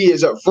what your fee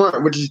is up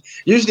front, which is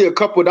usually a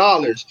couple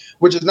dollars,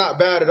 which is not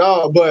bad at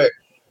all. But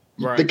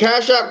the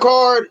Cash App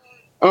card,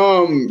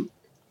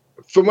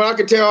 from what I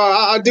can tell,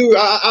 I think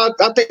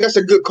that's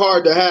a good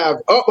card to have.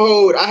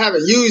 Uphold, I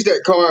haven't used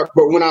that card,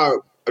 but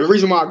the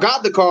reason why I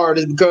got the card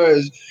is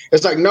because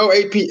it's like no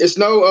AP, it's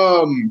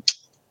no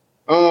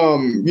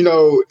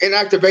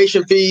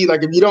inactivation fee.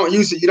 Like if you don't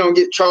use it, you don't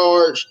get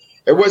charged.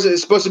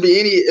 It's supposed to be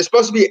an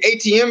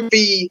ATM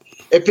fee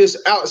if it's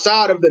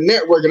outside of the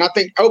network. And I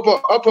think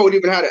Uphold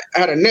even had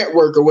a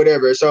network or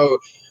whatever. So,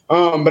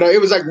 but it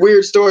was like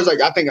weird stores,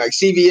 like I think like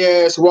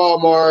CVS,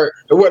 Walmart.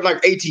 It wasn't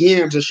like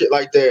ATMs and shit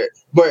like that.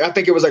 But I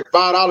think it was like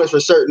 $5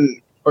 for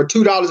certain, or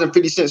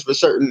 $2.50 for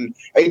certain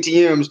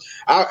ATMs.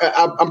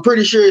 I'm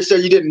pretty sure it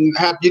said you didn't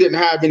have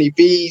any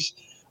fees.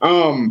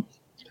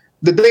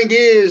 The thing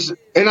is,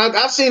 and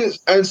I've seen in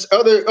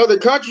other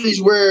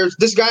countries where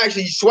this guy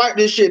actually swiped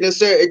this shit and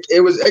said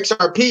it was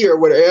XRP or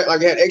whatever,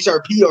 like it had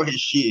XRP on his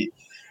shit.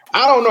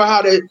 I don't know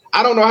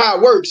how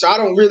it works.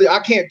 I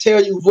can't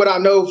tell you what I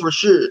know for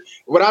sure.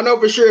 What I know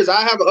for sure is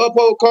I have an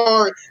Uphold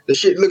card. The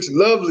shit looks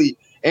lovely.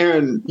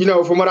 And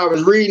from what I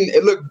was reading,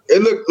 it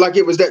looked like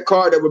it was that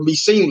card that would be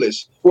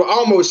seamless. Well,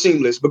 almost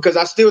seamless, because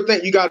I still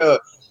think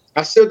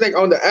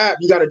on the app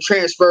you gotta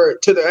transfer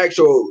it to the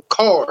actual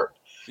card.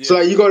 Yeah. So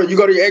like you go to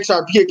your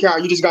XRP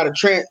account, you just gotta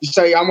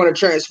say I want to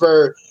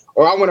transfer,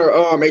 or I want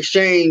to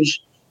exchange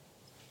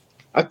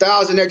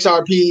 1,000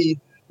 XRP,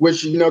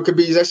 which could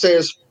be, let's say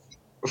it's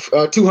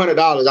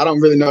 $200. I don't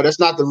really know.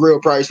 That's not the real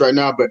price right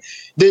now, but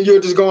then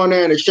you'll just go on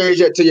there and exchange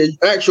that to your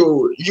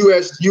actual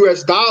US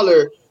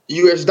dollar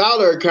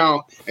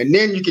account, and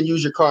then you can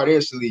use your card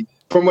instantly,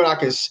 from what I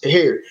can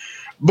hear.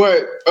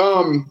 But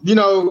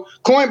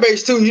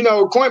Coinbase too.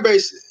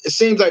 Coinbase, it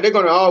seems like they're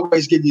gonna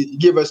always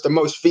give us the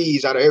most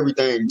fees out of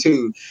everything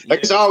too.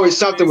 Like it's always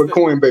something with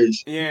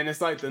Coinbase. Yeah, and it's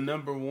like the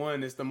number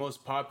one. It's the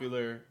most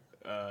popular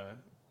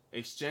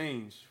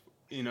exchange.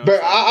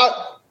 But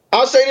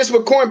I'll say this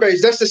with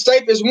Coinbase, that's the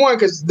safest one,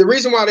 because the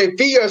reason why they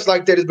fee us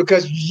like that is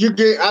because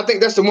I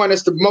think that's the one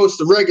that's the most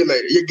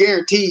regulated. You're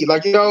guaranteed.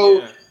 Like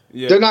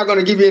they're not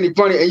gonna give you any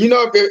money. And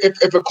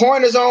if a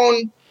coin is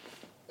on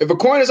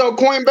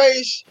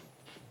Coinbase,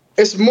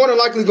 it's more than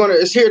likely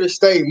it's here to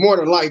stay. More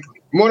than likely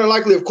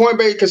if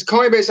Coinbase, because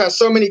Coinbase has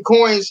so many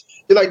coins,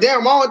 you're like,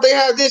 damn, why don't they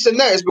have this and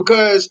that? It's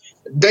because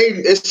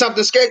it's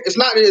something sketchy. It's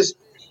not that it's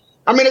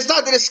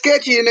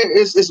sketchy and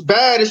it's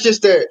bad. It's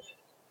just that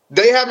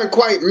they haven't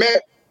quite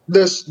met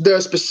the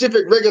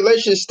specific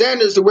regulation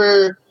standards to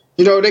where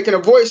they can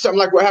avoid something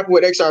like what happened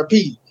with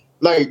XRP.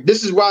 Like,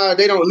 this is why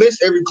they don't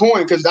list every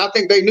coin, because I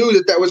think they knew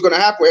that was going to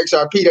happen with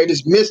XRP. They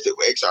just missed it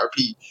with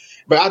XRP.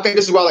 But I think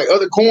this is why like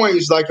other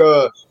coins like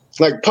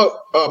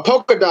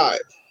Polkadot,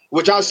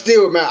 which I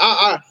still, man,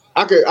 I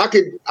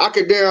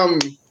could damn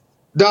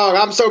dog.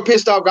 I'm so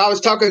pissed off. I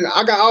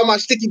got all my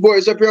sticky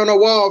boys up here on the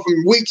wall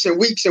from weeks and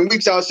weeks and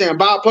weeks. I was saying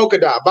buy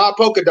Polkadot,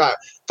 $5,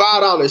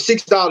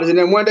 $6, and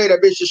then one day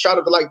that bitch just shot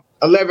up to like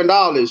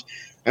 $11,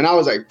 and I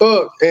was like,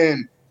 fuck.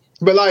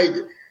 But like,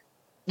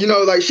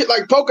 like shit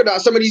like Polkadot,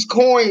 some of these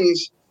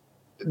coins,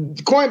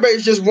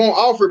 Coinbase just won't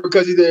offer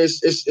because either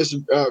it's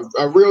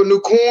a real new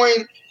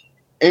coin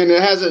and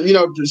it hasn't,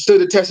 stood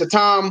the test of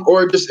time,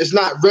 or it's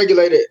not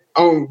regulated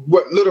on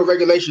what little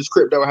regulations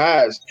crypto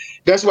has.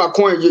 That's why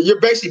you're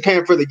basically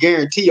paying for the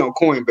guarantee on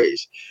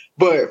Coinbase.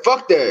 But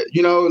fuck that,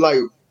 like,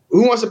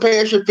 who wants to pay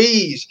extra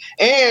fees?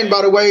 And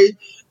by the way,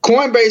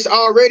 Coinbase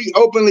already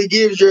openly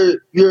gives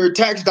your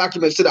tax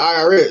documents to the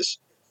IRS.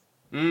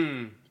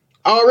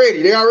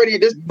 Already,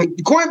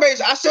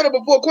 Coinbase. I said it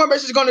before.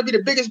 Coinbase is going to be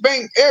the biggest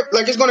bank ever.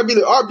 Like, it's going to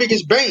be our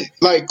biggest bank.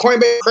 Like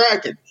Coinbase,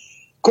 Kraken.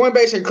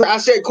 Coinbase and I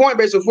said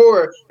Coinbase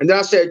before, and then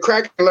I said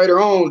Kraken later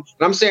on,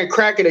 and I'm saying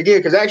Kraken again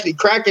because actually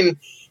Kraken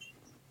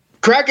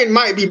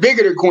might be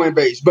bigger than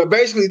Coinbase, but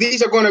basically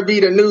these are going to be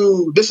the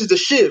new. This is the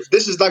shift.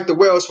 This is like the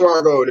Wells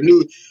Fargo, the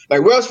new.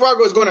 Like Wells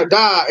Fargo is going to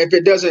die if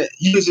it doesn't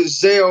use its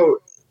Zelle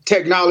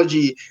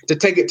technology to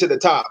take it to the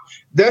top.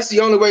 That's the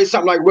only way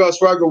something like Wells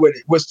Fargo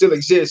would still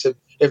exist.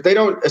 If they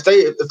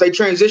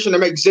transition to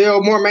make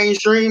Zelle more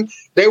mainstream,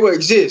 they will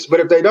exist.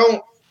 But if they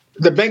don't,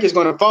 the bank is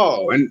going to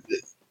fall, and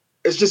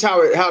it's just how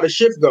the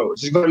shift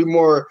goes. It's going to be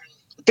more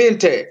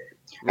fintech.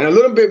 And a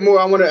little bit more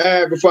I want to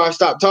add before I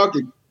stop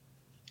talking.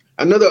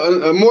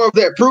 Another more of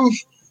that proof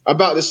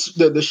about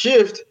the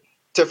shift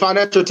to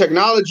financial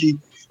technology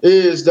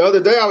is the other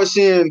day I was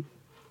seeing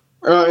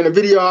in a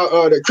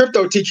video. The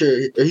crypto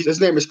teacher. His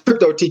name is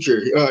Crypto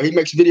Teacher. He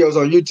makes videos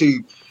on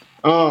YouTube.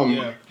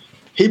 Yeah.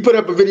 He put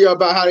up a video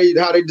about how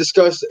they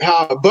discussed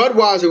how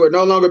Budweiser would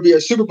no longer be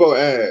a Super Bowl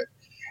ad.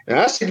 And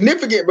that's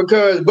significant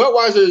because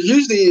Budweiser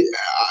usually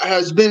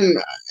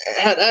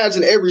had ads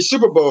in every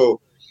Super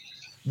Bowl.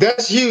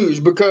 That's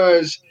huge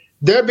because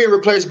they're being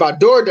replaced by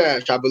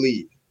DoorDash, I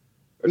believe.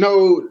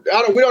 No,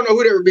 we don't know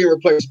who they were being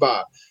replaced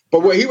by.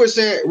 But what he was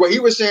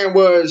saying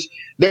was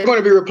they're going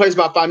to be replaced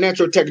by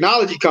financial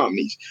technology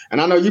companies.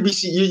 And I know you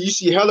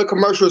see hella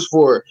commercials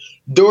for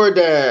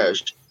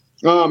DoorDash,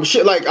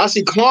 shit like I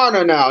see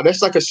Klarna now.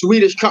 That's like a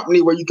Swedish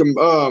company where you can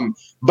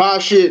buy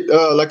shit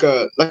like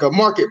a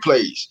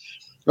marketplace.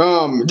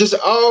 Just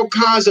all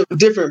kinds of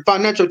different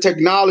financial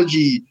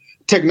technologies.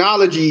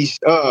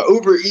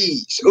 Uber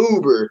Eats,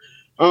 Uber.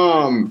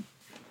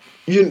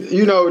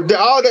 You know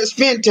all that's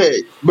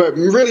fintech, but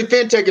really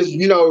fintech is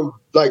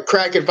like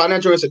cracking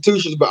financial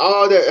institutions, but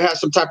all that has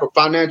some type of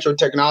financial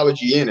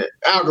technology in it,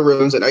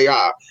 algorithms and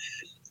AI.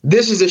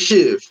 This is a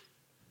shift.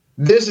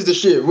 This is the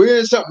shift. We're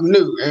in something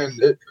new,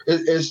 and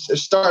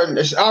it's starting.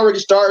 It's already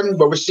starting,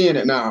 but we're seeing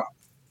it now.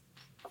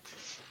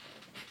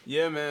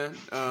 Yeah, man.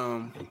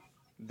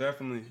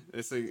 Definitely,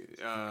 it's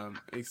a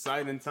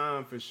exciting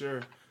time for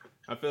sure.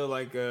 I feel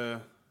like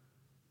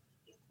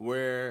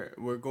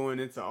we're going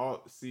into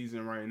alt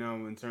season right now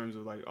in terms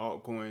of like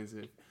altcoins.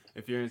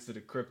 If you're into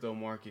the crypto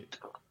market,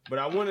 but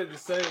I wanted to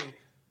say,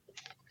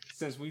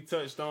 since we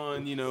touched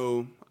on,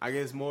 I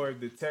guess more of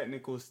the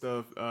technical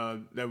stuff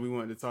that we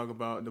wanted to talk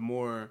about, the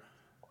more,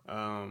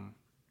 I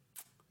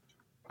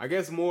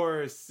guess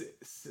more,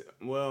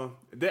 well,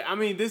 I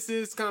mean, this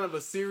is kind of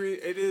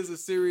it is a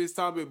serious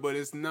topic, but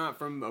it's not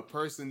from a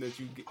person that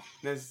you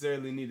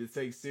necessarily need to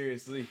take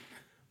seriously.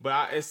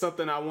 But it's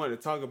something I want to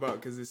talk about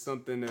because it's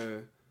something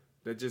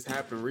that just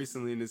happened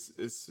recently, and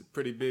it's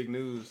pretty big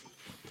news.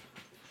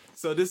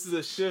 So this is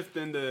a shift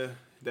in the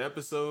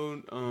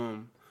episode.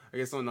 I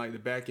guess on like the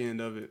back end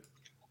of it.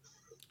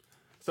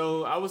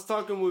 So I was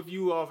talking with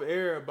you off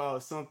air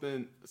about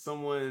something.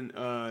 Someone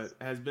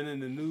has been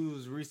in the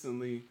news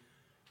recently.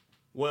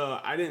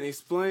 Well, I didn't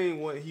explain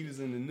what he was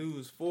in the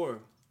news for.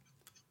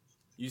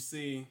 You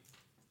see,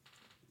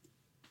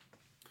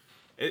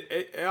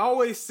 it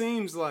always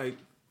seems like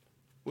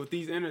with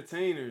these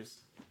entertainers,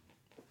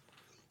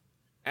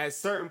 at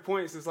certain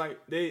points, it's like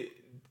they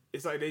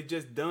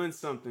just done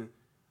something,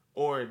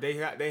 or they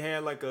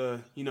had like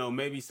a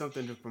maybe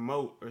something to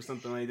promote or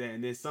something like that,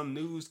 and then some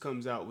news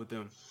comes out with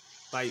them.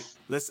 Like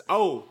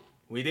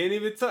we didn't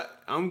even touch.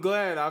 I'm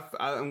glad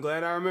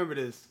I remember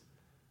this.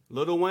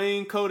 Lil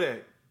Wayne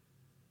Kodak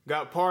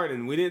got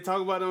pardoned. We didn't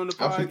talk about it on the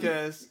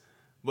podcast,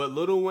 but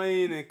Lil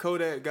Wayne and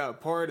Kodak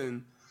got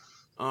pardoned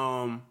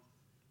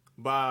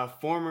by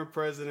former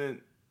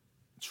President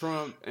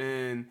Trump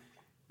and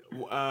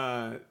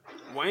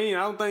Wayne.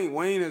 I don't think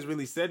Wayne has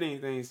really said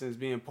anything since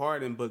being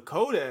pardoned, but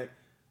Kodak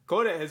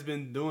has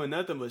been doing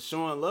nothing but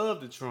showing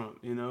love to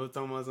Trump. Talking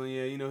about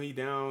something, he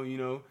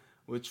down,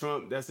 with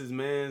Trump, that's his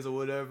man's or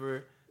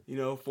whatever,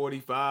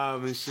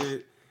 45 and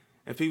shit.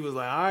 And people was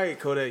like, all right,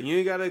 Kodak, you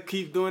ain't got to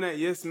keep doing that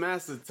yes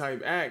master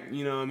type act,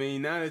 you know what I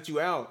mean, now that you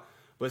out.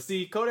 But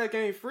see, Kodak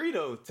ain't free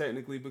though,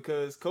 technically,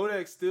 because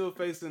Kodak's still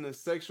facing a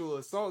sexual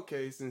assault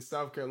case in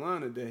South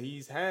Carolina that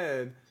he's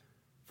had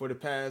for the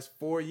past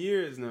 4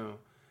 years now.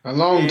 A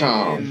long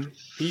time. And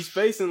he's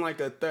facing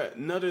like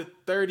another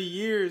 30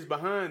 years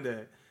behind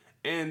that.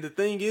 And the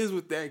thing is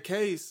with that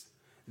case,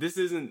 this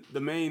isn't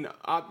the main,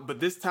 but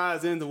this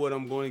ties into what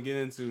I'm going to get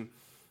into.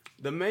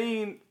 The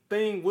main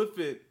thing with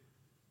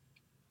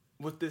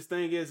this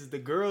thing is the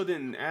girl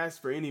didn't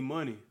ask for any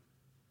money.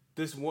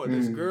 This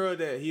girl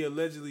that he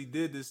allegedly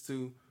did this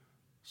to,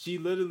 she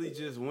literally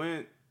just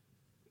went,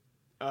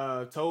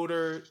 told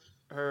her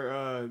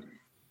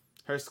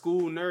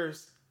school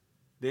nurse.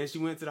 Then she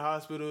went to the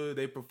hospital.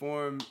 They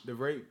performed the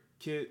rape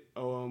kit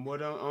on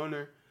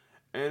her,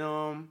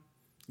 and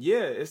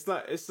yeah,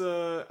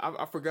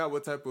 I forgot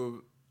what type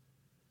of.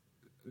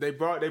 They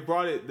brought it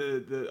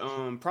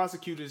the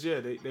prosecutors, yeah,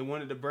 they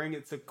wanted to bring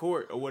it to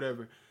court or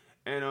whatever,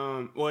 and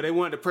they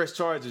wanted to press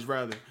charges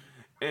rather,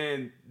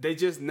 and they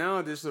just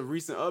a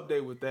recent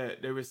update with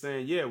that. They were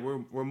saying, yeah,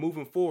 we're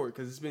moving forward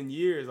because it's been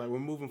years, like we're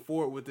moving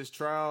forward with this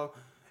trial,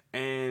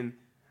 and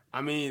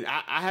I mean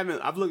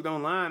I've looked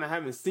online, I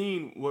haven't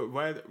seen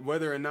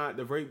whether or not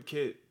the rape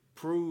kit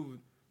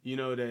proved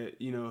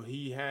that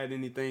he had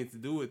anything to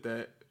do with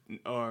that,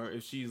 or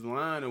if she's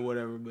lying or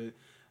whatever, but.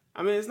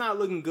 I mean, it's not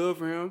looking good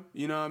for him.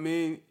 You know what I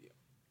mean?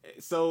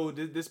 So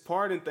this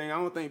pardon thing, I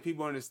don't think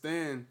people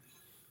understand.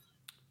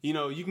 You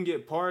can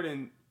get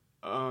pardoned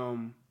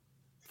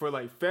for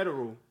like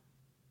federal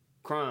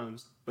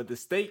crimes, but the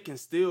state can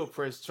still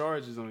press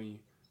charges on you.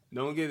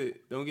 Don't get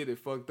it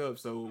fucked up.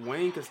 So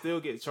Wayne could still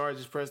get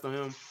charges pressed on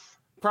him.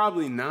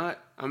 Probably not.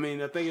 I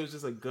mean, I think it was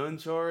just a gun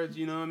charge.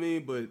 You know what I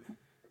mean? But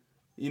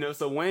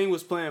so Wayne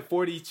was playing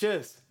 4D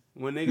chess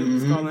when niggas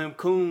was calling him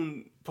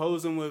coon,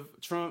 posing with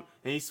Trump,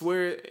 and he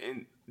swear,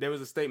 and there was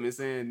a statement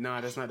saying,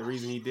 nah, that's not the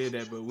reason he did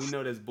that, but we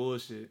know that's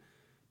bullshit.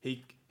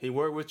 He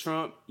worked with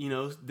Trump, you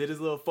know, did his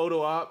little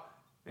photo op,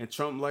 and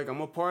Trump like, I'm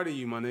a part of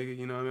you, my nigga.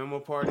 You know what I mean? I'm a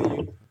part of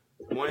you,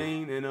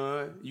 Wayne, and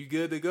you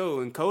good to go.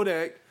 And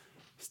Kodak,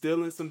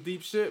 still in some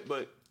deep shit,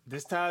 but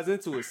this ties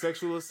into it.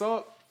 Sexual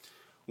assault.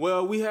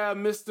 Well, we have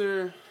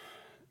Mr.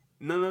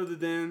 none other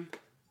than,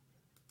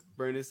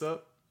 bring this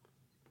up,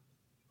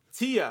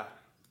 T.I.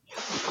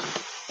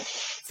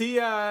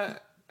 T.I.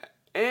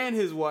 and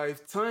his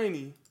wife,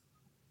 Tiny,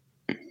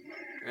 I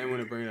didn't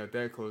want to bring it up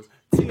that close.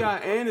 T.I.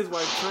 and his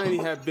wife, Tiny,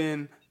 have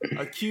been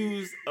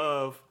accused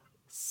of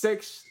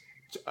sex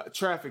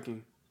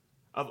trafficking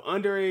of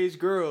underage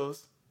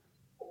girls.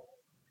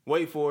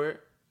 Wait for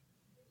it.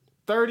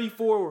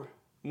 34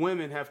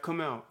 women have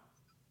come out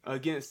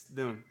against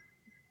them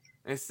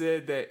and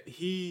said that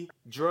him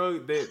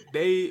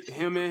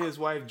and his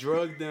wife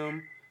drugged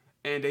them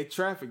and they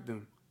trafficked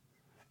them.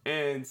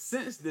 And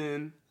since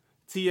then,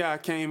 T.I.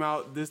 came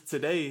out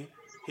today.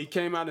 He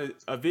came out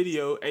a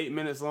video 8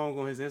 minutes long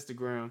on his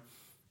Instagram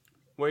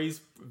where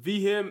he's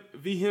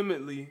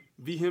vehemently,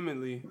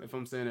 if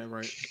I'm saying that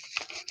right,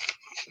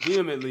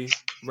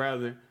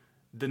 rather,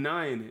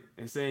 denying it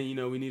and saying, you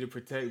know, we need to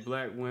protect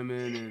black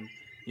women, and,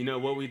 you know,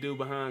 what we do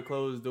behind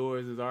closed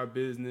doors is our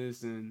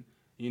business, and,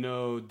 you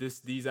know,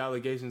 these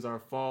allegations are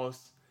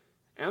false.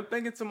 And I'm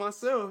thinking to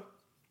myself,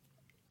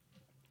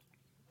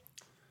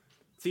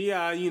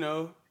 T.I., you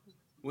know,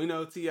 we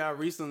know T.I.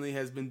 recently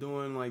has been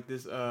doing like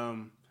this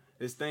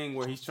thing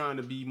where he's trying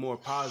to be more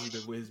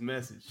positive with his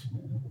message,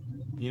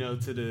 you know,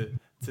 to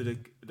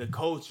the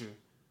culture.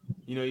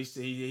 You know,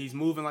 he's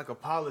moving like a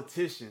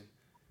politician.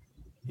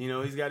 You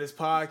know, he's got his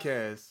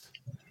podcast.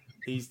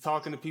 He's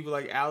talking to people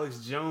like Alex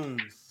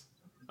Jones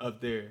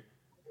up there,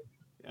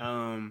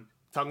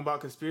 talking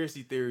about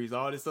conspiracy theories,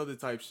 all this other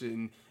type shit,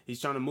 and he's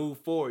trying to move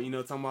forward. You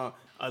know, talking about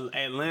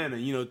Atlanta.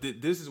 You know,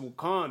 this is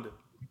Wakanda.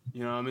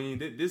 You know what I mean?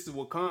 This is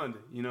Wakanda.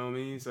 You know what I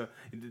mean? So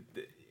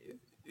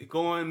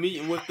going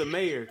meeting with the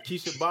mayor,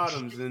 Keisha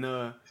Bottoms,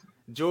 in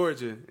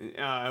Georgia,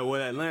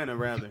 Atlanta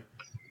rather.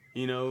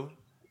 You know,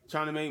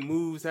 trying to make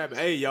moves happen.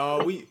 Hey,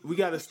 y'all, we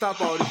got to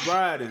stop all this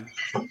rioting.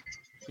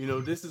 You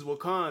know, this is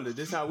Wakanda.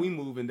 This is how we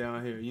moving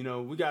down here. You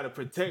know, we got to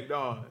protect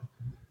all.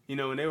 You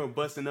know, and they were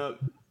busting up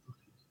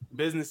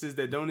businesses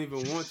that don't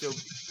even want your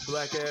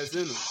black ass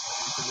in them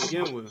to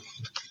begin with.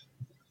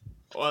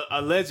 Or,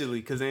 allegedly,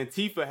 because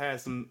Antifa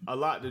has a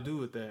lot to do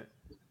with that.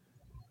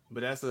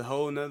 But that's a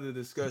whole nother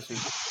discussion.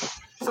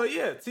 So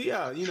yeah,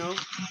 T.I., you know,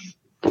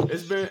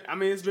 it's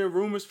been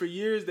rumors for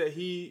years that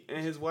he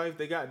and his wife,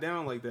 they got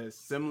down like that,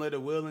 similar to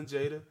Will and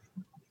Jada,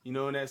 you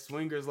know, in that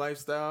swingers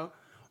lifestyle.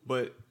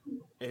 But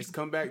it's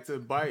come back to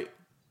bite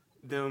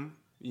them,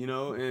 you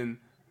know, and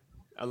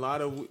a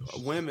lot of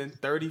women,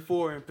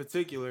 34 in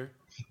particular,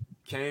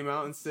 came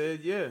out and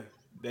said, yeah,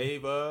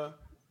 they've been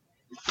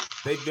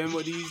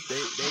with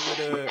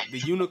they were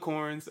the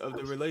unicorns of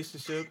the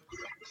relationship,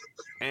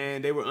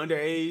 and they were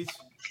underage,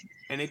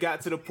 and it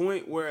got to the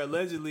point where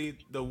allegedly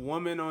the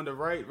woman on the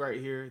right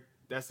here,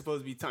 that's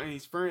supposed to be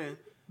Tiny's friend,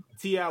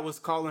 T.I. was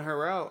calling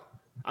her out.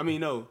 I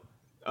mean, no,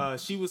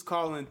 she was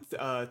calling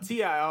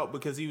T.I. out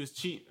because he was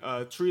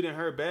treating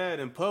her bad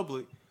in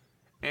public,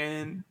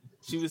 and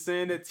she was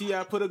saying that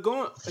T.I. put a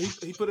gun,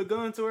 he put a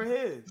gun to her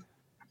head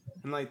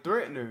and like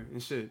threatened her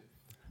and shit.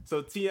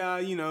 So T.I.,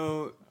 you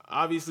know,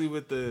 obviously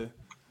with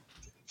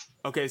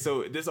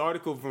so this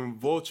article from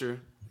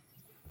Vulture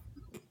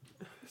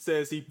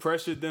says he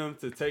pressured them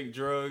to take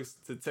drugs,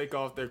 to take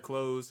off their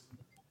clothes,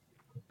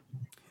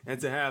 and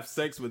to have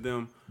sex with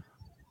them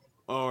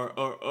or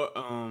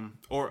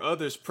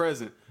others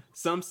present.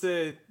 Some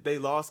said they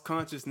lost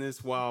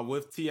consciousness while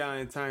with T.I.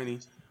 and Tiny,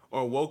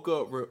 or woke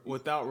up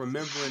without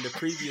remembering the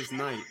previous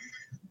night,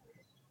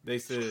 they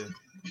said.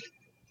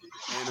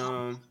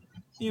 And,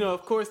 you know,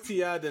 of course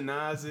T.I.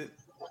 denies it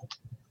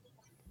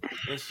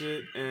and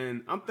shit.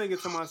 And I'm thinking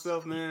to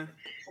myself, man,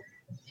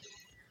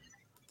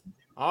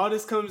 all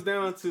this comes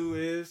down to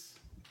is,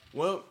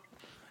 well,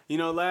 you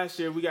know, last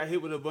year we got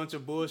hit with a bunch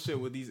of bullshit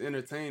with these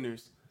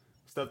entertainers.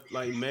 Stuff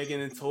like Megan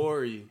and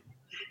Tory,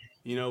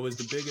 you know, was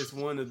the biggest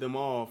one of them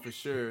all for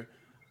sure.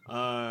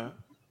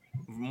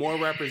 More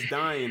rappers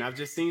dying. I've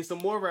just seen some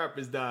more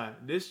rappers die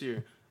this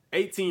year.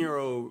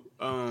 18-year-old,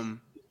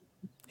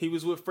 he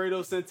was with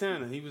Fredo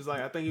Santana. He was like,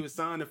 I think he was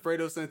signed to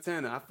Fredo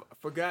Santana. I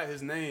forgot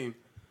his name.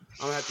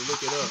 I'm gonna have to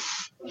look it up.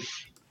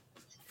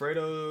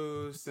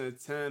 Fredo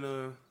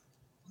Santana,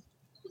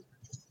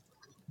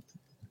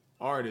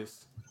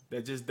 artist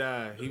that just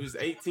died. He was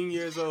 18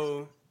 years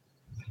old.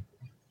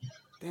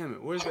 Damn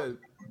it, where's that?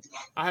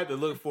 I had to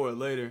look for it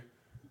later.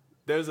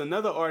 There's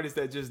another artist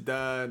that just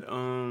died.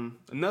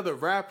 Another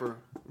rapper,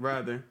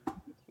 rather.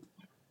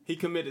 He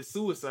committed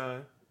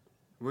suicide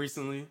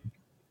recently.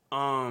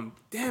 Damn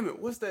it,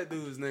 what's that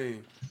dude's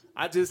name?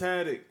 I just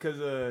had it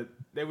because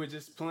they were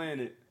just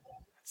playing it.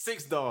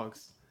 Six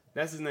Dogs.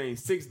 That's his name,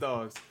 Six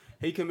Dogs.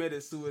 He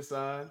committed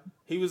suicide.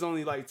 He was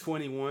only like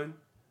 21.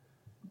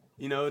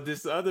 You know,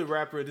 this other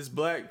rapper, this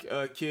black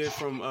kid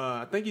from,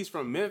 I think he's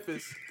from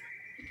Memphis.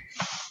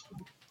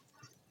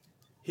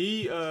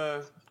 He,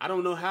 I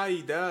don't know how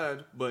he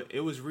died, but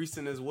it was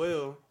recent as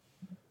well.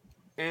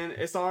 and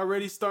it's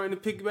already starting to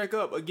pick back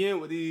up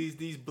again with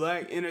these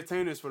black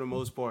entertainers for the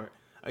most part.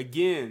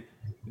 Again,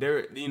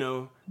 they're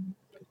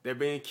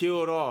being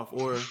killed off,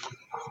 or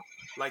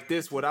like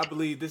this. What I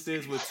believe this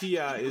is with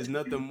T.I. is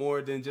nothing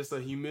more than just a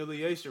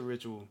humiliation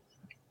ritual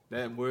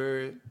that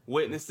we're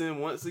witnessing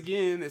once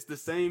again. It's the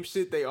same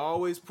shit they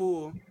always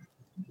pull.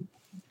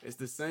 It's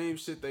the same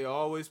shit they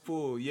always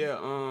pull. Yeah,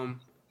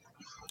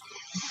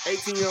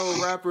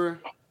 18-year-old rapper,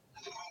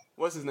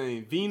 what's his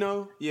name?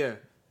 Vino? Yeah.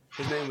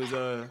 His name was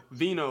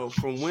Vino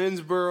from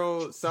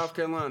Winsboro, South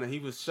Carolina. He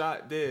was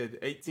shot dead,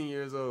 18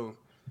 years old.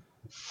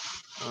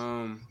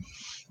 And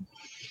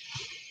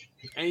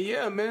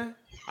yeah, man,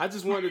 I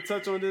just wanted to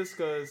touch on this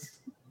because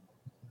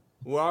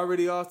we're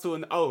already off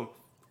to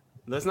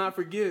let's not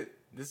forget,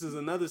 this is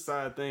another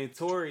side thing.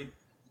 Tory,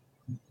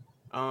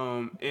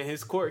 in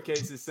his court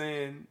case, is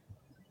saying,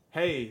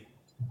 hey,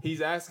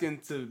 he's asking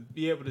to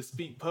be able to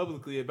speak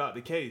publicly about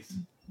the case.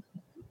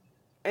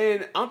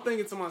 And I'm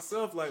thinking to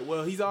myself, like,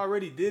 well, he's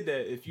already did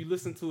that. If you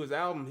listen to his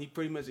album, he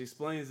pretty much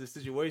explains the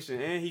situation.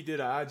 And he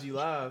did an IG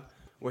Live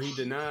where he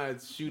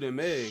denied shooting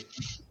Meg.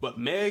 But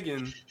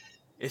Megan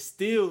is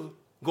still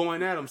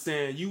going at him,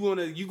 saying, you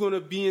gonna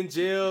be in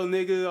jail,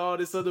 nigga, all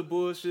this other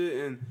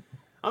bullshit. And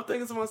I'm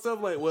thinking to myself,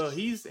 like, well,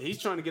 he's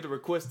trying to get a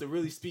request to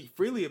really speak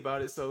freely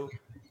about it. So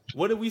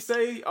what did we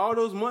say all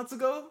those months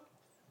ago?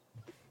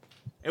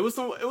 It was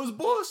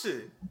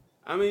bullshit.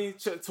 I mean,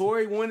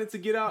 Tory wanted to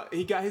get out.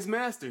 He got his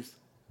master's.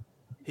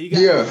 He got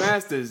his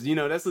master's. You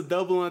know, that's a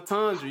double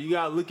entendre. You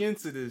got to look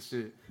into this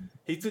shit.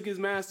 He took his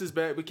master's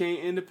back, became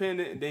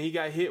independent, and then he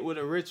got hit with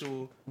a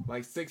ritual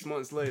like 6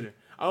 months later.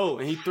 Oh,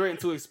 and he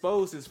threatened to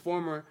expose his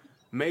former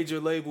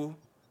major label,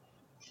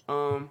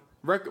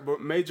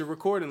 major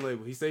recording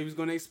label. He said he was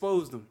going to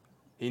expose them.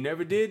 He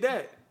never did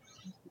that.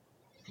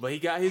 But he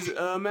got his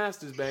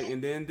master's back,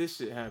 and then this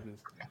shit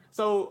happens.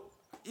 So,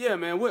 yeah,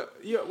 man,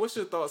 what's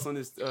your thoughts on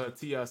this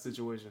T.I.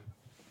 situation?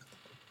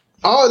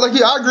 Oh, I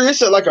agree.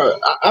 It's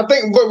I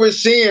think what we're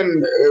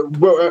seeing,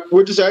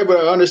 we're just able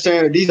to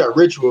understand that these are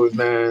rituals,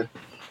 man.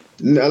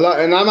 And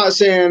I'm not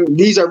saying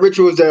these are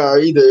rituals that are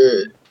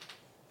either.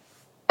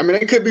 I mean,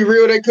 they could be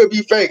real, they could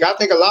be fake. I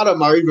think a lot of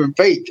them are even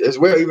fake as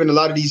well. Even a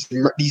lot of these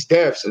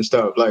deaths and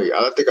stuff. Like,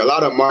 I think a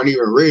lot of them aren't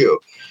even real.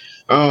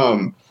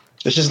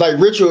 It's just like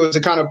rituals to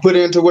kind of put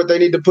into what they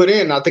need to put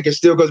in. I think it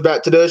still goes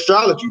back to the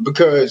astrology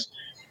because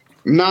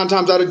 9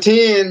 times out of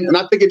 10, and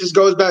I think it just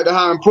goes back to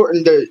how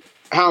important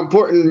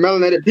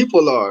melanated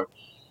people are.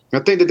 I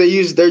think that they're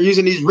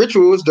using these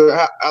rituals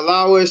to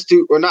allow us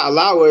to, or not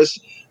allow us,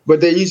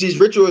 but they use these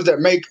rituals that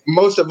make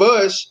most of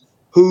us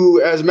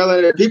who, as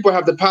melanated people,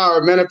 have the power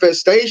of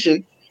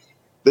manifestation.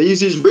 They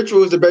use these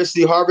rituals to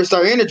basically harvest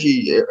our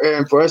energy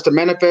and for us to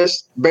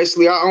manifest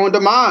basically our own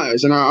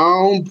demise and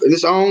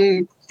this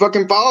own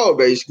fucking fall,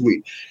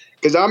 basically.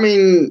 Because I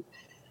don't.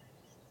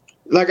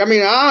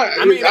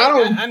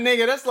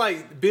 Nigga, that's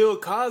like Bill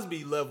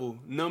Cosby level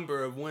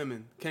number of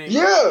women came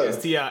out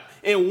as T.I.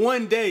 In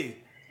one day.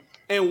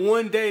 And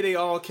one day they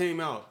all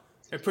came out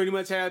and pretty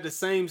much had the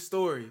same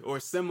story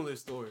or similar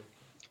story.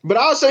 But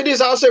I'll say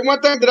this. I'll say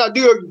one thing that I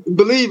do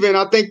believe in.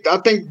 I think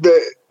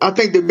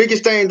the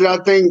biggest thing that I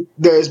think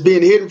that is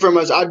being hidden from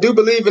us. I do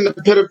believe in the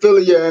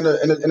pedophilia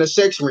and a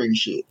sex ring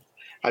shit.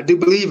 I do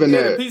believe in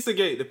that.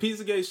 The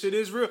Pizzagate shit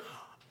is real.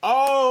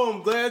 Oh,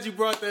 I'm glad you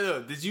brought that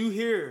up. Did you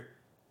hear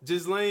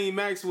Ghislaine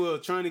Maxwell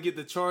trying to get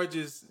the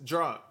charges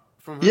dropped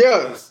from her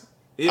case?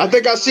 Yeah. I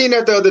think I seen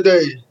that the other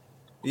day.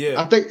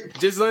 Yeah. I think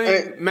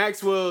Ghislaine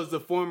Maxwell is the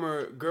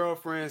former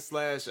girlfriend /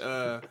 what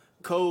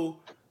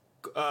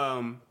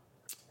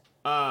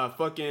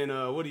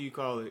do you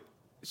call it?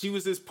 She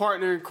was his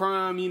partner in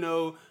crime, you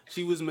know.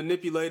 She was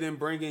manipulating,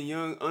 bringing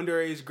young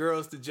underage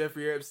girls to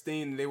Jeffrey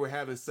Epstein, and they were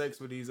having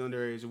sex with these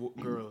underage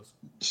girls.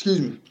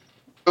 Excuse me.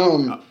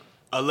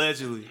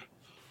 Allegedly.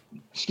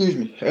 Excuse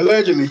me.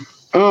 Allegedly.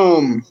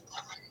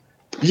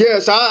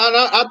 Yes,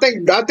 I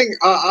think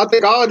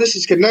all of this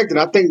is connected.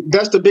 I think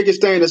that's the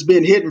biggest thing that's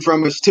being hidden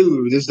from us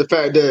too. Is the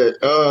fact that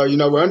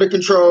we're under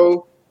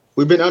control.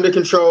 We've been under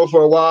control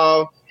for a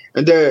while,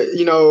 and that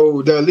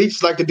the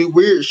elites like to do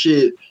weird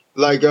shit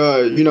like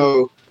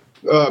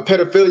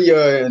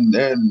pedophilia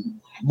and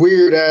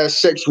weird ass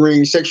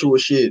sexual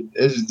shit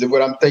is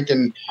what I'm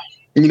thinking.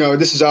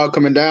 This is all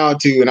coming down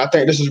to, and I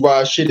think this is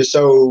why shit is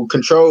so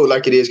controlled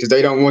like it is because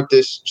they don't want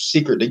this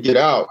secret to get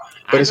out,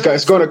 but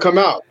it's going to come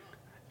out.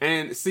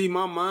 And see,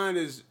 my mind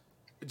is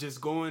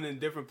just going in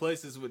different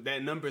places with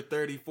that number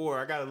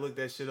 34. I gotta look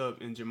that shit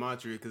up in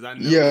gematria because I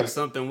know there's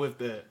something with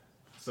that.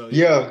 So and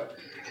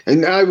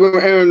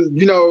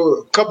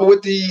coupled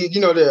with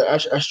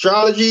the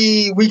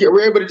astrology,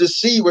 we're able to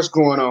just see what's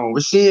going on. We're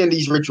seeing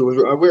these rituals.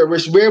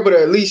 We're able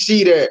to at least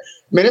see that,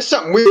 man, there's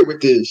something weird with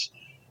this.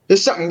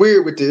 There's something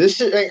weird with this. This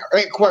shit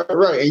ain't quite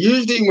right. And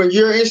usually when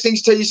your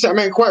instincts tell you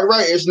something ain't quite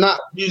right, it's not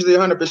usually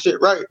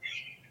 100% right.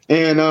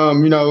 And,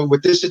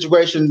 with this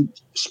situation,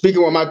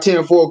 speaking with my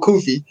 10-4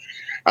 Kufi,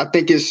 I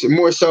think it's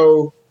more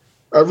so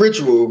a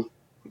ritual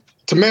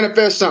to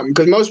manifest something.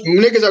 Because most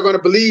niggas are going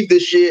to believe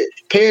this shit,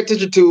 pay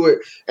attention to it,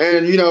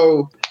 and,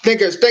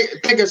 think a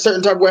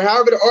certain type of way.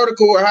 However, the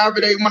article or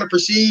however they want to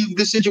perceive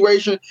this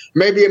situation,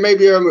 maybe it may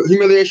be a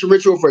humiliation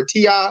ritual for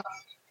Ti.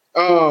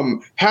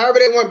 However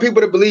they want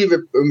people to believe it,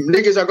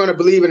 niggas are going to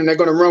believe it and they're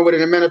going to run with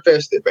it and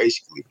manifest it,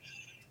 basically.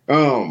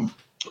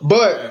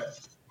 But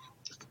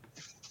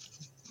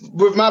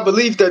with my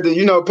belief that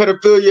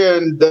pedophilia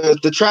and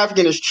the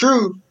trafficking is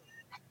true,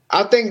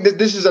 I think that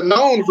this is a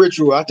known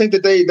ritual. I think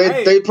that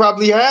they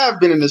probably have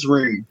been in this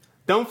ring.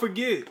 Don't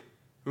forget,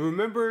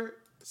 remember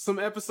some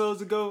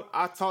episodes ago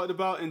I talked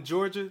about in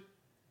Georgia,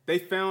 they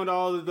found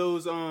all of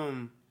those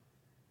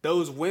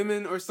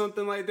women or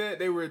something like that.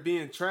 They were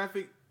being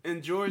trafficked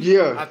in Georgia.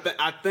 Yeah,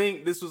 I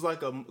think this was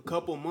like a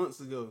couple months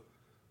ago.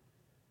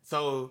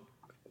 So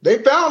I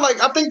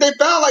think they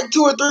found like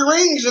 2 or 3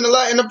 rings in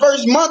the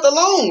first month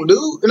alone,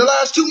 dude. In the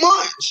last 2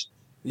 months,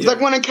 it's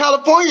like one in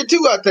California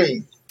too. I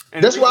think.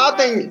 And that's why I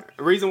think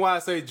the reason why I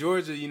say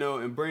Georgia,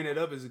 and bring it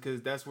up is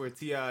because that's where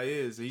T.I.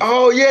 is. Yeah.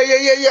 I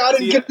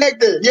didn't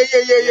connect it.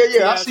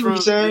 Yeah. I see what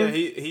you're saying.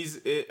 Yeah,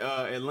 he's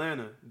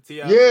Atlanta.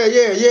 T.I.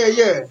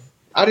 Yeah.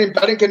 I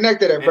didn't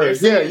connect it at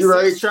first. Yeah, you're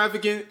right.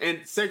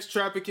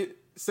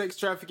 Sex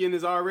trafficking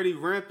is already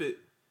rampant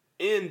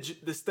in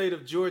the state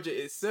of Georgia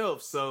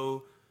itself.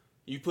 So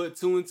you put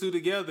 2 and 2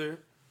 together,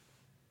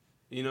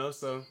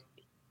 So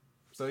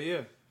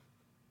yeah.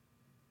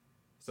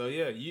 So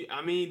yeah,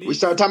 we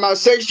start talking about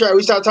sex trafficking.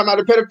 We start talking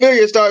about the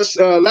pedophilia. Starts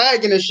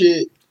lagging and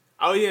shit.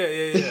 Oh yeah.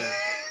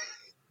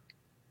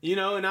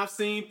 And I've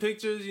seen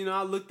pictures.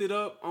 I looked it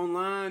up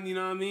online. You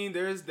know what I mean?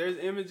 There's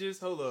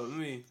images. Hold up,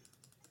 I'm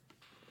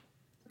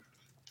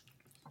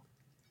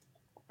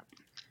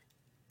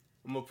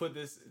gonna put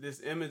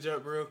this image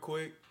up real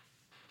quick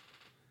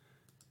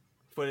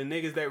for the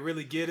niggas that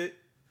really get it.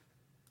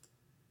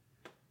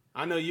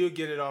 I know you'll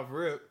get it off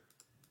rip.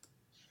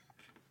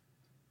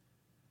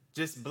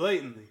 Just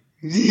blatantly.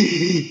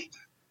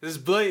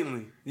 Just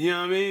blatantly. You know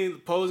what I mean?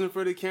 Posing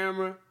for the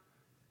camera.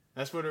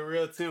 That's for the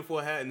real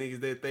tinfoil hat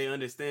niggas that they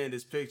understand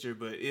this picture.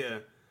 But yeah.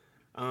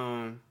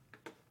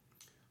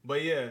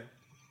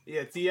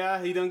 Yeah,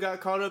 T.I., he done got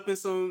caught up in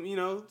some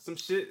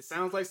shit.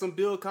 Sounds like some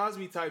Bill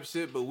Cosby type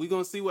shit, but we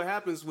gonna see what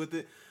happens with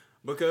it.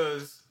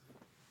 Because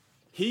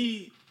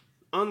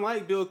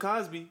unlike Bill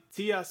Cosby,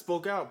 T.I.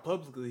 spoke out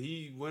publicly.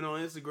 He went on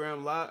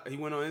Instagram live. He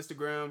went on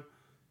Instagram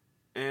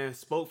and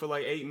spoke for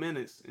like 8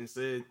 minutes and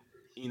said,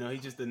 he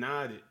just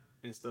denied it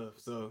and stuff.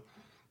 So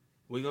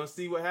we're going to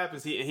see what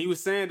happens. He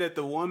was saying that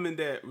the woman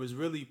that was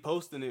really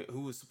posting it,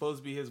 who was supposed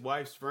to be his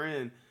wife's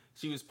friend,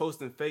 she was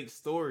posting fake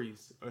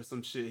stories or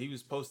some shit. He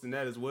was posting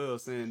that as well,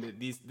 saying that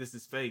this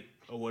is fake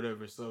or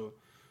whatever. So,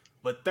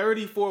 but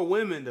 34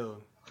 women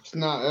though.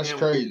 That's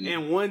crazy.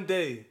 In one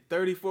day,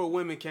 34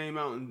 women came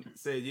out and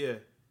said, yeah,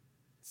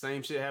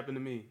 same shit happened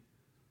to me.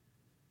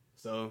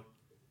 So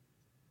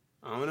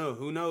I don't know.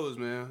 Who knows,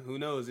 man? Who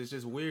knows? It's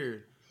just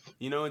weird.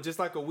 And just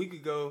like a week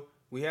ago,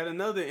 we had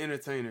another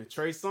entertainer,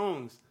 Trey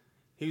Songz.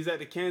 He was at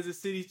the Kansas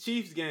City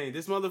Chiefs game.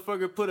 This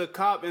motherfucker put a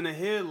cop in a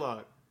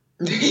headlock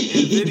in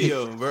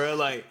video, bro.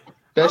 Like,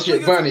 that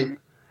shit funny.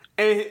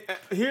 And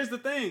here's the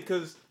thing,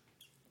 because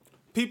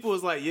people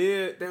was like,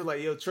 yeah, they were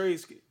like, yo,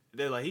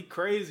 they're like, he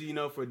crazy,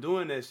 for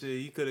doing that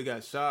shit. He could have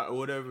got shot or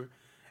whatever.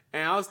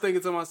 And I was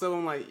thinking to myself,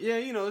 I'm like, yeah,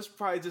 it's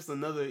probably just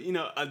another,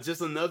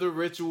 just another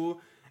ritual.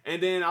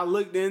 And then I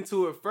looked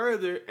into it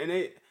further,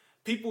 and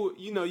people,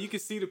 you can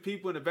see the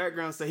people in the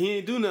background say, he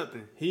ain't do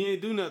nothing,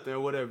 or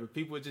whatever.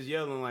 People were just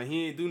yelling, like,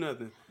 he ain't do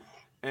nothing.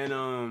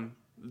 And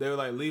they were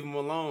like, leave him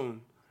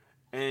alone.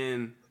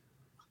 And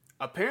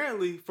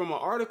apparently, from an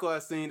article I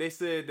seen, they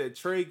said that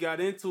Trey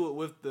got into it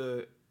with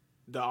the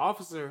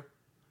officer.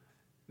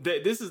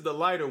 That this is the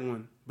lighter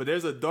one, but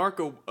there's a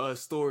darker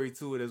story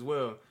to it as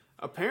well.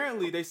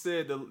 Apparently, they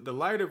said the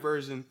lighter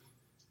version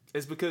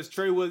is because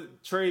Trey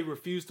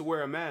refused to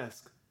wear a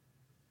mask.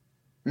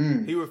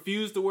 He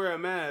refused to wear a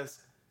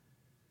mask,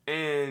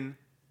 and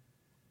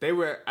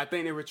I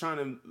think they were trying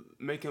to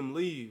make him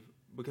leave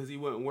because he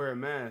wouldn't wear a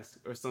mask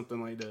or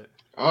something like that.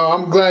 Oh,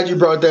 I'm glad you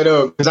brought that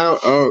up.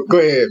 Go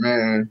ahead,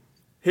 man.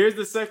 Here's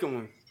the second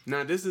one.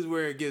 Now, this is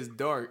where it gets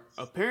dark.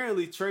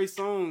 Apparently, Trey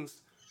Songz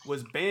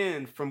was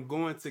banned from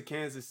going to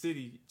Kansas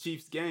City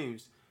Chiefs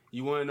games.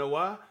 You want to know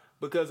why?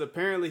 Because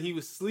apparently he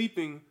was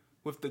sleeping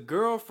with the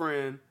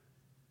girlfriend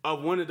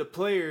of one of the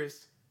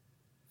players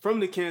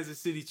from the Kansas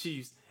City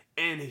Chiefs.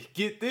 And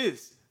get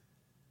this.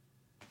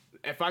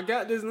 If I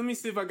got this, let me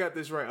see if I got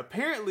this right.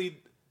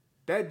 Apparently,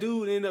 that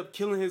dude ended up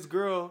killing his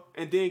girl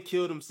and then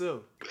killed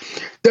himself.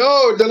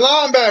 Yo, the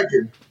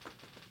linebacker.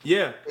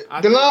 Yeah.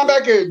 The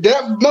linebacker,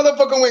 that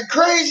motherfucker went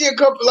crazy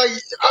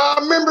I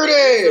remember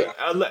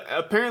that.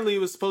 Apparently, it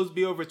was supposed to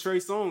be over Trey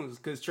Songz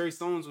because Trey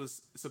Songz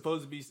was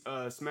supposed to be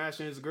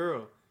smashing his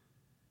girl.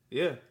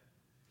 Yeah.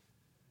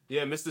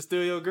 Yeah, Mr.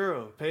 Steal Your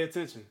Girl. Pay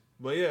attention.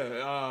 But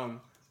yeah,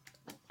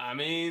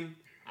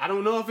 I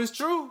don't know if it's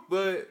true,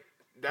 but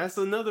that's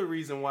another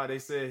reason why they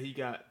said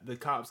the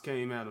cops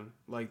came at him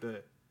like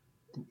that.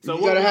 So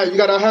you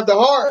gotta have the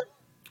heart.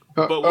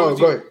 But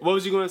what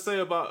was you gonna say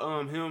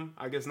about him?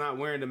 I guess not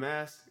wearing the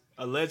mask.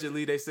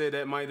 Allegedly, they said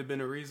that might have been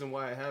the reason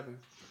why it happened.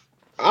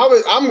 I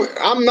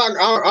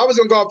was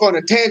gonna go off on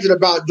a tangent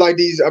about like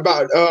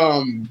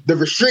the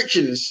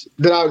restrictions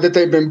that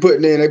they've been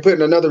putting in. They put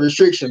in another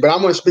restriction, but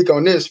I'm gonna speak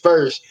on this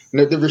first.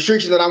 The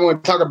restriction that I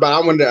want to talk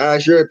about, I wanted to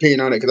ask your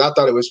opinion on it because I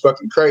thought it was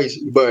fucking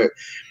crazy. But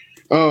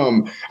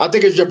I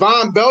think it's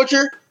Javon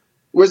Belcher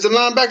was the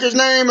linebacker's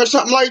name or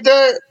something like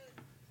that.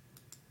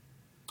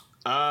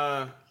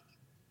 I'm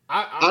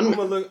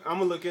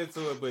gonna look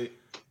into it, but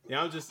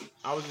yeah, I was just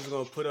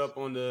gonna put up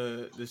on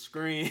the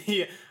screen.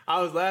 Yeah,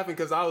 I was laughing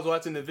because I was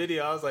watching the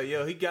video. I was like,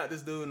 yo, he got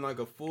this dude in like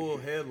a full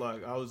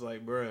headlock. I was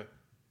like, bruh,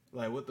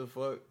 like what the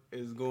fuck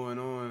is going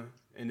on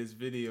in this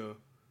video?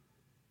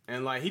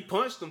 And like he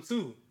punched him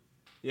too.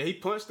 Yeah, he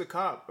punched the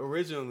cop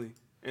originally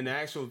in the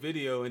actual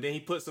video, and then he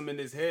puts him in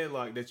this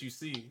headlock that you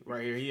see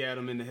right here. He had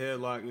him in the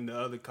headlock, and the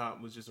other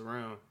cop was just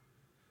around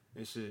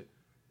and shit.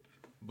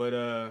 But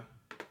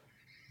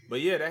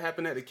yeah, that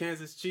happened at the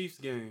Kansas Chiefs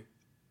game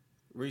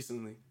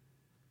recently.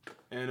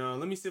 And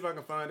let me see if I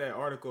can find that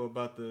article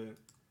about the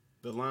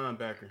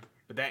linebacker.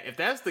 But if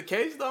that's the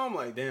case though, I'm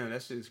like, damn,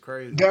 that shit is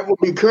crazy. That would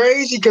be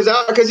crazy because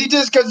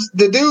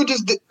the dude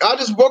I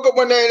just woke up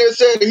one day and it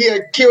said he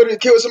had killed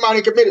somebody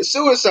and committed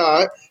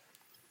suicide,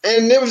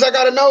 and it was like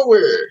out of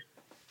nowhere.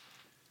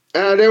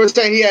 They were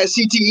saying he had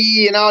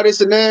CTE and all this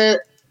and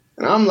that,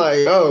 and I'm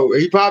like, oh,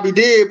 he probably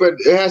did, but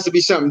it has to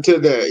be something to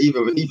that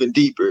even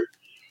deeper.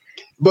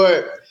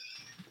 But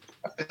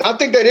I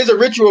think that is a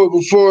ritual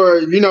before,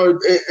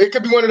 it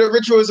could be one of the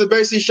rituals that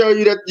basically show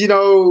you that,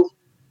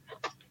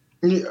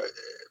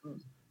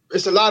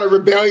 it's a lot of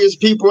rebellious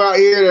people out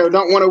here that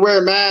don't want to wear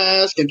a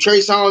mask, and Trey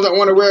Songz don't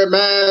want to wear a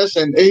mask,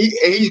 and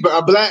he's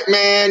a black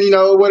man,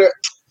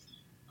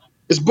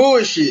 it's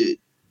bullshit.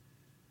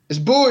 It's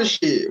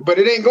bullshit, but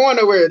it ain't going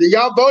nowhere.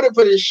 Y'all voted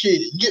for this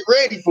shit. Get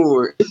ready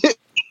for it.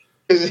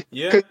 Cause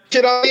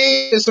shit on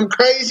is some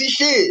crazy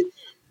shit.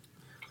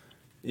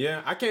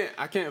 Yeah, I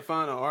can't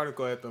find an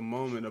article at the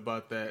moment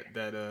about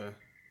the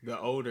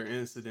older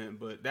incident,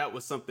 but that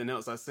was something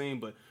else I seen.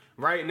 But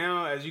right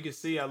now, as you can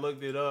see, I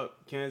looked it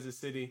up. Kansas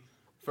City.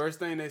 First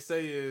thing they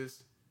say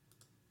is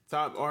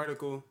top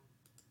article.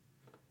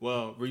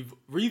 Well,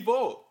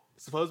 Revolt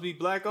supposed to be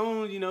black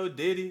owned.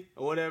 Diddy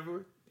or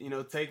whatever.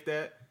 Take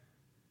that.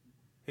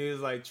 He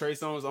was like Trey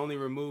Songz only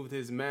removed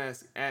his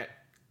mask at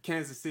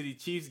Kansas City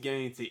Chiefs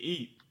game to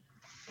eat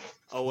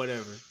or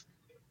whatever.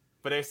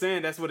 But they're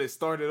saying that's what it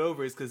started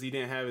over is because he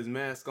didn't have his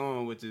mask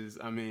on, which is,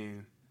 I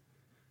mean,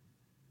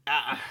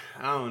 I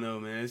don't know,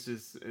 man.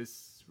 It's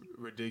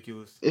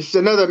ridiculous. It's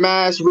another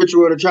mask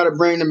ritual to try to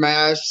bring the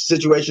mask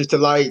situations to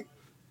light,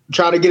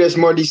 try to get us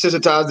more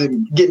desensitized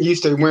and getting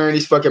used to wearing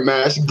these fucking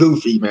masks.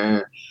 Goofy,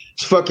 man.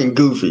 It's fucking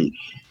goofy.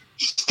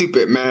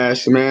 Stupid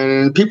mask, man.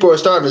 And people are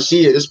starting to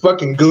see it. It's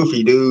fucking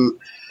goofy, dude.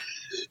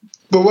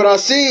 But what I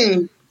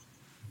seen,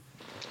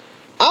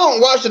 I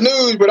don't watch the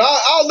news, but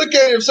I'll look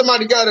at it if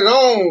somebody got it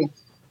on.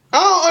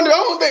 I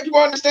don't think people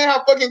understand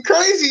how fucking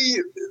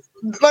crazy,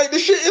 like,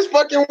 this shit is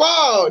fucking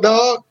wild,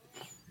 dog.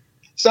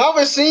 So I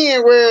was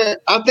seeing where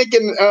I think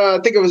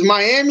it was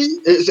Miami.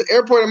 It's the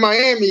airport in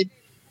Miami.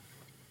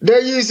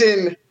 They're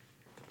using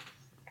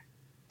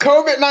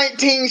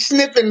COVID-19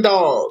 sniffing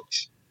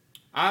dogs.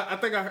 I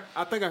think I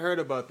heard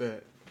about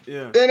that.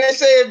 Yeah. And they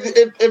say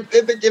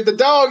if the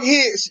dog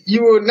hits,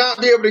 you will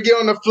not be able to get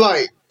on the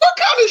flight. What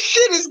kind of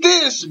shit is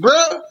this,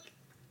 bruh?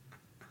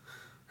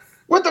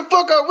 What the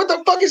fuck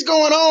is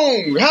going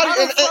on? How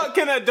the fuck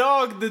can a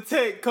dog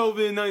detect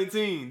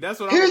COVID-19? That's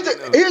what here's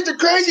the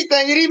crazy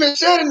thing. It even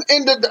said,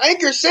 and the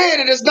anchor said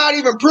it is not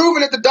even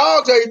proven that the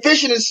dogs are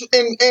efficient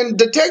in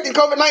detecting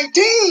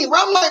COVID-19.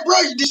 I'm like,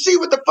 bro, you see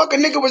what the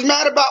fucking nigga was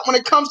mad about when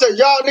it comes to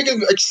y'all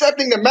niggas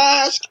accepting the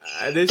mask?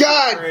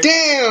 God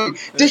damn,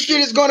 this shit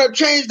is gonna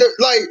change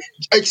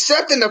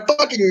accepting the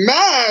fucking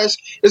mask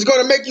is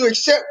gonna make you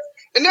accept.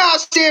 And now I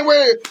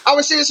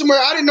was seeing somewhere,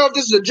 I didn't know if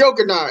this is a joke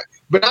or not,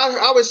 but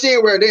I was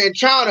seeing where they're in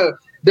China,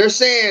 they're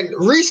saying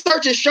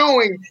research is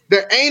showing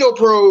that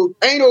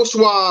anal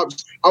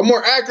swabs are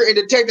more accurate in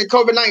detecting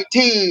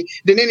COVID-19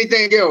 than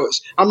anything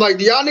else. I'm like,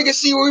 do y'all niggas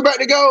see where we about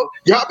to go?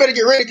 Y'all better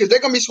get ready because they're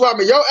going to be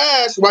swabbing your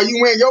ass while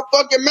you wearing your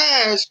fucking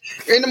mask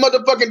in the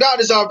motherfucking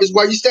doctor's office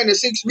while you standing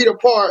 6 feet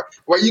apart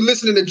while you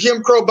listening to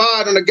Jim Crow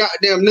Biden on the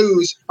goddamn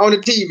news on the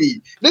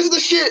TV. This is the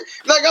shit,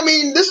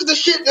 this is the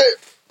shit that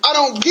I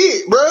don't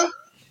get, bruh.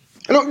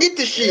 I don't get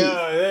this shit.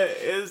 Yeah,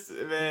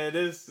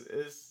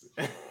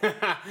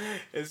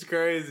 it's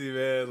crazy,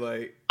 man.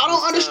 Like, I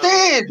don't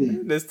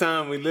understand. This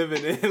time we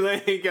living in, they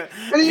want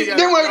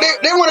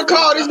to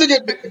call this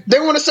nigga. They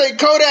want to say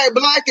Kodak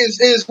Black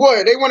is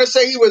what? They want to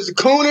say he was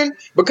cooning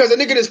because a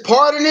nigga is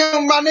pardoning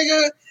him, my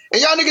nigga.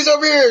 And y'all niggas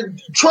over here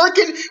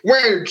twerking,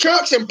 wearing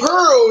chucks and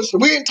pearls.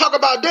 We didn't talk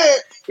about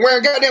that.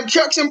 Wearing goddamn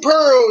chucks and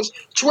pearls,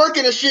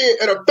 twerking and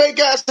shit at a fake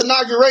ass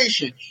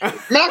inauguration. Man,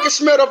 I can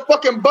smell the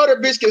fucking butter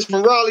biscuits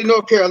from Raleigh,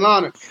 North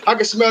Carolina. I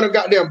can smell the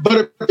goddamn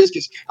butter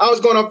biscuits. I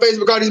was going on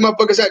Facebook, all these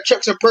motherfuckers had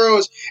chucks and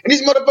pearls, and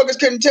these motherfuckers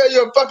couldn't tell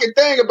you a fucking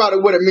thing about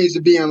it, what it means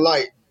to be in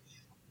light.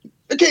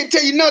 They can't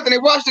tell you nothing. They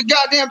watch the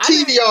goddamn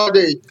TV all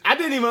day. I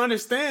didn't even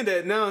understand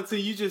that now until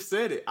you just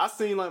said it. I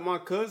seen like my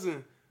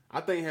cousin.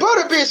 I think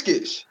Butter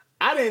biscuits.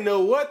 I didn't know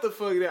what the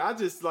fuck that. I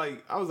just I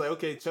was like,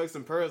 okay, Chucks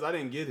and Pearls. I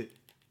didn't get it.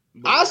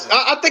 But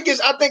I think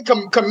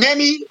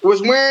Kamemi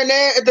was wearing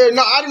that.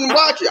 No, I didn't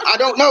watch it. I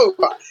don't know.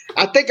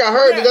 I think I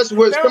heard that that's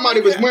what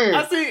somebody was wearing.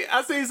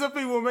 I seen some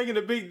people were making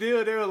a big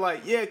deal. They were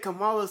like, yeah,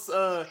 Kamala's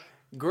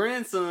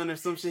grandson or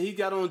some shit. He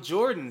got on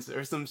Jordans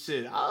or some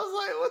shit. I was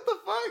like, what the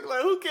fuck?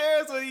 Like, who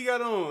cares what he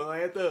got on?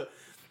 Like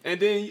and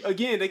then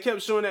again, they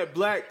kept showing that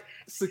black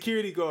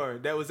security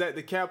guard that was at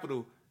the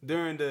Capitol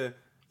during the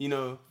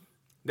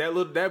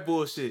that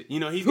bullshit.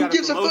 He's got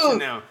a promotion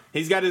now.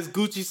 He's got his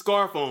Gucci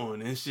scarf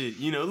on and shit.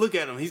 Look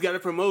at him. He's got a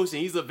promotion.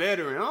 He's a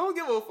veteran. I don't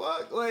give a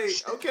fuck. Like,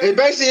 okay. And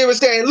basically it was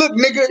saying, look,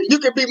 nigga, you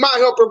could be my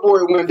helper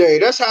boy one day.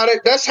 That's how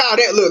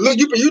that look. Look,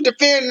 you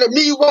defend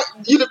me,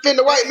 you defend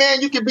the white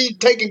man, you can be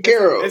taken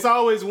care of. It's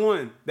always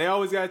one. They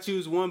always gotta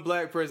choose one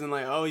black person,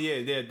 like, oh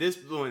yeah, this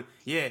one.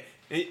 Yeah.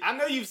 And I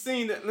know you've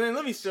seen that. Man,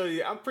 let me show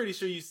you. I'm pretty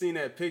sure you've seen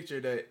that picture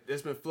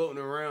that's been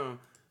floating around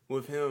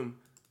with him.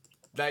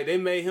 Like, they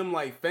made him,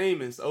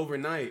 famous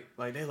overnight.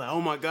 Like, they're like, oh,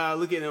 my God,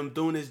 look at him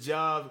doing his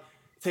job,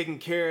 taking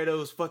care of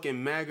those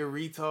fucking MAGA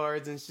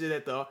retards and shit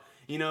at the,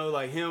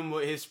 him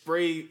with his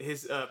spray,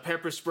 his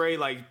pepper spray,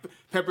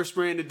 pepper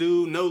spraying the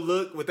dude, no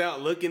look,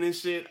 without looking and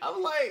shit.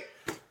 I'm like,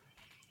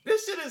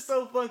 this shit is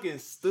so fucking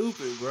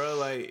stupid, bro.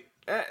 Like,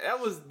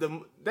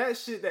 that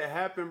shit that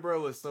happened,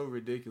 bro, was so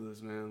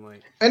ridiculous, man.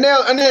 Like, and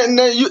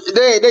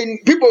then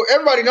people,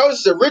 everybody knows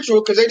it's a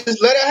ritual because they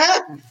just let it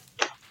happen.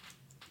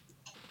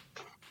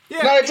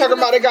 Yeah, now they talking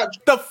about they got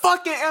the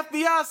fucking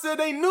FBI said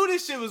they knew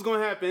this shit was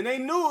gonna happen. They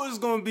knew it was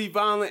gonna be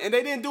violent, and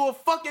they didn't do a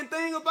fucking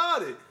thing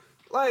about it.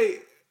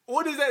 Like,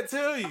 what does that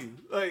tell you?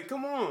 Like,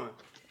 come on.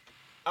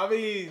 I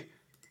mean,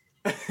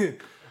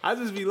 I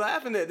just be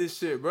laughing at this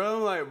shit, bro.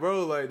 I'm like,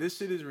 bro, this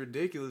shit is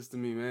ridiculous to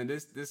me, man.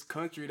 This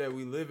country that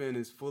we live in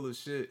is full of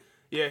shit.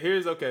 Yeah,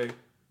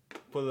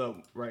 pull it up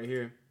right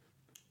here.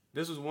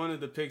 This was one of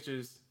the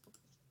pictures.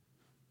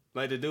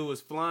 Like, the dude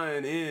was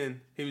flying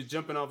in. He was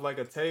jumping off,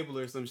 a table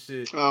or some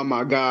shit. Oh,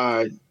 my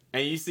God.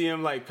 And you see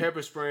him,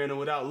 pepper spraying him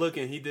without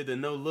looking. He did the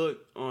no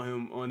look on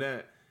him on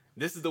that.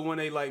 This is the one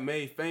they,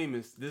 made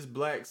famous. This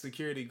black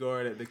security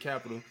guard at the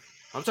Capitol.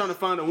 I'm trying to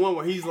find the one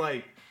where he's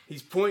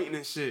pointing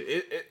and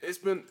shit.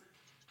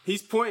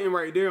 He's pointing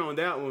right there on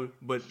that one.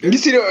 But you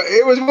see,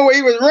 it was when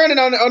he was running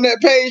on that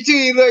page,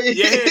 too.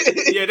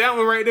 Yeah, that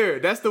one right there.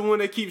 That's the one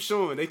they keep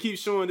showing. They keep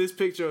showing this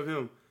picture of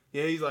him.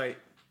 Yeah,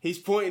 he's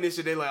pointing this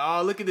shit. They're like,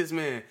 oh, look at this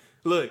man.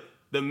 Look,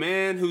 the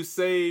man who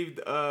saved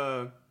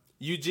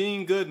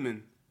Eugene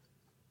Goodman.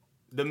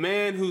 The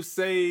man who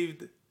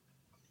saved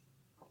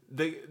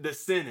the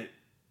Senate.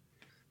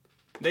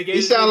 They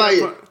gave him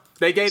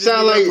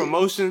a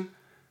promotion.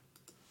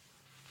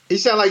 He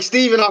sound like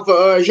Steven off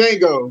of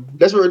Django.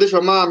 That's where this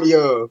remind me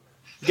of.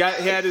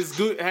 Had his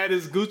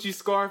Gucci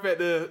scarf at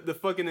the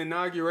fucking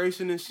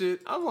inauguration and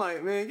shit. I'm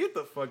like, man, get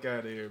the fuck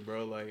out of here,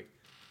 bro.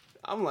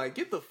 I'm like,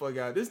 get the fuck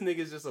out. This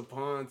nigga's just a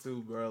pawn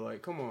too, bro.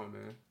 Like, come on,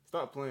 man.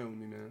 Stop playing with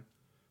me, man.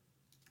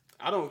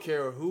 I don't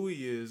care who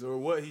he is or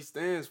what he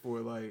stands for.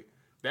 Like,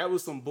 that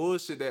was some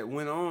bullshit that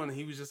went on.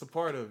 He was just a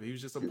part of it. He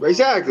was just a pawn.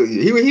 Exactly.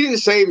 He didn't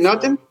save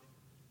nothing.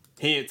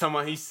 He ain't talking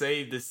about he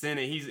saved the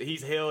Senate.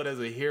 He's hailed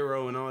as a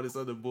hero and all this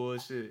other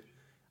bullshit.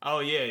 Oh,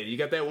 yeah. You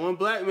got that one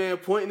black man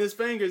pointing his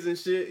fingers and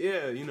shit.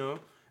 Yeah,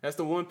 that's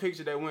the one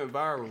picture that went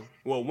viral.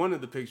 Well, one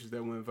of the pictures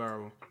that went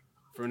viral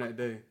from that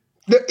day.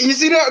 You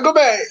see that? Go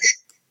back.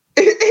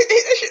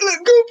 That shit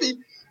look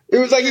goofy. It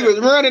was like he was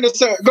running or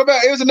something. Go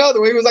back. It was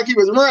another one. It was like he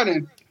was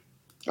running.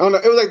 It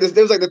was like this.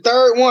 It was like the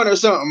third one or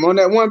something on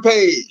that one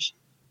page.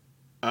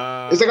 It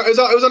was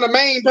on the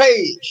main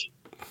page.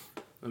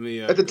 Let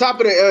me at the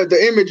top of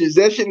the images.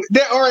 That shit.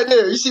 That all right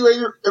there. You see where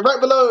you're right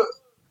below.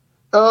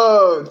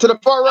 To the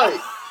far right.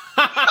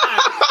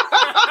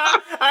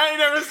 I ain't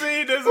never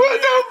seen this.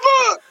 What the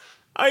fuck?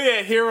 Oh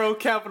yeah, Hero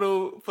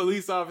Capitol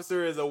police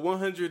officer is a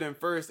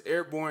 101st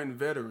Airborne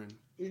veteran.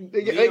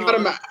 They got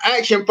him an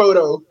action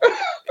photo.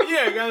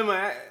 Yeah, got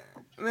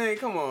him man,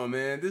 come on,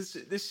 man. This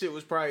shit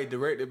was probably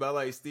directed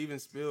by Steven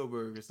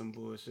Spielberg or some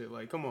bullshit.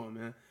 Like, come on,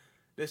 man.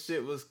 This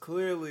shit was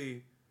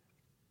clearly.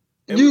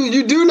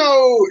 You do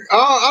know?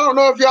 I don't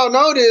know if y'all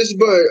know this,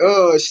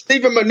 but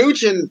Stephen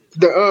Mnuchin,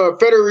 the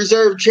Federal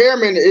Reserve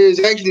Chairman, is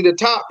actually the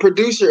top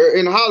producer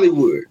in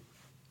Hollywood.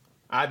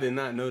 I did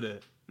not know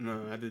that. No,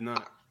 I did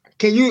not.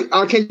 Can you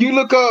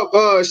look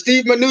up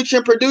Steve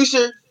Mnuchin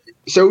producer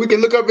so we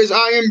can look up his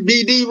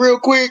IMDb real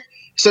quick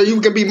so you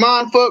can be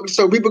mindfucked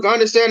so people can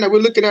understand that we're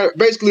looking at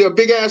basically a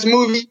big ass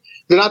movie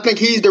that I think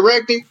he's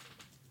directing.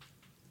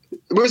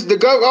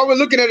 All we're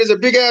looking at is a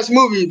big ass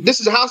movie.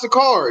 This is House of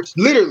Cards,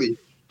 literally,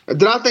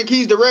 that I think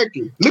he's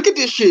directing. Look at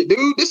this shit,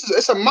 dude.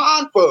 It's a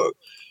mindfuck.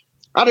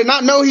 I did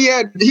not know he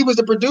was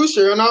the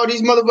producer on all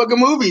these motherfucking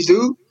movies,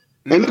 dude.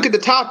 And look at the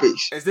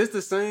topics. Is this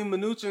the same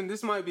Mnuchin?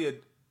 This might be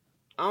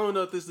I don't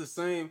know if this is the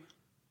same.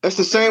 That's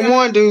the same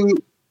one,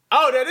 dude.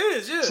 Oh, that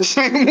is, yeah. It's the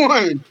same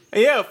one.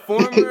 Yeah,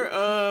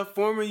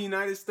 former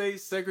United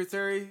States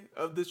Secretary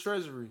of the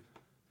Treasury.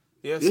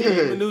 Yeah, Steve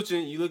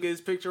Mnuchin. You look at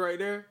his picture right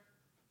there.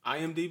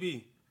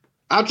 IMDb.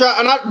 I try,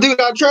 and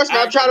I trust me.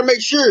 I try to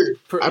make sure.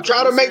 I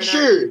try to make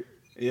sure.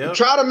 Yeah.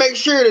 Try to make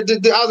sure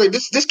that I was like,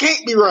 this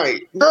can't be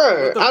right,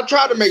 bruh. I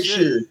try to make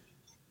sure.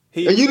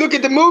 And you look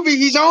at the movie,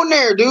 he's on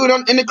there, dude,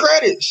 in the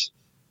credits.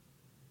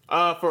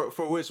 For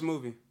which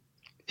movie?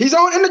 He's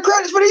in the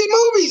credits for these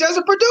movies as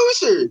a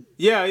producer.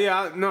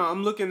 Yeah.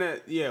 I'm looking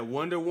at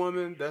Wonder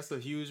Woman. That's a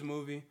huge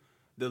movie.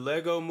 The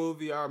Lego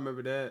movie, I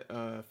remember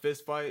that.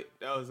 Fist Fight,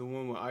 that was the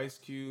one with Ice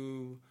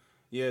Cube.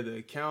 Yeah, The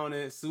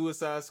Accountant,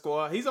 Suicide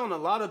Squad. He's on a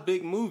lot of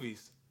big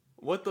movies.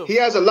 He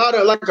has a lot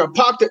of like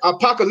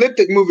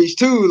apocalyptic movies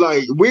too,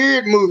 like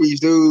weird movies,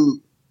 dude.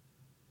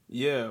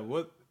 Yeah,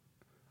 what?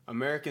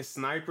 American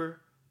Sniper.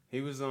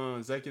 He was on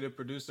executive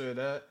producer of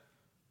that.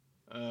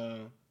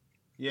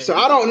 Yeah. So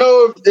I don't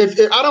know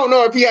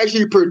if he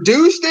actually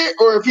produced it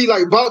or if he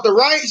like bought the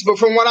rights. But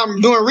from what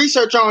I'm doing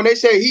research on, they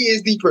say he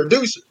is the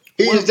producer.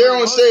 He is there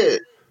on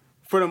set.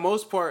 For the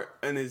most part,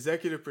 an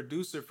executive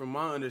producer, from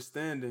my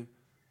understanding,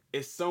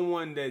 is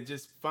someone that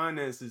just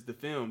finances the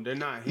film. They're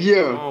not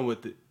hands on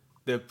with it.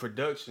 The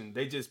production,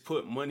 they just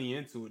put money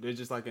into it. They're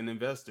just like an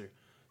investor.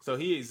 So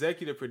he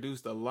executive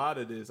produced a lot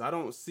of this. I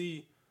don't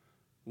see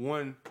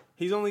one.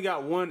 He's only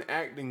got one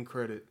acting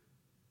credit.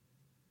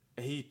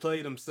 He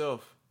played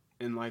himself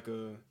in like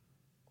I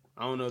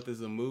don't know if this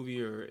is a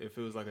movie or if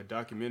it was like a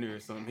documentary or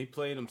something. He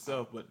played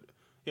himself, but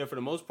yeah, for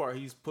the most part,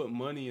 he's put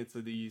money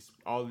into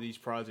all of these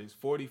projects.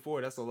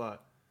 44, that's a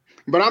lot.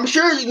 But I'm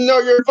sure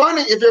your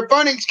funding. If your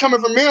funding's coming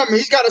from him,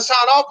 he's got to sign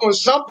off on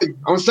something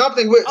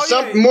with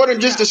something more than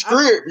just a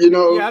script.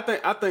 Yeah,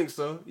 I think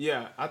so.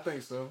 Yeah, I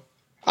think so.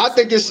 I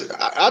think it's.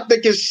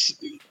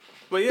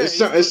 But yeah,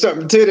 it's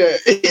something to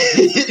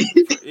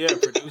that. Yeah,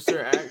 producer,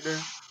 actor.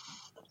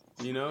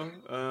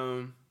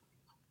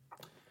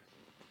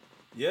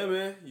 Yeah,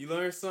 man, you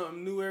learn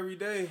something new every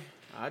day.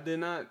 I did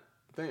not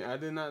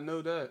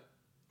know that.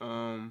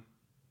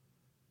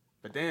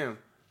 But damn.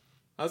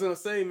 I was gonna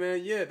say,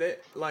 man, yeah,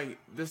 that like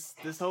this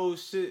whole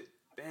shit.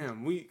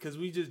 Damn, because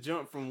we just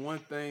jumped from one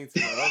thing to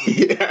the other.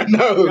 Yeah,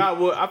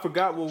 no. I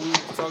forgot what we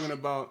were talking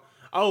about.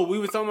 Oh, we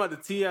were talking about the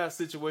T.I.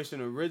 situation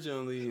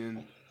originally,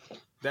 and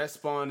that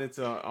spawned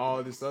into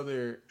all this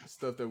other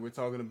stuff that we're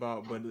talking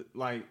about. But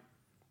like,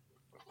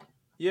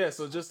 yeah,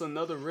 so just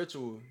another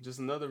ritual,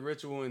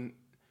 and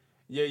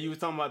yeah, you were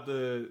talking about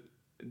the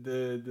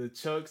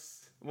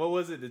Chucks. What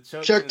was it? The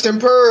Chucks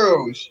and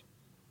Pearls.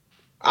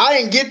 I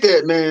didn't get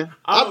that, man.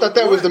 I thought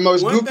that was the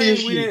most goofiest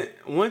shit.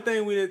 One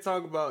thing we didn't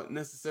talk about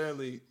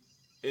necessarily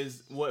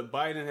is what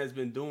Biden has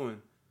been doing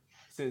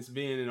since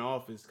being in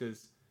office,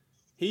 because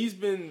he's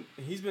been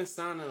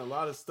signing a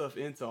lot of stuff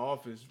into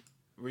office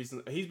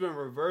recently. He's been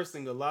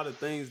reversing a lot of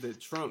things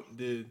that Trump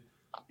did.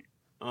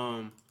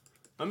 Let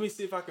me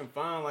see if I can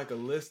find like a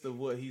list of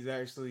what he's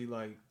actually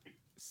like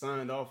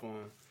signed off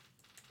on.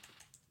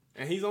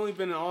 And he's only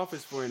been in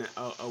office for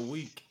a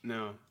week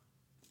now.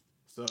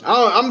 So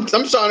I'm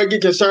starting to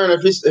get concerned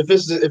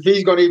if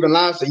he's gonna even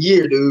last a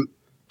year, dude.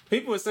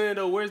 People are saying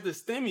though, where's the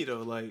stimmy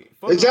though? Like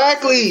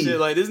exactly.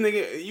 Like this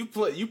nigga,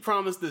 you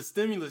promised the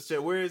stimulus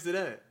check. Where is it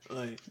at?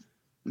 Like,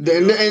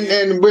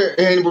 and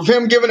with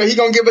him he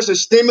gonna give us a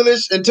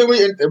stimulus until we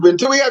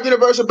have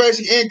universal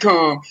basic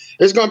income.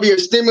 It's gonna be a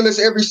stimulus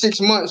every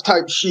 6 months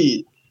type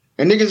shit,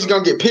 and niggas is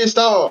gonna get pissed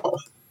off.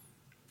 All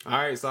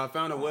right, so I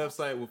found a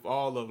website with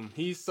all of them.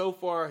 He's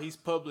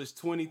published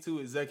 22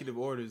 executive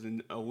orders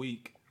in a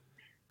week.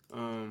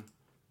 And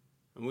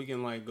we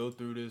can like go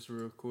through this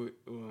real quick,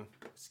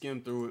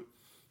 skim through it.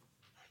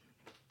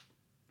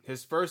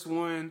 His first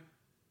one,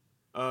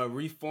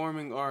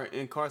 reforming our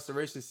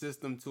incarceration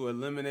system to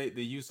eliminate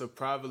the use of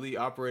privately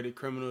operated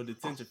criminal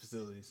detention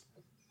facilities.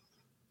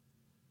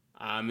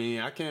 I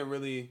mean, I can't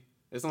really.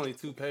 It's only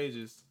 2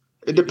 pages.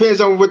 It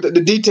depends on what the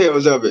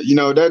details of it.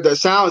 That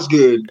sounds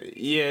good.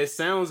 Yeah, it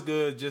sounds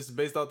good just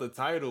based off the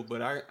title,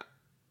 but I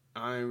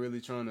ain't really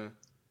trying to.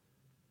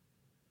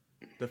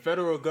 The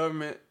federal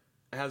government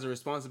has a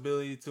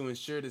responsibility to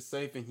ensure the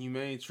safe and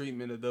humane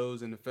treatment of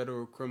those in the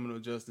federal criminal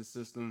justice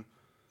system.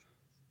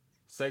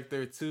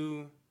 Section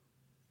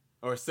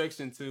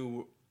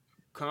 2,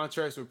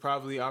 contracts with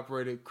privately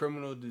operated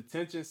criminal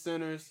detention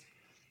centers.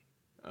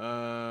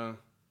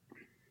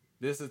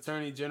 This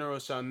attorney general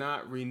shall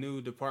not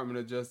renew Department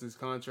of Justice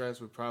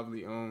contracts with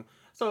privately owned.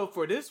 So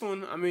for this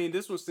one, I mean,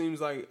 this one seems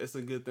like it's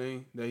a good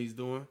thing that he's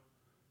doing.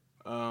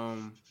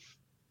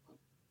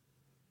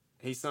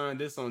 He signed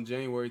this on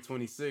January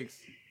 26th.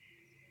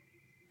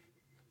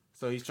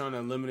 So he's trying to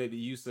eliminate the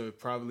use of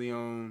privately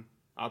owned,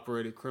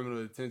 operated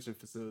criminal detention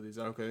facilities.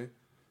 Okay.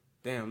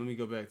 Damn, let me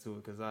go back to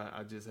it because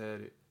I just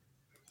had it.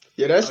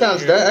 Yeah,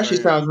 that actually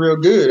sounds real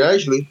good,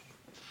 actually.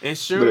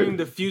 Ensuring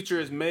the future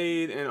is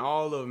made in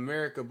all of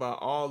America by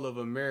all of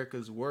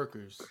America's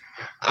workers.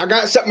 I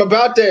got something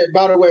about that,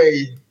 by the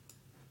way.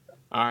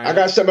 All right. I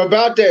got something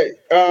about that.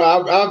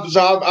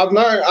 I've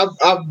learned.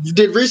 I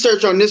did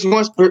research on this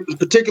one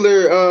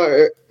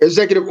particular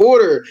executive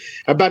order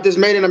about this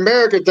Made in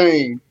America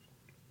thing.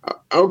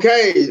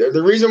 Okay,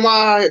 the reason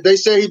why they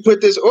say he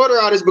put this order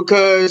out is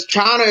because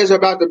China is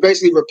about to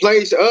basically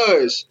replace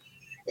us.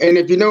 And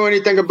if you know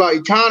anything about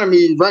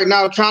economy, right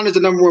now China's the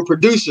number one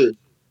producer,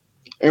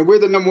 and we're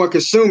the number one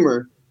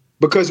consumer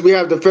because we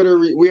have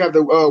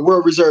the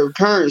world reserve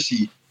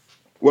currency.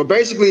 Well,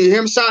 basically,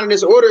 him signing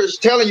this order is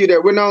telling you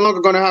that we're no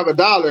longer going to have a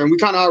dollar, and we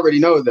kind of already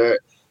know that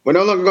we're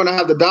no longer going to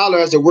have the dollar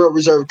as the world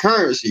reserve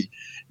currency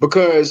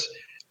because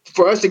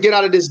for us to get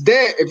out of this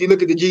debt, if you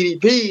look at the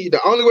GDP, the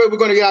only way we're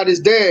going to get out of this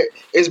debt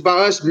is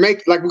by us we're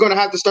going to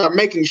have to start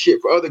making shit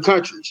for other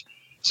countries.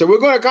 So we're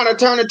going to kind of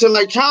turn into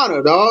like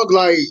China, dog.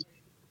 Like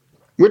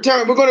they're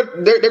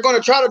gonna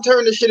try to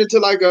turn this shit into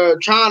like a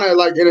China,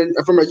 like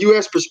from a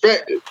U.S.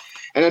 perspective.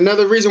 And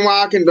another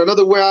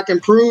another way I can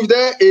prove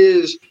that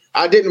is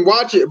I didn't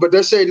watch it, but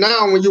they say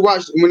now when they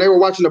were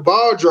watching the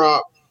ball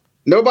drop,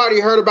 nobody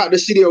heard about the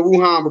city of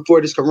Wuhan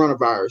before this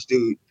coronavirus,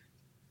 dude.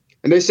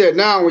 And they said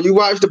now when you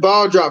watch the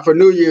ball drop for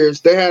New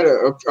Year's, they had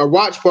a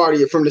watch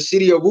party from the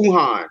city of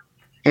Wuhan.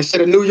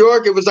 Instead of New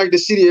York, it was like the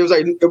city.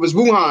 It was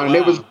Wuhan, and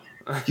it was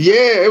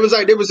yeah, it was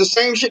the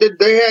same shit that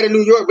they had in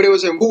New York, but it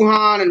was in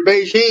Wuhan and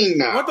Beijing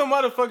now. What the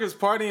motherfuckers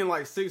partying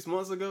like 6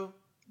 months ago?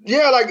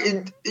 Yeah, like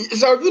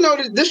so you know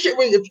this shit.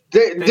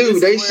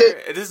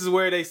 This is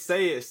where they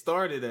say it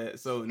started at.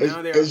 So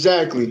now they're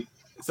exactly.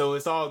 So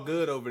it's all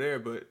good over there,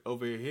 but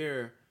over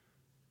here,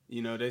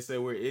 you know, they say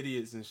we're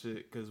idiots and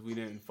shit because we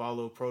didn't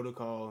follow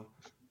protocol,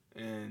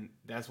 and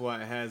that's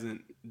why it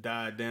hasn't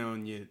died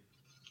down yet.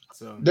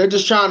 So they're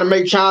just trying to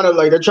make China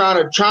they're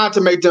trying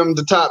to make them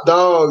the top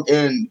dog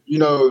and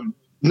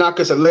knock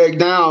us a leg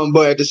down,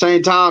 but at the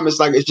same time it's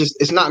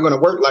not going to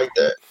work like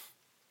that.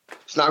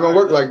 It's not going to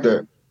work like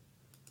that.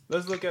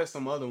 Let's look at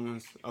some other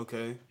ones.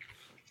 Okay,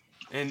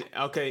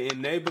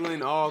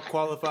 enabling all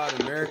qualified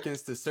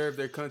Americans to serve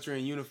their country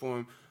in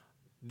uniform.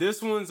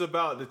 This one's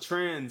about the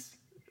trans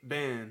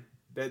ban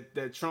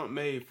that Trump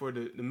made for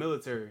the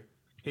military.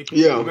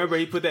 Remember,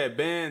 he put that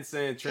ban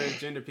saying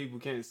transgender people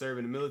can't serve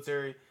in the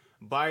military.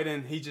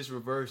 Biden, he just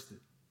reversed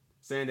it,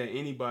 saying that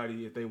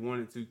anybody, if they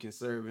wanted to, can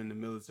serve in the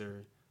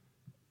military.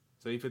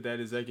 So he put that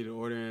executive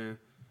order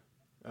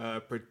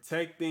in.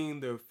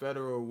 Protecting the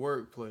federal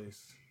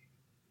workplace.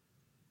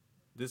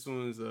 This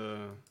one's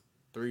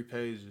 3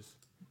 pages.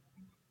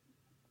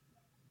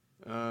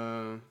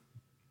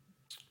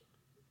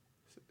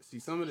 See,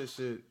 some of this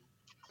shit,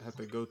 I have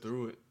to go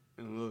through it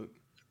and look.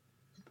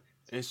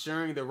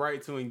 Ensuring the right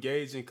to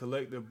engage in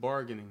collective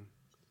bargaining.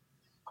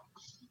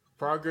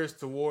 Progress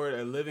toward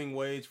a living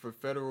wage for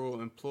federal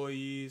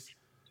employees.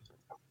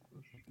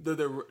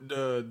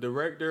 The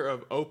director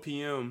of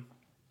OPM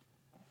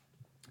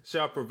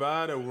shall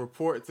provide a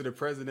report to the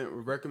president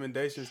with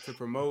recommendations to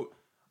promote.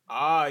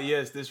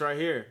 This right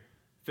here,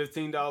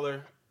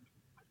 $15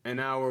 an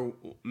hour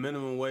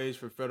minimum wage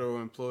for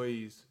federal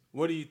employees.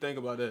 What do you think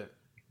about that?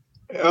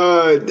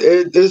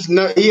 It's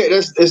not. Yeah,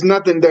 it's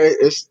nothing that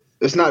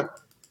it's not.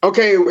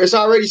 Okay, it's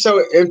already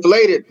so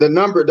inflated. The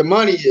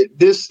money.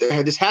 This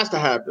has to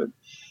happen.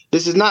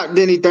 This is not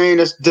anything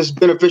that's just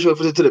beneficial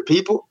to the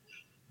people.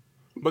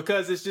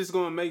 Because it's just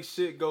gonna make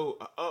shit go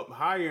up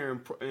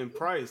higher in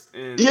price,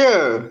 and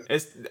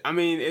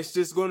it's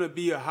just gonna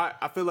be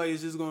I feel like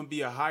it's just gonna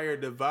be a higher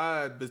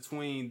divide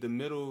between the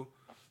middle,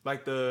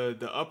 like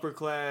the upper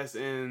class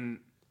and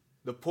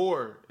the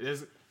poor.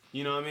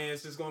 You know what I mean?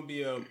 It's just gonna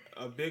be a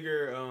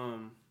bigger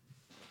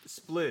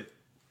split.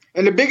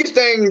 And the biggest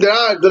thing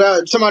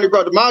that somebody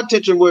brought to my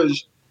attention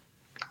was,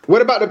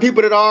 what about the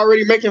people that are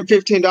already making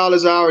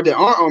 $15 an hour that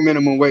aren't on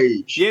minimum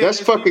wage? Yeah, that's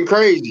fucking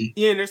crazy.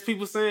 Yeah, and there's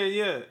people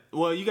saying,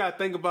 well, you gotta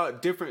think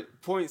about different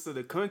points of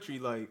the country.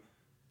 Like,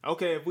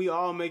 okay, if we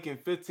all making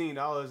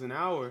 $15 an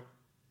hour,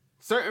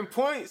 certain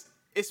points,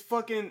 it's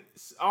fucking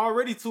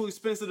already too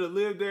expensive to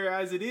live there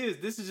as it is.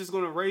 This is just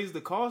gonna raise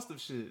the cost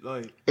of shit.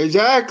 Like,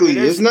 exactly,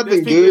 there's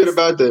nothing good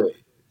about that.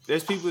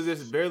 There's people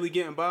that's barely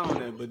getting by on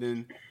that, but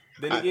then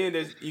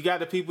again, you got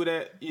the people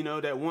that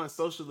that want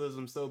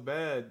socialism so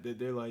bad that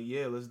they're like,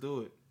 yeah, let's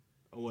do it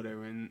or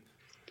whatever. And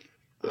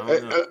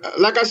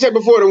like I said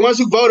before, the ones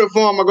who voted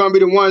for him are going to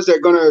be the ones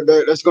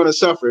that's gonna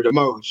suffer the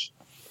most.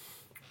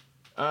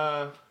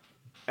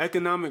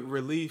 Economic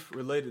relief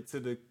related to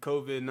the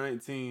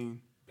COVID-19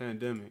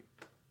 pandemic.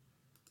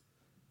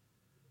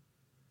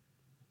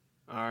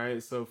 All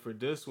right, so for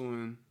this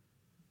one,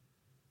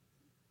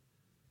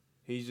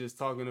 he's just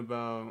talking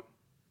about,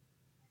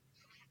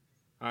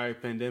 all right,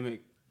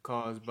 pandemic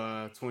caused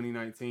by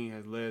 2019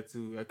 has led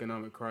to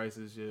economic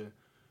crisis.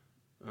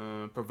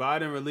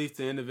 Providing relief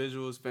to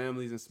individuals,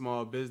 families, and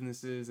small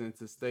businesses, and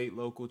to state,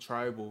 local,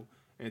 tribal,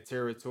 and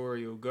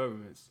territorial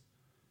governments.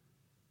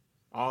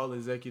 All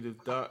executive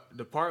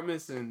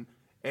departments and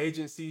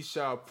agencies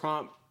shall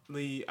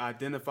promptly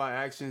identify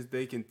actions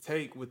they can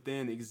take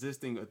within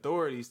existing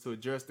authorities to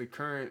address the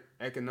current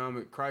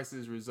economic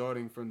crisis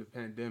resulting from the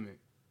pandemic.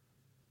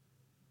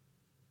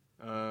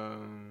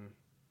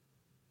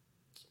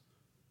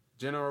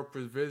 General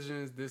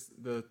provisions,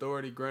 the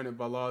authority granted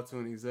by law to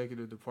an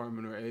executive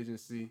department or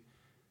agency.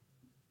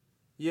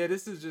 Yeah,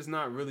 this is just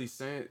not really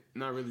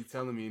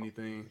telling me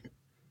anything.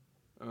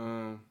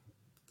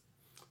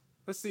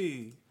 Let's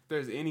see if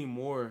there's any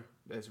more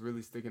that's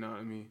really sticking out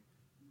to me.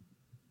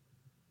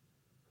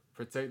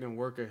 protecting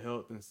worker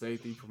health and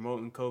safety,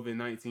 promoting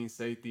COVID-19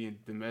 safety in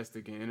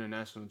domestic and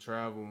international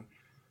travel.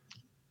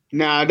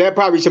 Now, there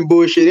probably some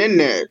bullshit in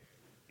there.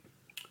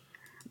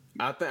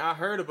 I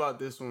heard about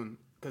this one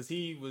because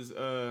he was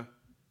okay,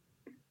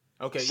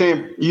 yeah.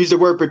 Saying use the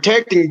word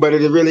protecting, but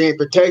it really ain't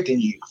protecting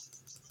you.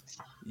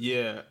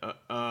 Yeah,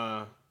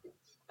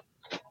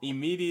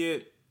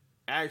 immediate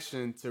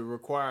action to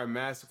require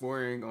mask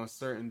wearing on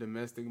certain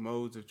domestic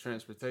modes of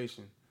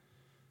transportation.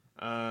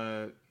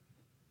 Uh,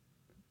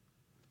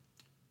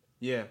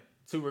 yeah,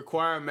 to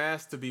require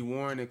masks to be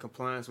worn in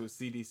compliance with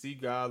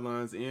CDC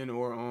guidelines in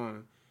or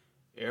on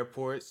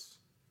airports,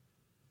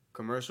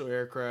 commercial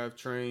aircraft,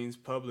 trains,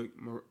 public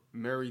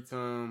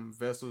maritime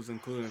vessels,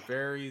 including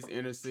ferries,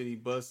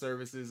 intercity bus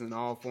services, and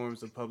all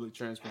forms of public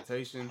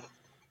transportation,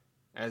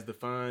 as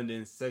defined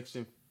in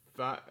Section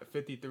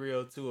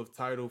 5302 of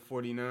Title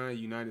 49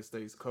 United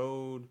States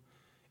Code.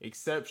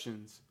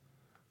 Exceptions.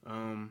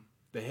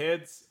 The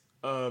heads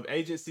of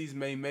agencies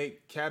may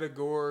make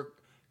categorical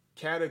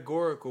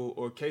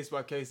or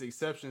case-by-case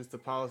exceptions to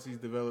policies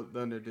developed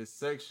under this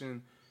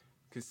section,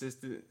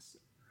 consistent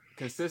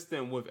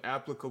with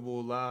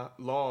applicable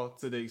law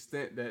to the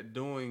extent that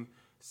doing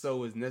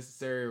so is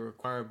necessary or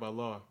required by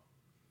law.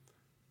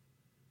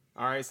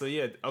 All right, so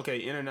yeah, okay,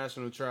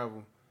 international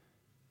travel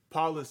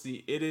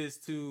policy. It is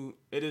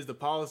the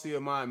policy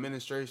of my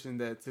administration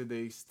that to the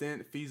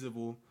extent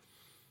feasible,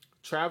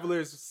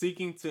 travelers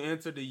seeking to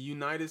enter the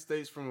United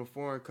States from a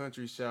foreign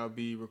country shall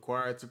be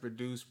required to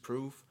produce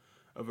proof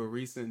of a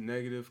recent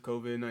negative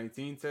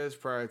COVID-19 test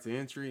prior to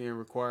entry and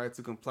required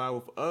to comply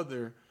with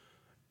other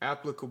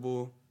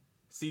applicable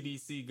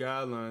CDC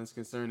guidelines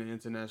concerning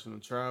international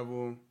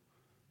travel.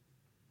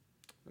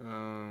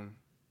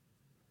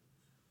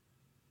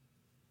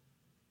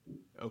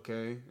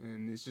 Okay,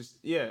 and it's just,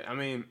 yeah, I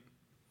mean,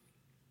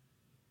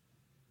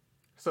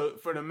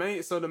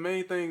 the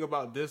main thing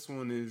about this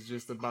one is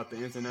just about the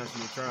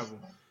international travel,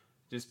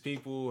 just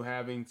people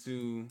having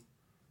to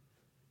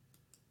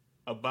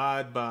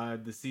abide by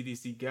the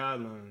CDC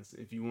guidelines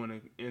if you want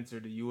to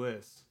enter the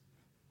U.S.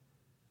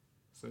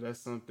 So that's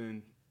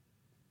something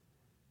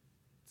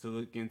to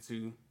look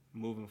into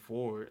moving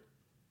forward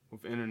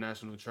with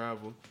international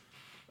travel.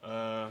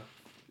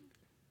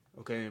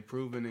 Okay,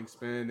 improving and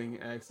expanding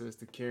access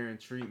to care and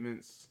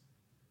treatments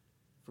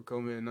for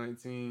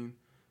COVID-19. I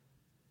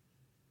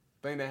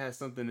think that has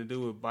something to do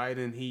with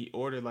Biden. He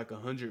ordered like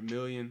 100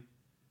 million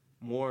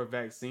more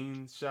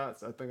vaccine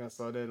shots. I think I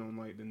saw that on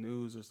like the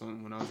news or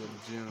something when I was at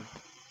the gym.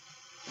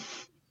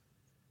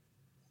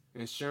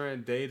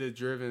 Ensuring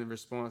data-driven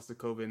response to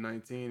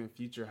COVID-19 and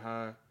future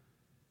high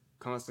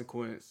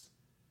consequence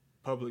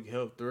public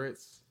health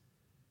threats.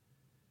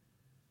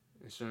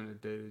 Ensuring the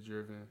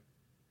data-driven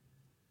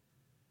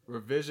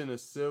revision of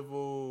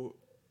civil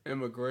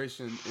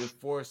immigration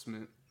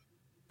enforcement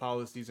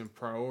policies and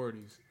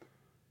priorities.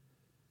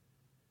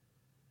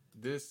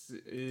 This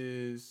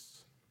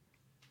is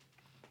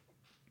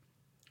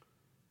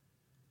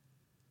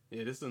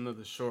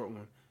another short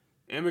one.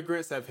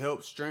 Immigrants have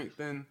helped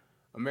strengthen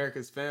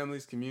America's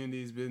families,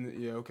 communities, business.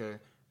 Yeah, okay.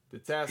 The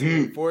task of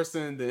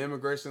enforcing the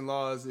immigration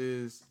laws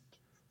is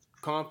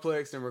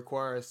complex and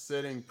requires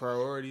setting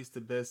priorities to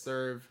best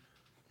serve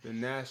the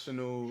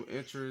national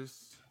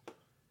interests.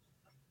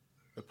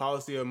 The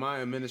policy of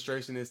my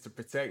administration is to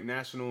protect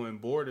national and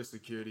border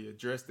security,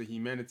 address the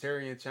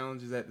humanitarian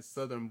challenges at the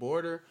southern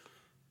border,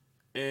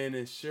 and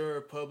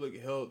ensure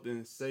public health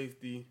and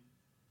safety.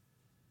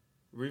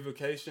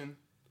 Revocation.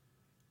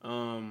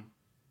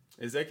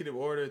 Executive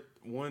Order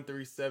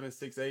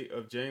 13768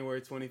 of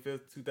January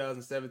 25th,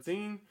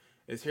 2017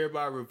 is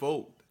hereby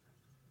revoked.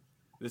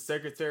 The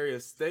Secretary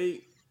of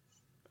State,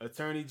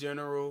 Attorney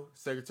General,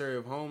 Secretary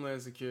of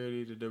Homeland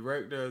Security, the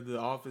Director of the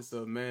Office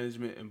of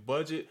Management and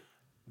Budget,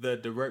 the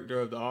Director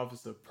of the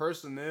Office of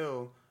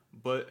Personnel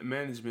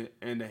Management,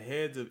 and the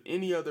heads of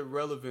any other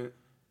relevant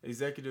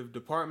executive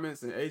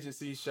departments and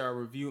agencies shall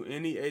review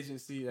any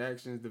agency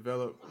actions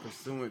developed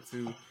pursuant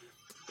to.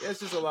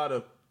 It's just a lot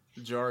of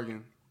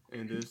jargon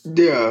in this.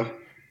 Yeah.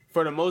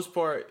 For the most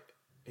part,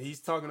 he's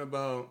talking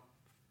about,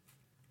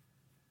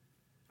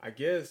 I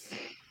guess,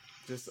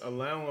 just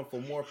allowing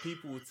for more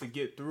people to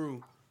get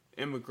through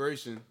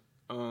immigration.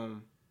 The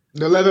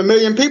 11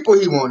 million people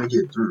he want to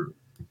get through.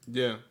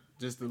 Yeah,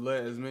 just to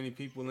let as many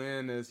people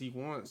in as he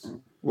wants.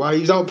 Why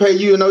he don't pay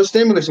you no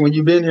stimulus when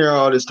you've been here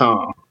all this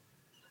time?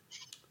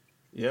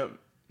 Yep.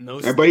 No,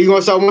 but he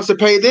wants to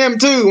pay them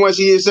too once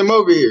he gets them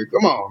over here.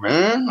 Come on,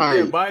 man.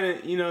 Yeah,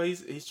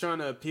 Biden, he's trying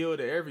to appeal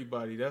to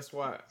everybody. That's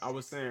why I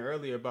was saying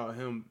earlier about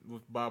him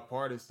with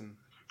bipartisan.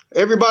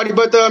 Everybody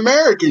but the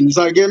Americans.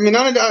 Like, I mean,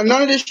 none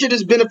of this shit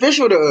is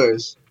beneficial to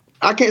us.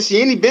 I can't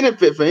see any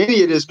benefit for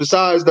any of this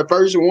besides the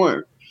first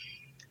one.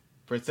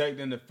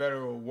 Protecting the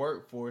federal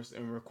workforce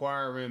and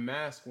requiring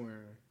mask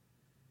wearing.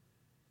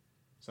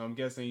 So I'm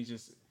guessing he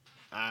just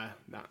I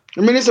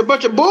mean, it's a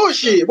bunch of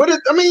bullshit.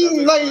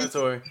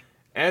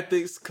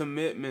 Ethics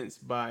commitments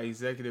by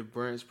executive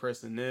branch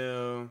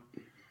personnel,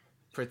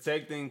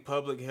 protecting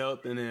public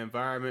health and the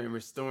environment, and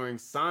restoring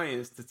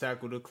science to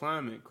tackle the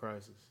climate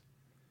crisis.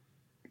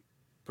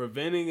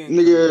 preventing and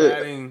Nigga,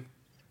 combating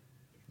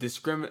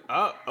discrimination.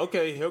 Oh,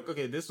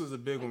 okay. This was a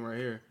big one right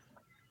here.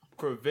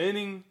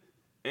 Preventing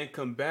and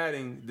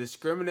combating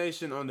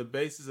discrimination on the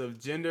basis of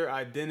gender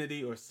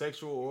identity or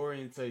sexual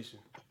orientation.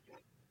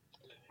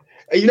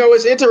 you know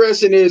what's So,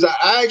 interesting is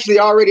I actually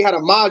already had a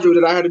module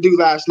that I had to do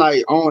last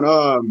night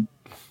on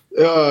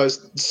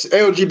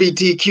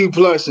LGBTQ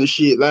plus and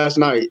shit last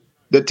night.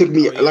 That took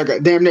me oh like yeah,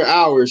 damn near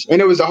hours,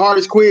 and it was the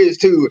hardest quiz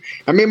too.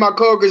 I mean, my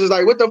coworkers was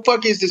like, "What the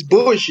fuck is this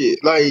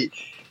bullshit?" Like,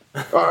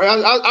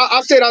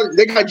 I said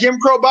they got Jim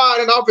Crow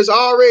Biden in office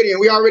already, and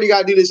we already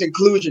got to do this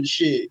inclusion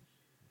shit.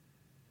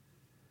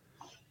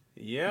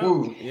 yep,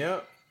 Woo.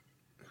 yep.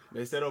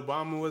 They said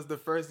Obama was the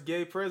first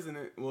gay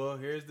president. Well,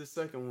 here's the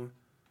second one.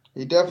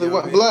 He You definitely know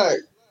what I wasn't mean? black.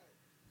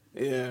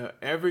 Yeah,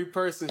 every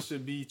person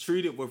should be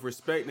treated with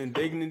respect and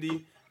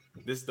dignity.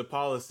 This is the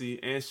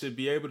policy, and should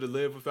be able to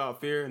live without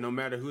fear, no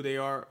matter who they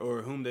are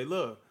or whom they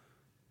love.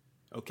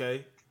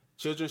 Okay?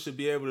 Children should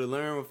be able to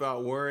learn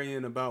without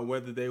worrying about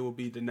whether they will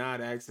be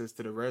denied access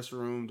to the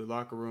restroom, the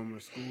locker room, or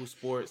school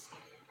sports.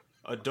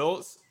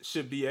 Adults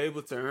should be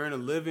able to earn a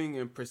living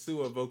and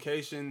pursue a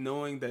vocation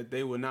knowing that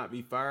they will not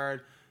be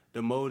fired,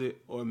 demoted,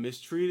 or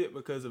mistreated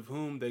because of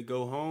whom they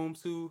go home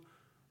to,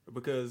 or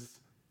because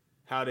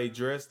how they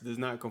dress does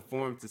not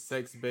conform to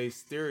sex-based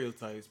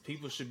stereotypes.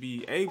 People should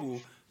be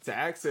able to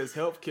access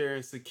health care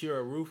and secure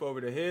a roof over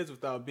their heads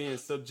without being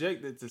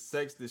subjected to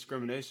sex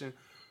discrimination.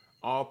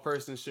 All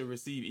persons should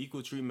receive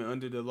equal treatment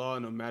under the law,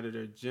 no matter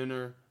their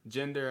gender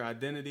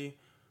identity,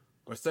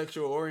 or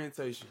sexual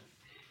orientation.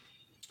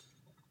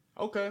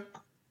 Okay.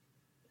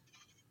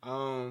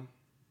 Um.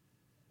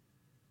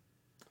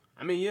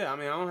 I mean, yeah. I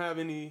mean, I don't have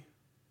any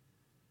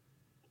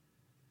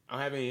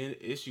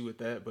issue with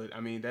that, but I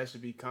mean, that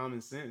should be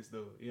common sense,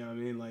 though. You know what I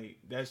mean? Like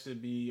that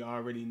should be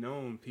already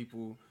known.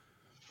 People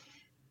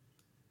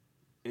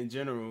in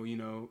general,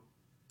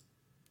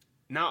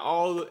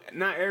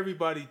 not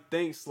everybody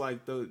thinks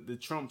like the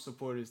Trump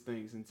supporters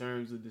thinks in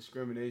terms of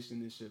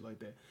discrimination and shit like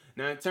that.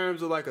 Now, in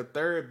terms of like a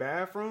third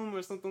bathroom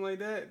or something like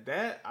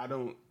that I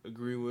don't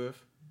agree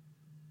with.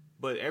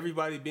 But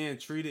everybody being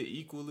treated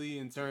equally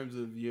in terms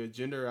of your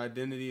gender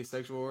identity and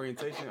sexual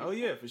orientation, oh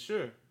yeah, for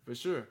sure, for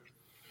sure.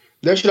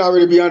 That should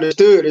already be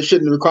understood. It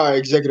shouldn't require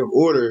executive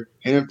order.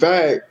 And in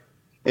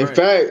Right.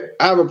 fact,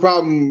 I have a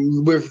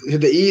problem with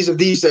the ease of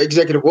these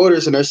executive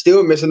orders, and they're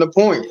still missing the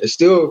point. There's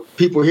still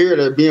people here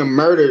that are being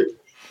murdered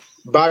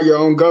by your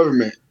own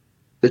government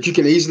that you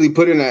can easily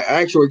put in an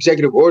actual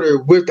executive order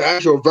with the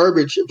actual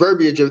verbiage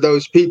of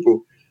those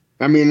people.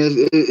 I mean,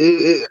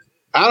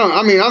 I don't.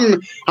 I mean,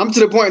 I'm to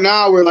the point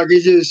now where like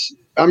it's just.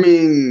 I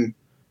mean,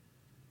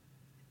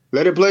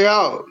 let it play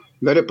out.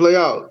 Let it play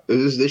out.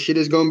 This shit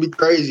is gonna be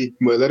crazy,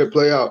 but let it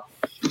play out.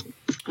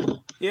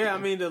 Yeah, I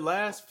mean the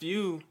last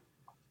few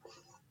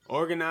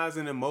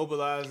organizing and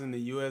mobilizing the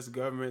U.S.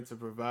 government to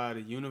provide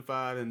a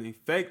unified and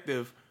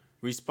effective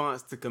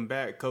response to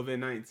combat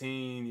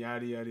COVID-19,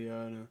 yada yada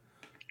yada.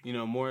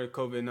 More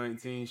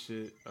COVID-19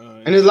 shit.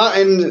 And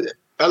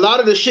a lot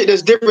of the shit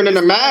that's different than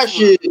the This mass last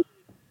one, shit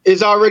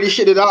is already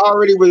shit that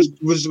already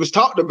was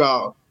talked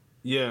about.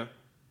 yeah,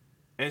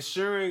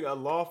 ensuring a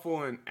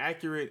lawful and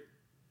accurate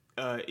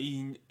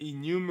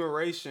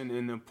enumeration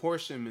and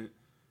apportionment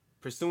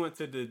pursuant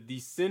to the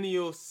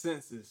decennial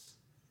census.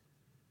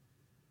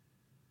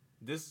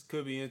 This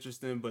could be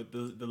interesting, but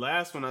the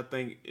last one I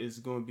think is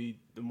going to be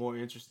the more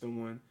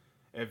interesting one.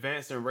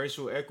 Advancing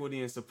racial equity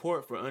and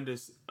support for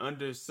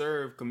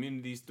underserved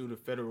communities through the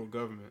federal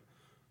government.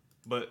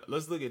 But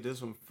let's look at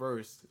this one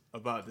first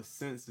about the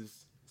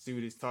census. See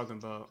what he's talking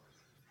about.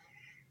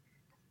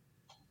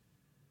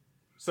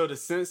 So the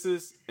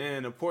census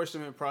and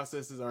apportionment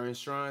processes are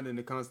enshrined in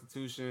the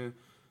Constitution.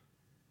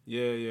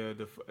 Yeah.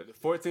 The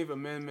 14th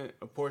Amendment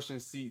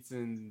apportions seats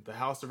in the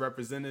House of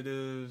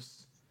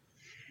Representatives.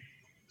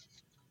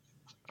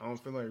 I don't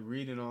feel like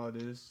reading all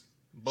this.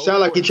 Sound Both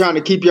like you're courts, trying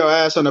to keep your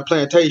ass on the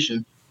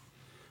plantation.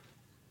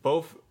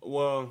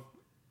 well,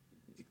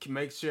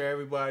 make sure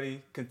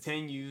everybody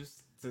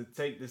continues to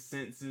take the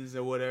census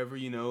or whatever,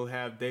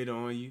 have data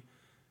on you.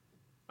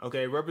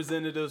 Okay,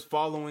 representatives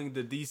following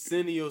the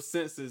decennial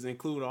census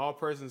include all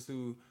persons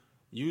whose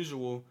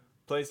usual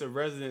place of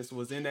residence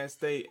was in that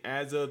state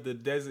as of the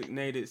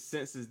designated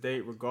census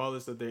date,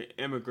 regardless of their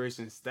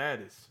immigration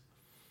status.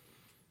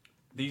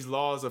 These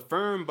laws,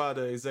 affirmed by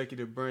the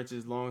executive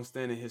branch's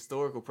long-standing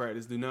historical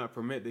practice, do not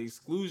permit the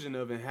exclusion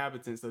of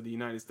inhabitants of the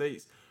United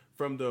States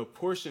from the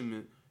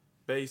apportionment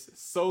based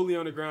solely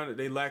on the ground that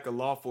they lack a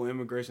lawful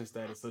immigration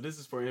status. So this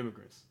is for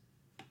immigrants.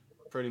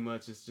 Pretty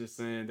much, it's just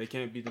saying they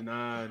can't be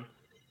denied,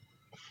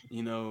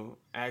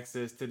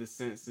 access to the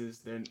census.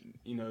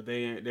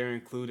 They're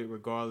included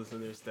regardless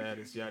of their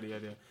status. Yada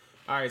yada.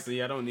 All right, so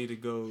yeah, I don't need to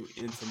go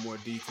into more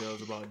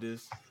details about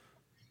this.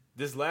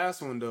 This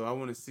last one though, I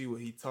want to see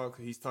what he's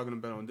talking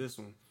about on this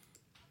one.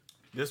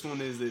 This one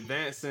is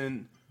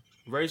advancing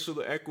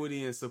racial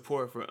equity and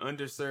support for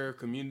underserved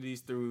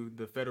communities through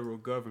the federal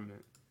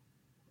government.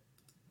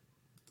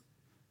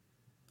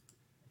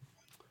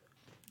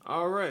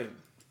 All right.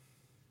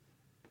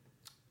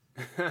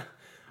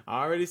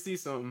 I already see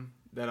something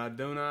that I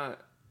do not.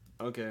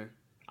 Okay.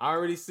 I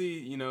already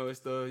see, it's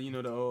the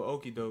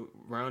old okie doke,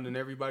 rounding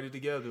everybody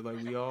together.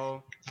 Like we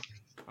all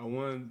are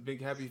one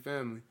big happy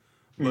family.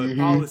 But Mm-hmm.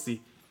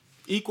 policy.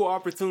 Equal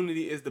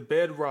opportunity is the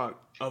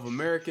bedrock of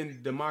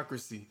American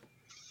democracy.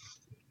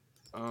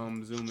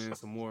 Zoom in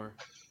some more.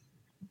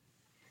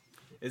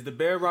 Is the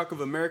bedrock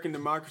of American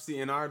democracy,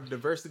 and our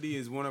diversity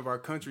is one of our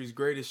country's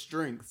greatest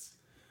strengths.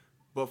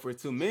 But for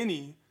too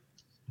many,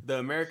 the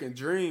American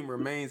dream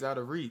remains out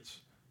of reach.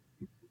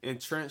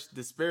 Entrenched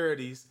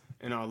disparities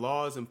in our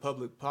laws and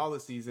public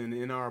policies and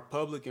in our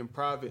public and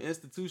private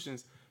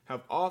institutions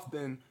have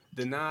often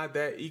denied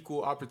that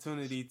equal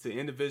opportunity to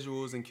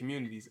individuals and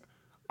communities.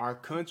 Our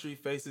country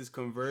faces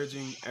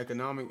converging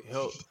economic,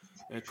 health,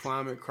 and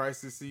climate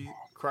crises,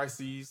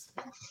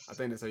 I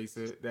think that's how you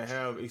say it, that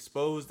have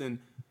exposed and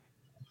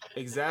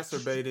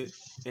exacerbated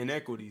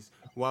inequities,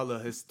 while a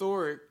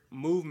historic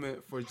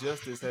movement for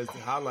justice has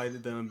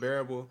highlighted the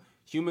unbearable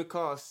human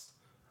costs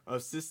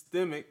of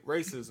systemic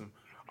racism.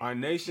 Our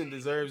nation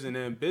deserves an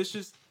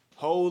ambitious,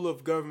 whole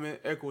of government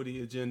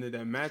equity agenda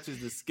that matches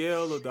the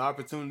scale of the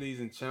opportunities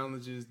and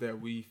challenges that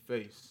we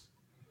face.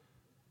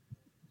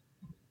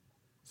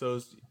 So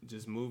it's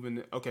just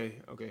moving. Okay,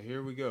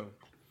 here we go.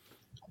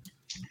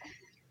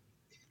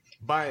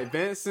 By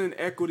advancing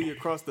equity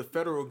across the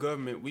federal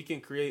government, we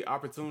can create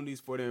opportunities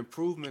for the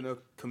improvement of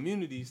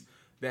communities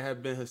that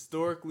have been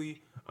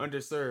historically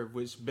underserved,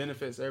 which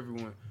benefits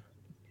everyone.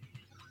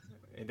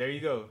 And there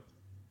you go,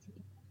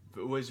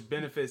 which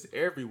benefits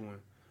everyone.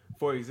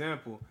 For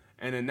example,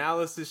 an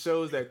analysis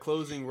shows that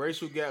closing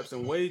racial gaps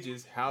in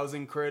wages,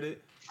 housing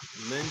credit,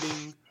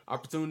 lending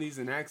opportunities,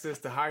 and access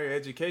to higher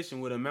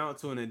education would amount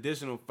to an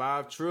additional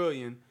 $5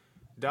 trillion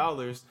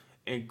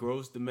in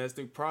gross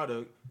domestic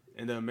product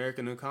in the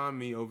American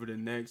economy over the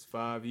next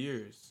 5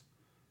 years.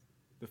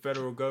 The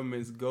federal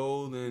government's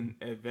goal in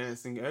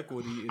advancing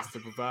equity is to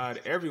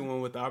provide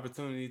everyone with the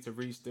opportunity to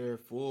reach their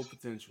full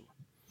potential.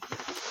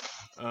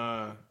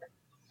 Uh,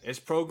 its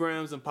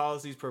programs and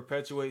policies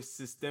perpetuate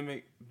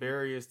systemic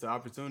barriers to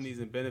opportunities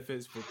and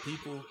benefits for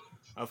people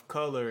of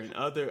color and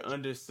other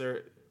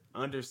underserved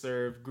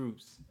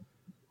groups.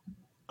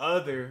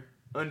 Other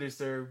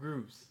underserved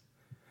groups.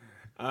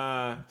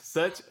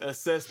 Such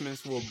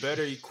assessments will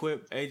better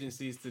equip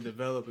agencies to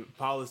develop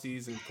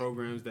policies and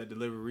programs that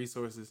deliver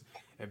resources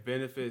and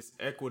benefits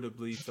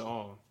equitably to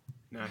all.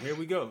 Now, here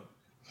we go.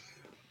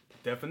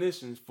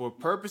 Definitions. For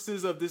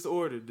purposes of this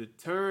order, the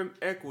term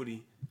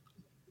equity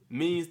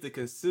means the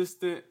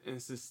consistent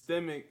and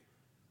systemic,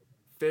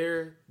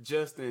 fair,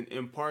 just, and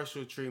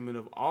impartial treatment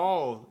of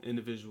all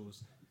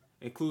individuals,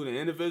 including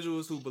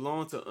individuals who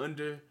belong to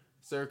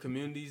underserved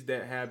communities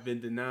that have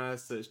been denied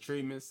such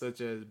treatment,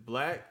 such as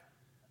Black,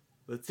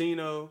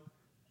 Latino,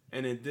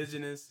 and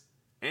Indigenous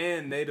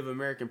and Native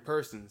American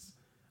persons,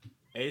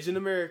 Asian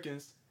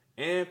Americans,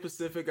 and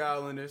Pacific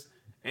Islanders,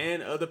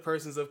 and other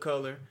persons of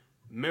color,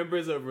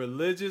 members of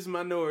religious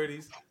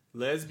minorities,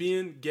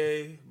 lesbian,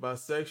 gay,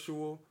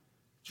 bisexual,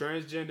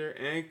 transgender,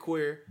 and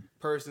queer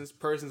persons,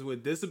 persons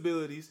with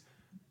disabilities,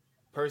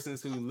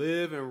 persons who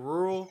live in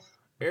rural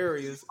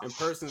areas, and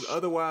persons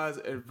otherwise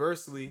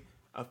adversely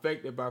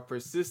affected by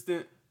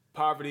persistent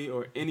poverty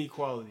or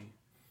inequality.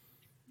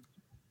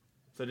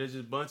 So they're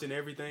just bunching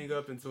everything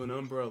up into an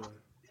umbrella.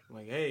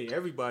 Like, hey,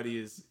 everybody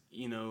is,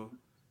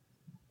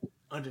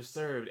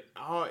 underserved.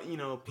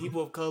 All,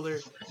 people of color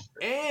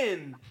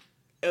and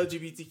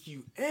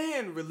LGBTQ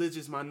and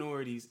religious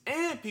minorities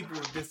and people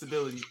with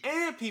disabilities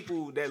and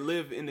people that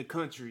live in the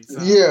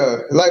countryside. Yeah,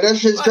 like that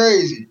shit's Like,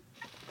 crazy.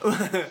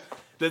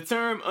 the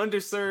term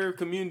underserved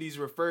communities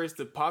refers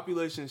to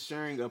populations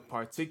sharing a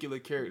particular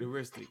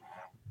characteristic,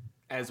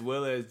 as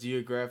well as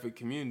geographic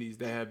communities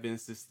that have been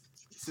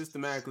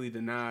systematically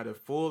denied a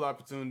full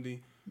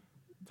opportunity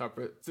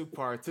to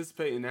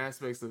participate in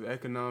aspects of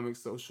economic,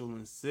 social,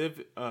 and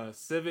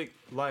civic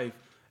life,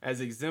 as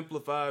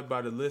exemplified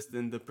by the list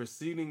in the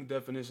preceding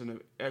definition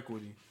of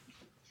equity.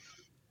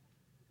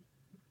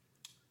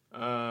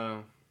 Uh,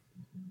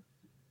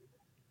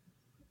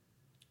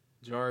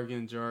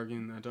 jargon.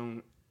 I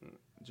don't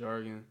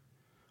jargon.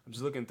 I'm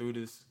just looking through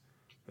this.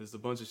 There's a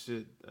bunch of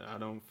shit I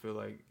don't feel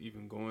like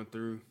even going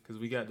through because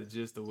we got the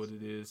gist of what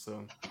it is.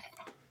 So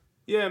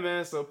yeah,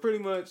 man. So pretty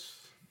much,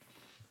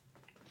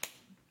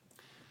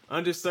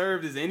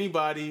 underserved is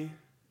anybody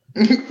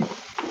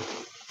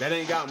that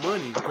ain't got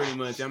money, pretty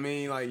much. I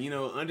mean, like,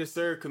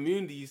 underserved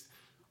communities.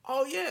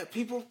 Oh, yeah,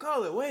 people of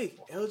color. Wait,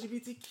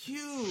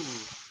 LGBTQ.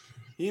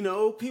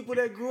 People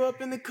that grew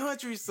up in the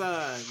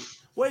countryside.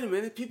 Wait a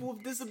minute, people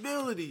with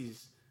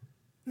disabilities.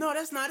 No,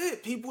 that's not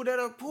it. People that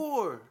are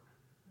poor.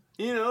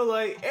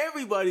 Like,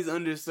 everybody's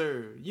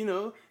underserved.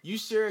 You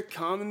share a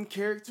common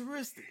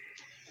characteristic.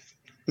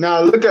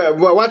 Now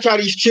watch how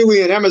these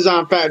Chewy and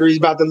Amazon factories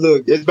about to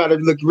look. It's about to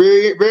look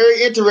very,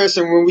 very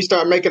interesting when we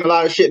start making a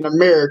lot of shit in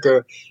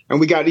America, and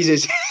we got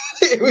these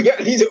we got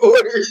these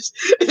orders.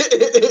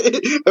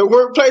 The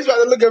workplace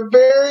about to look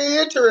very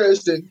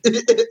interesting.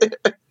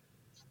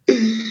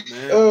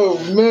 Man,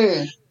 Oh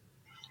man.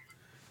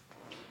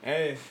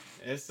 Hey,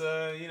 it's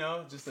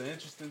just an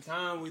interesting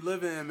time we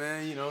live in,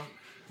 man.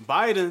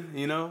 Biden,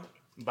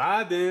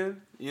 Biden,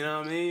 you know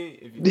what I mean?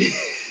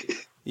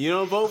 If you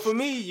don't vote for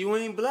me, you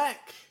ain't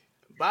black.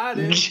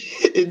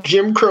 Biden,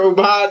 Jim Crow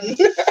Biden.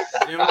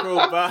 Jim Crow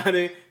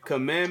Biden,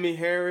 Kamami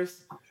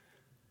Harris.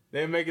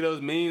 They're making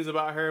those memes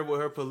about her with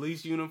her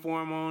police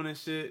uniform on and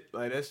shit.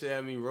 Like that shit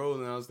had me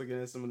rolling. I was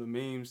looking at some of the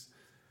memes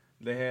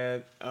they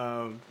had.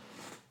 But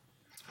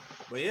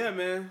yeah,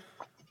 man,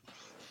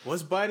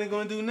 what's Biden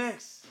gonna do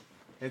next?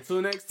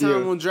 Until next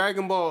time Yeah. on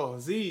Dragon Ball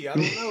Z, I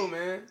don't know,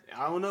 man.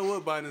 I don't know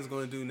what Biden's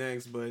gonna do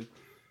next, but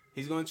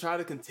he's gonna try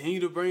to continue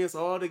to bring us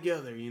all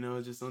together.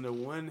 Just under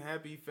one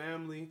happy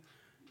family.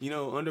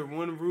 Under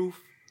one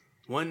roof,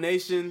 one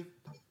nation,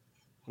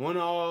 one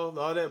all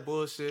that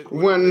bullshit.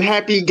 Whatever. One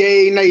happy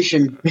gay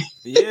nation.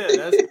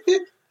 Yeah,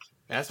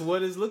 that's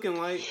what it's looking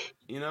like.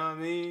 You know what I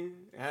mean?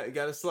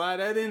 Got to slide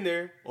that in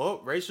there.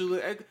 Oh, racial.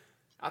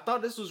 I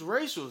thought this was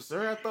racial,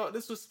 sir. I thought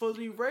this was supposed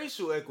to be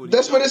racial equity.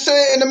 That's what it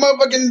said in the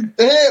motherfucking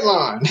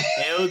headline.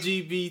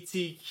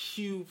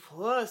 LGBTQ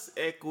plus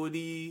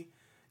equity,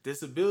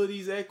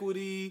 disabilities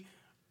equity,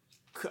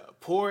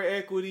 poor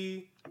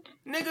equity.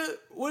 Nigga,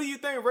 what do you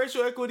think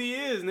racial equity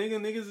is?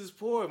 Niggas is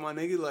poor, my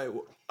nigga. Like,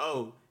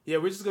 oh, yeah,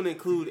 we're just going to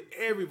include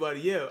everybody.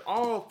 Yeah,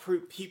 all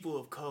people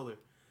of color.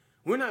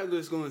 We're not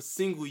just going to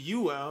single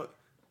you out.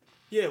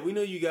 Yeah, we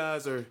know you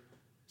guys are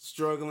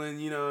struggling,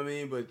 you know what I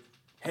mean? But,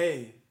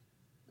 hey,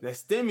 that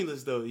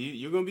stimulus, though,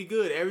 you're going to be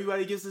good.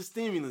 Everybody gets a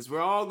stimulus.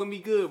 We're all going to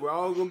be good. We're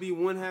all going to be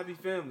one happy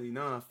family.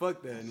 Nah,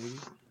 fuck that,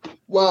 nigga.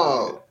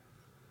 Wow.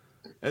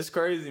 That's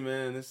crazy,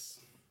 man.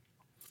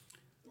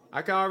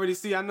 I can already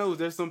see. I know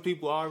there's some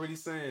people already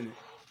saying it.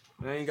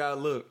 I ain't got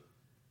to look.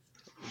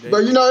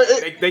 But,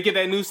 they get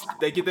that new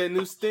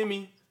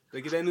stimmy.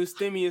 They get that new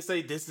stimmy and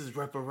say, this is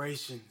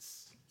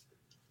reparations.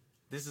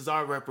 This is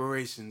our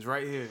reparations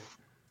right here.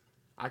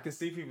 I can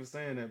see people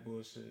saying that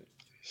bullshit.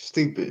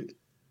 Stupid.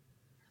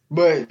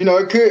 But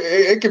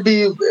it could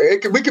be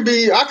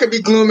I could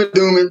be gloom and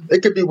dooming.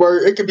 It could be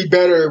worse. It could be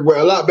better,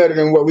 a lot better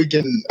than what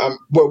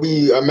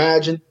we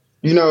imagine.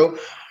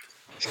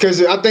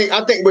 Because I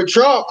think with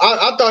Trump,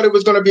 I thought it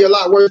was going to be a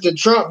lot worse than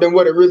Trump than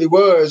what it really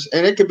was,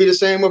 and it could be the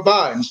same with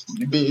Biden.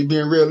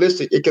 Being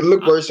realistic, it could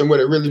look worse than what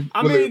it really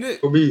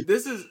will be.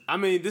 This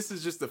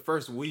is just the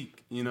first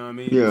week. You know what I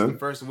mean? Yeah. It's the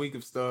first week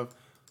of stuff.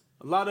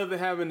 A lot of it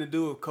having to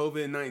do with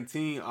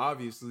COVID-19,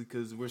 obviously,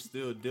 because we're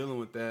still dealing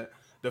with that.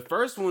 The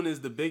first one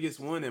is the biggest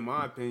one, in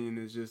my opinion,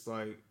 is just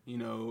like,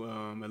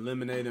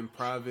 eliminating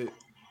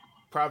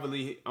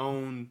privately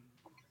owned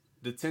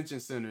detention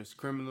centers,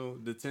 criminal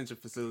detention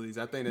facilities.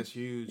 I think that's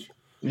huge.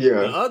 Yeah.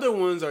 The other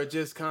ones are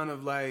just kind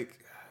of like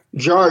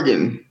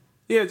jargon.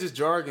 Yeah, just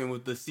jargon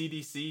with the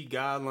CDC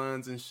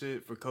guidelines and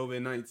shit for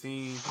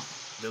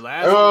COVID-19. The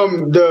last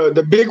one,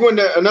 the big one,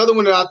 another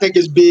one that I think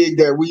is big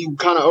that we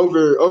kind of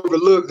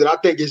overlooked that I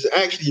think is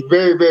actually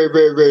very, very,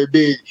 very, very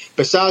big.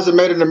 Besides the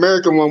Made in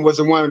America one, was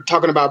the one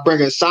talking about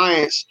bringing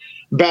science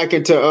back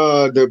into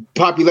the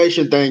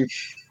population thing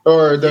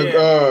or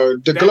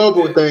the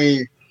global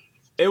thing.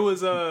 It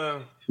was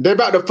They're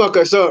about to fuck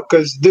us up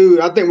because, dude,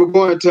 I think we're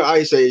going to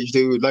ice age,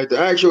 dude. Like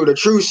the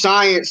true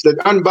science, the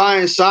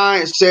unbiased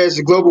science says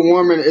the global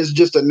warming is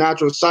just a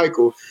natural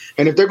cycle.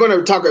 And if they're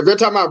talking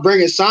about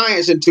bringing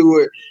science into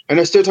it, and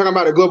they're still talking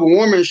about the global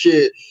warming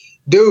shit,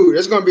 dude,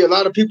 there's going to be a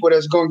lot of people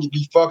that's going to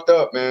be fucked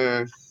up,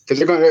 man.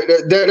 Because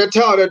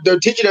they're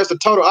teaching us the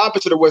total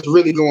opposite of what's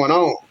really going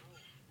on.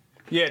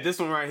 Yeah, this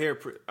one right here,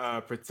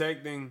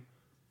 protecting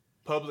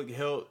public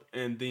health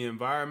and the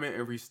environment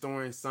and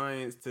restoring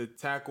science to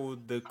tackle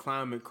the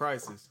climate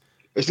crisis.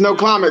 It's no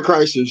climate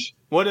crisis.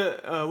 What's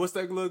that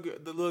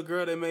the little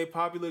girl that made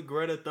popular,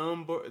 Greta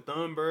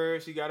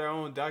Thunberg? She got her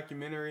own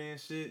documentary and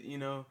shit.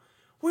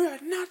 We are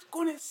not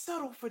gonna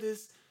settle for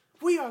this.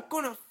 We are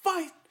gonna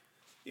fight.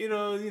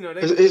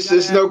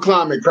 It's no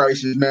climate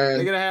crisis, man.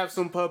 They gotta have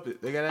some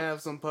puppet.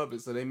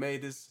 So they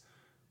made this.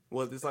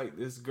 It's like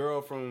this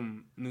girl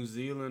from New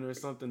Zealand or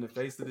something, the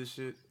face of this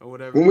shit or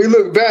whatever. When we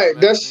look back,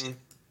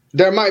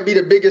 that might be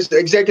the biggest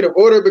executive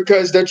order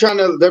because they're trying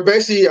to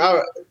basically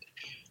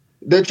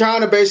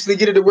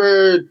get it to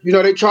where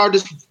they charge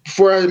us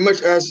for as much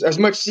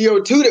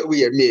CO2 that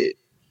we emit.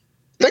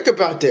 Think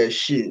about that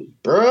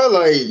shit, bro.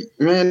 Like,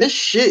 man, this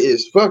shit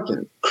is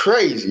fucking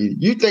crazy.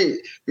 You think,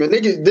 man,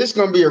 niggas, this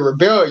gonna be a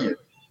rebellion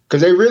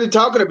because they really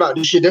talking about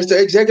this shit. That's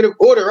the executive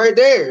order right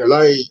there.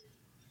 Like,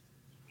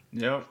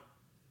 yep.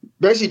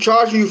 Basically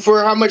charge you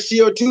for how much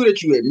CO2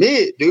 that you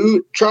emit,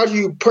 dude. Charge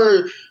you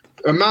per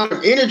amount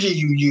of energy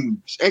you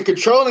use and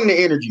controlling the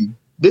energy.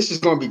 This is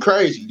gonna be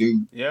crazy,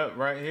 dude. Yeah,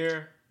 right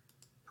here.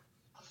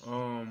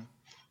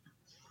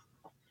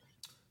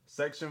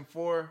 Section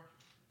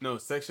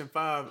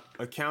 5,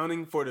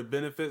 accounting for the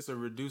benefits of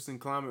reducing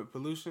climate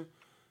pollution.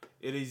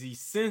 It is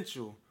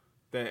essential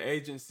that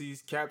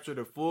agencies capture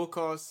the full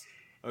costs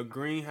of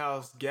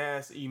greenhouse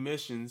gas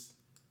emissions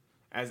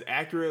as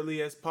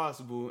accurately as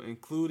possible,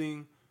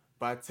 including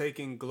by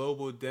taking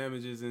global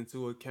damages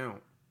into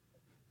account.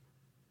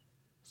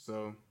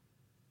 So,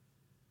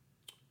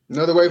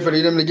 Another way for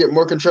them to get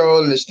more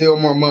control and to steal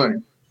more money.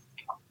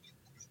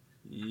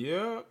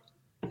 Yeah.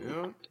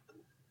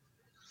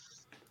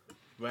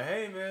 But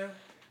hey, man,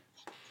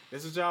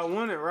 this is what y'all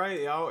wanted,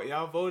 right?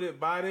 Y'all voted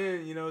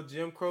Biden,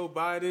 Jim Crow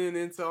Biden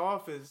into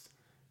office.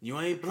 You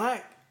ain't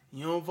black.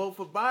 You don't vote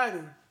for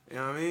Biden. You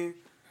know what I mean?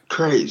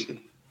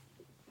 Crazy.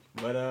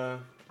 But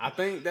I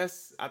think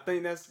that's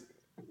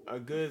a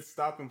good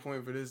stopping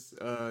point for this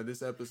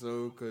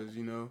episode because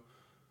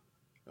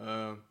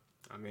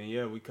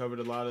we covered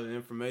a lot of the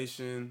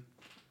information.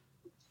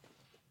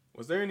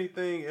 Was there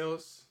anything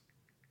else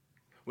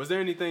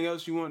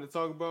you wanted to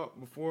talk about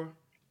before?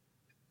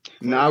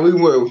 Nah,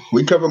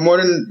 we covered more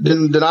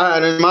than I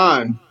had in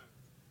mind.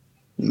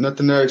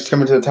 Nothing else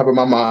coming to the top of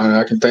my mind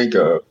I can think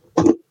of.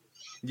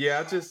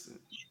 Yeah,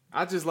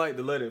 I just like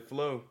to let it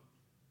flow.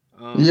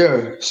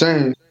 Yeah,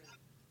 same.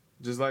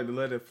 Just like to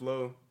let it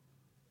flow,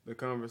 the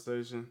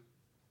conversation.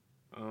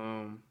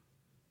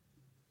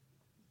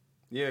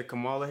 Yeah,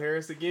 Kamala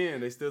Harris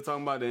again. They still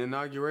talking about the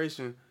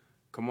inauguration.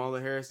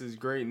 Kamala Harris's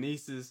great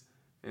niece's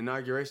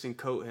inauguration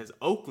coat has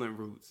Oakland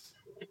roots.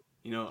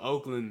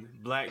 Oakland,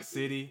 Black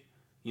City.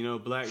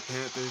 Black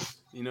Panthers.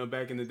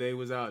 Back in the day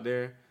was out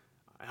there.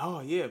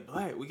 Oh yeah,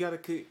 black. We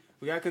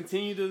gotta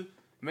continue to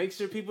make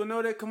sure people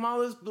know that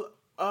Kamala's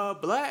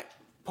black,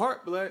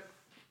 part black.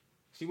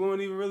 She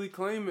won't even really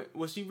claim it.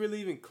 Was she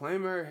really even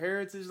claiming her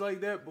heritage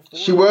like that before?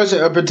 She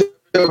wasn't up until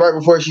right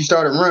before she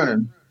started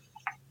running.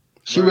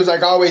 She was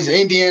like always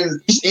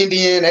Indian, East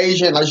Indian,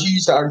 Asian. Like she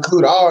used to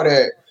include all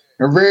that.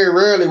 And very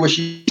rarely would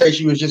she say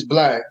she was just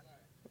black.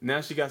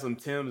 Now she got some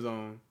Timbs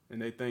on,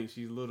 and they think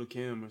she's Little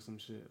Kim or some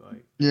shit.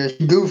 Like yeah,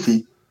 she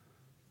goofy.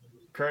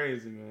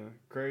 Crazy, man.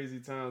 Crazy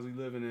times we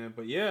living in.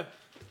 But yeah,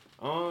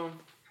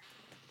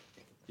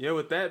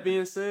 with that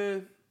being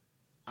said,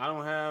 I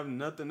don't have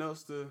nothing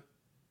else to.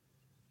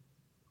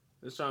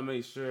 Let's try to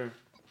make sure.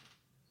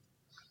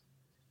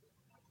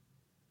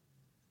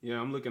 Yeah,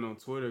 I'm looking on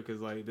Twitter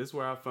because this is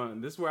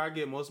where I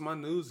get most of my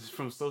news is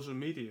from social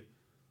media.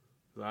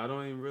 So I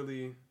don't even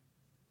really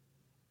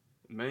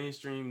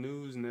mainstream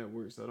news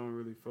networks. I don't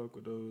really fuck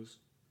with those.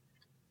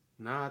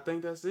 Nah, I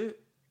think that's it.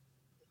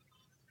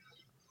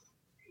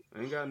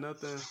 I ain't got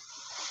nothing.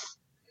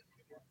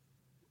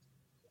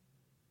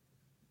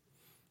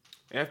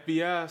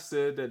 FBI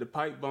said that the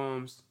pipe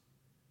bombs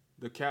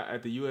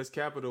at the U.S.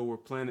 Capitol were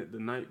planted the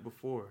night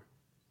before.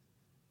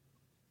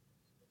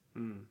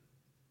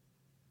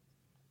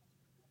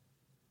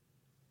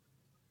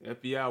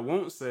 FBI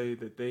won't say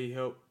that they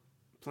helped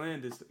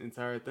plan this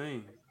entire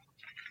thing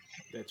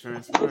that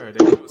transpired.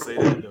 They won't say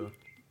that though.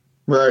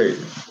 Right.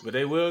 But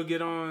they will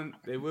get on.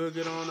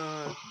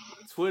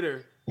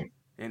 Twitter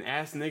and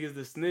ask niggas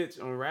to snitch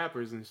on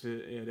rappers and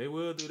shit. Yeah, they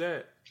will do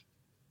that.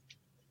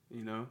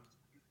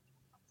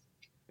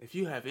 If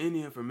you have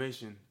any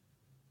information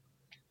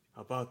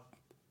about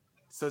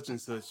such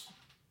and such,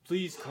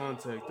 please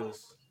contact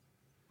us.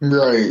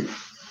 Right.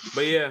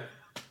 But yeah.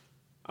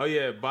 Oh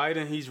yeah,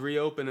 Biden, he's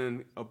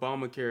reopening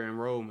Obamacare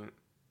enrollment.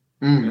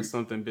 That's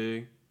something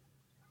big.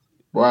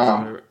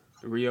 Wow.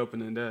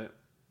 Reopening that.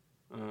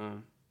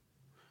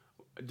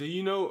 Do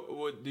you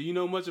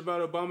know much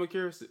about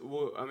Obamacare?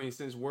 Well, I mean,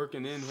 since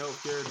working in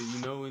healthcare, do you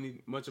know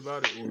much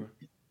about it? Or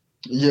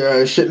yeah,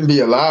 it shouldn't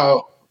be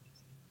allowed.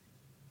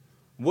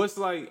 What's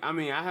I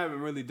haven't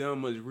really done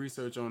much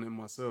research on it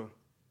myself.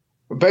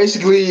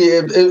 Basically,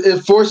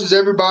 it forces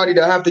everybody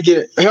to have to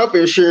get health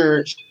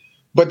insurance.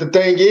 But the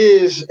thing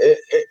is,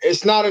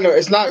 it's not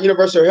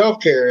universal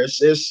health care.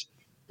 It's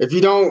if you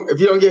don't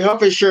get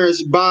health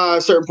insurance by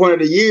a certain point of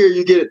the year,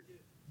 you get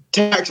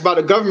taxed by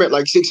the government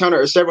like $600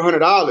 or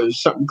 $700,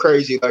 something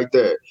crazy like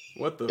that.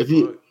 What the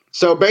fuck?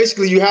 So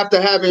basically, you have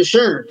to have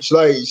insurance.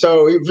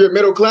 So if you're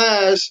middle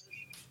class,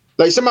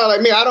 like somebody like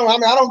me, I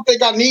don't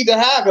think I need to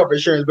have health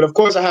insurance, but of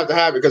course I have to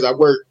have it because I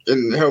work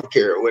in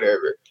healthcare or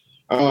whatever.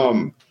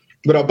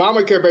 But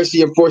Obamacare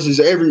basically enforces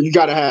you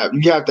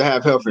have to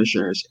have health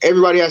insurance.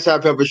 Everybody has to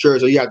have health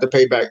insurance, or you have to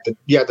pay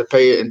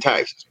it in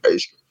taxes,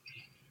 basically.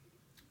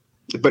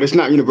 But it's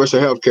not universal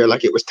health care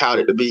like it was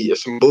touted to be.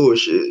 It's some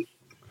bullshit.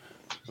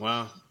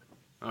 Wow.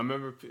 I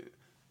remember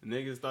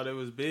niggas thought it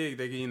was big.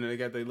 They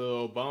got their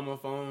little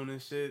Obama phone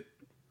and shit.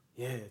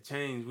 Yeah,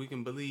 change we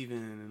can believe in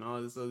and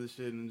all this other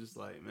shit. And just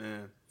like,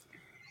 man,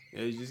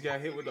 yeah, you just got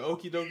hit with the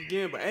okie doke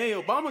again. But hey,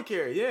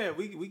 Obamacare, yeah,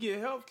 we get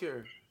health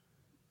care.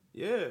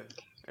 Yeah,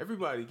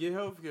 everybody get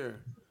health care.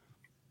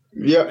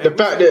 Yeah, man, the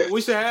fact that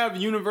we should have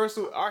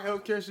universal. Our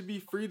health care should be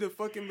free to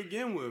fucking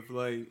begin with.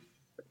 Like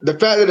the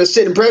fact that a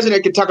sitting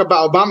president can talk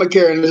about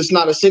Obamacare and there's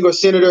not a single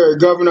senator or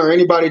governor or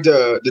anybody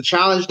to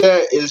challenge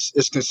that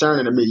is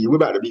concerning to me. We're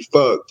about to be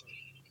fucked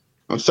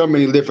on so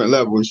many different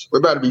levels. We're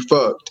about to be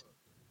fucked.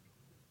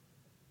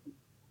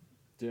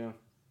 Yeah.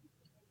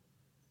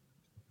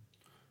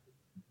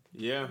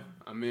 Yeah,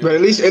 I mean, but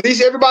at least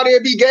everybody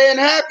will be gay and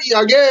happy,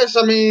 I guess.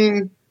 I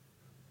mean,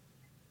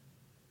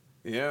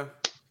 yeah.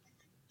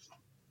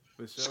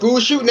 For sure. School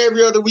shooting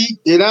every other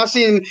week, and I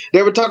seen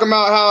they were talking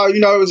about how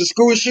it was a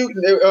school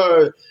shooting. They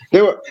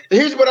were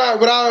here's what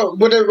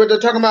they're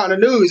talking about in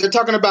the news. They're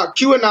talking about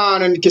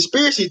QAnon and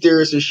conspiracy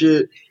theorists and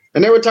shit,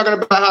 and they were talking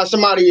about how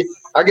somebody,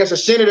 I guess a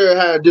senator,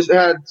 had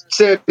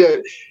said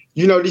that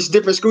these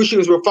different school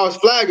shootings were false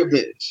flag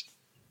events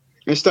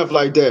and stuff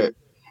like that.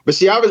 But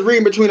see, I was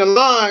reading between the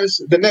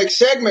lines. The next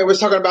segment was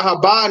talking about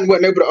how Biden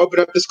wasn't able to open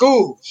up the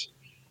schools.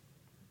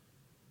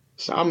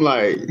 So I'm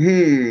like,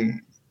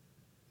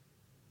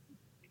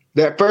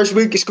 that first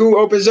week of school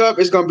opens up,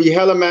 it's gonna be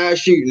hella mass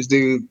shootings,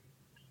 dude.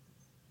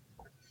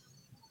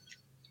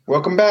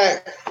 Welcome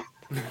back.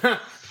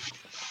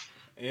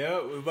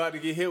 Yeah, we're about to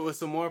get hit with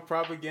some more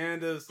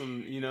propaganda,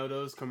 some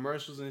those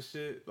commercials and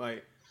shit,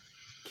 like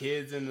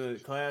kids in the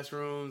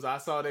classrooms. I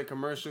saw that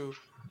commercial.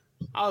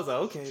 I was like,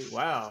 okay,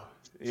 wow.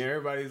 And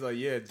everybody's like,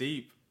 yeah,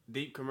 deep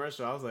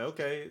commercial. I was like,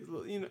 okay,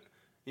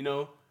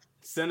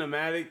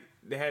 cinematic.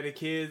 They had the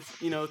kids,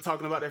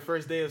 talking about their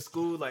first day of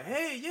school. Like,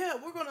 hey, yeah,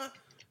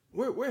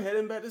 we're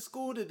heading back to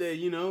school today.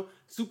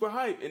 Super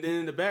hype. And then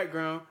in the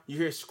background, you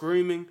hear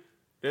screaming.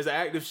 There's an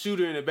active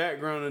shooter in the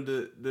background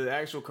of the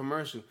actual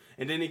commercial,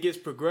 and then it gets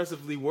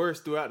progressively worse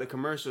throughout the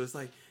commercial. It's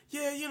like,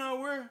 yeah,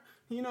 we're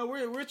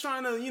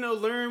trying to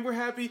learn. We're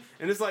happy,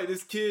 and it's like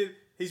this kid.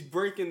 He's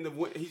breaking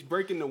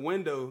the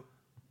window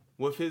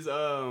with his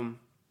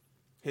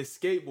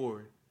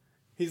skateboard.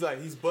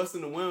 He's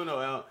busting the window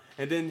out,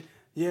 and then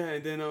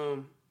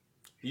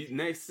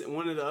next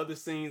one of the other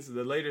scenes,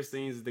 the later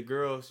scenes, the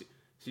girl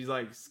she's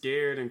like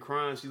scared and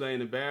crying. She's like in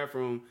the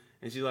bathroom,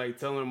 and she's like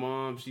telling her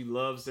mom she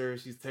loves her.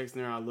 She's texting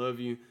her, "I love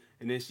you,"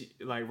 and then she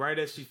like right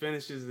as she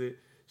finishes it,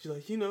 she's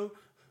like,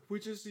 we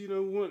just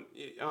want.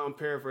 I'm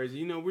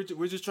paraphrasing.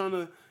 We're just trying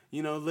to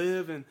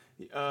live and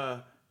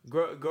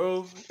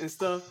grow and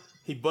stuff.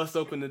 He busts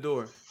open the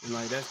door, and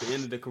like that's the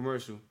end of the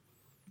commercial.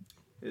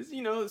 It's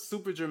it's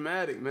super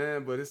dramatic,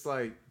 man, but it's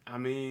like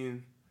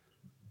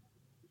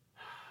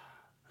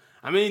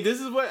this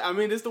is this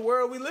is the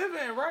world we live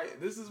in, right?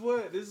 This is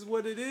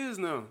what it is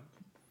now.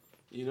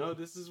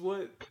 This is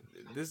what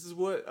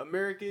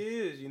America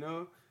is.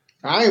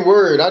 I ain't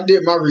worried. I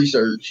did my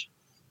research.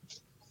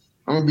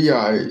 I'm gonna be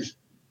alright.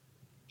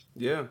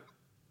 Yeah,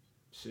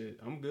 shit,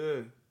 I'm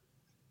good.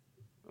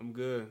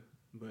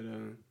 But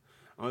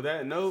on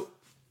that note,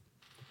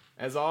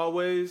 as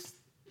always,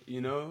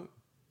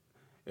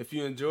 if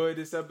you enjoyed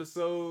this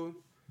episode,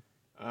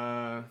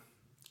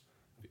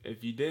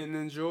 if you didn't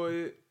enjoy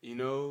it,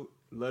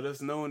 let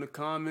us know in the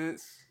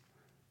comments.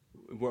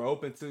 We're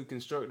open to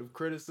constructive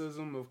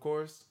criticism, of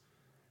course.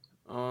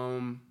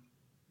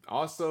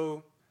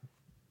 Also,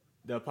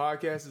 the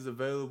podcast is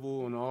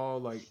available on all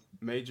like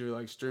major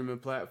like streaming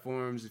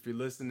platforms. If you're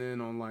listening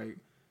on like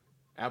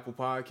Apple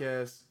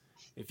Podcasts,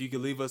 if you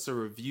could leave us a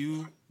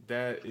review,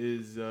 that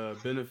is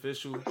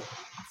beneficial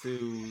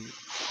to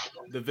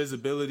the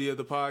visibility of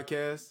the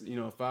podcast.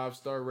 A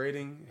 5-star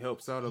rating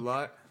helps out a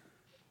lot.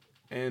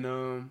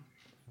 And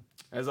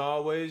as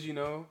always,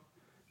 we're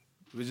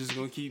just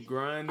gonna keep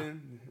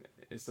grinding.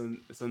 It's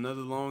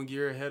another long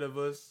year ahead of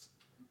us.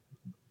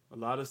 A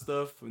lot of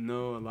stuff, a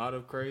lot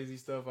of crazy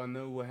stuff I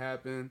know will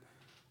happen.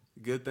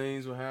 Good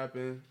things will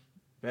happen,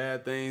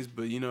 bad things,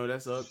 but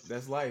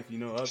that's life,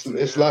 ups and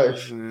It's downs,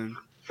 life. and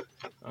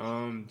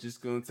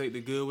just gonna take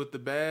the good with the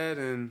bad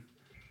and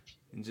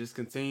just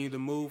continue to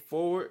move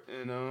forward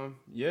and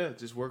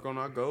just work on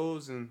our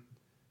goals and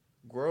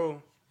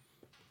grow.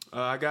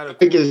 I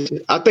think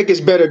it's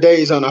better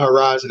days on the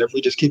horizon if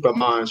we just keep our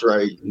minds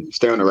right and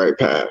stay on the right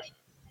path.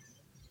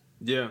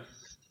 Yeah,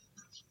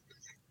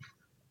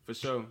 for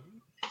sure.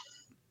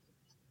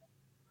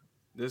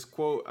 This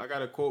quote, I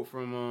got a quote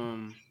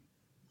from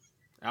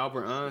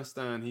Albert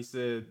Einstein. He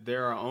said,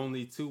 "There are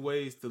only two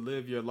ways to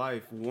live your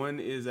life. One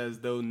is as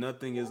though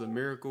nothing is a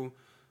miracle.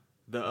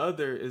 The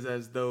other is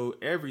as though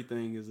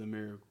everything is a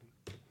miracle."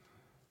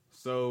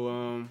 So,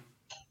 on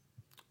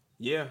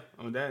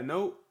that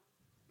note,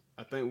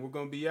 I think we're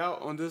going to be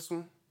out on this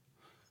one.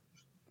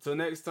 Till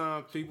next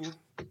time, people.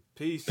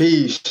 Peace.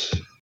 Peace.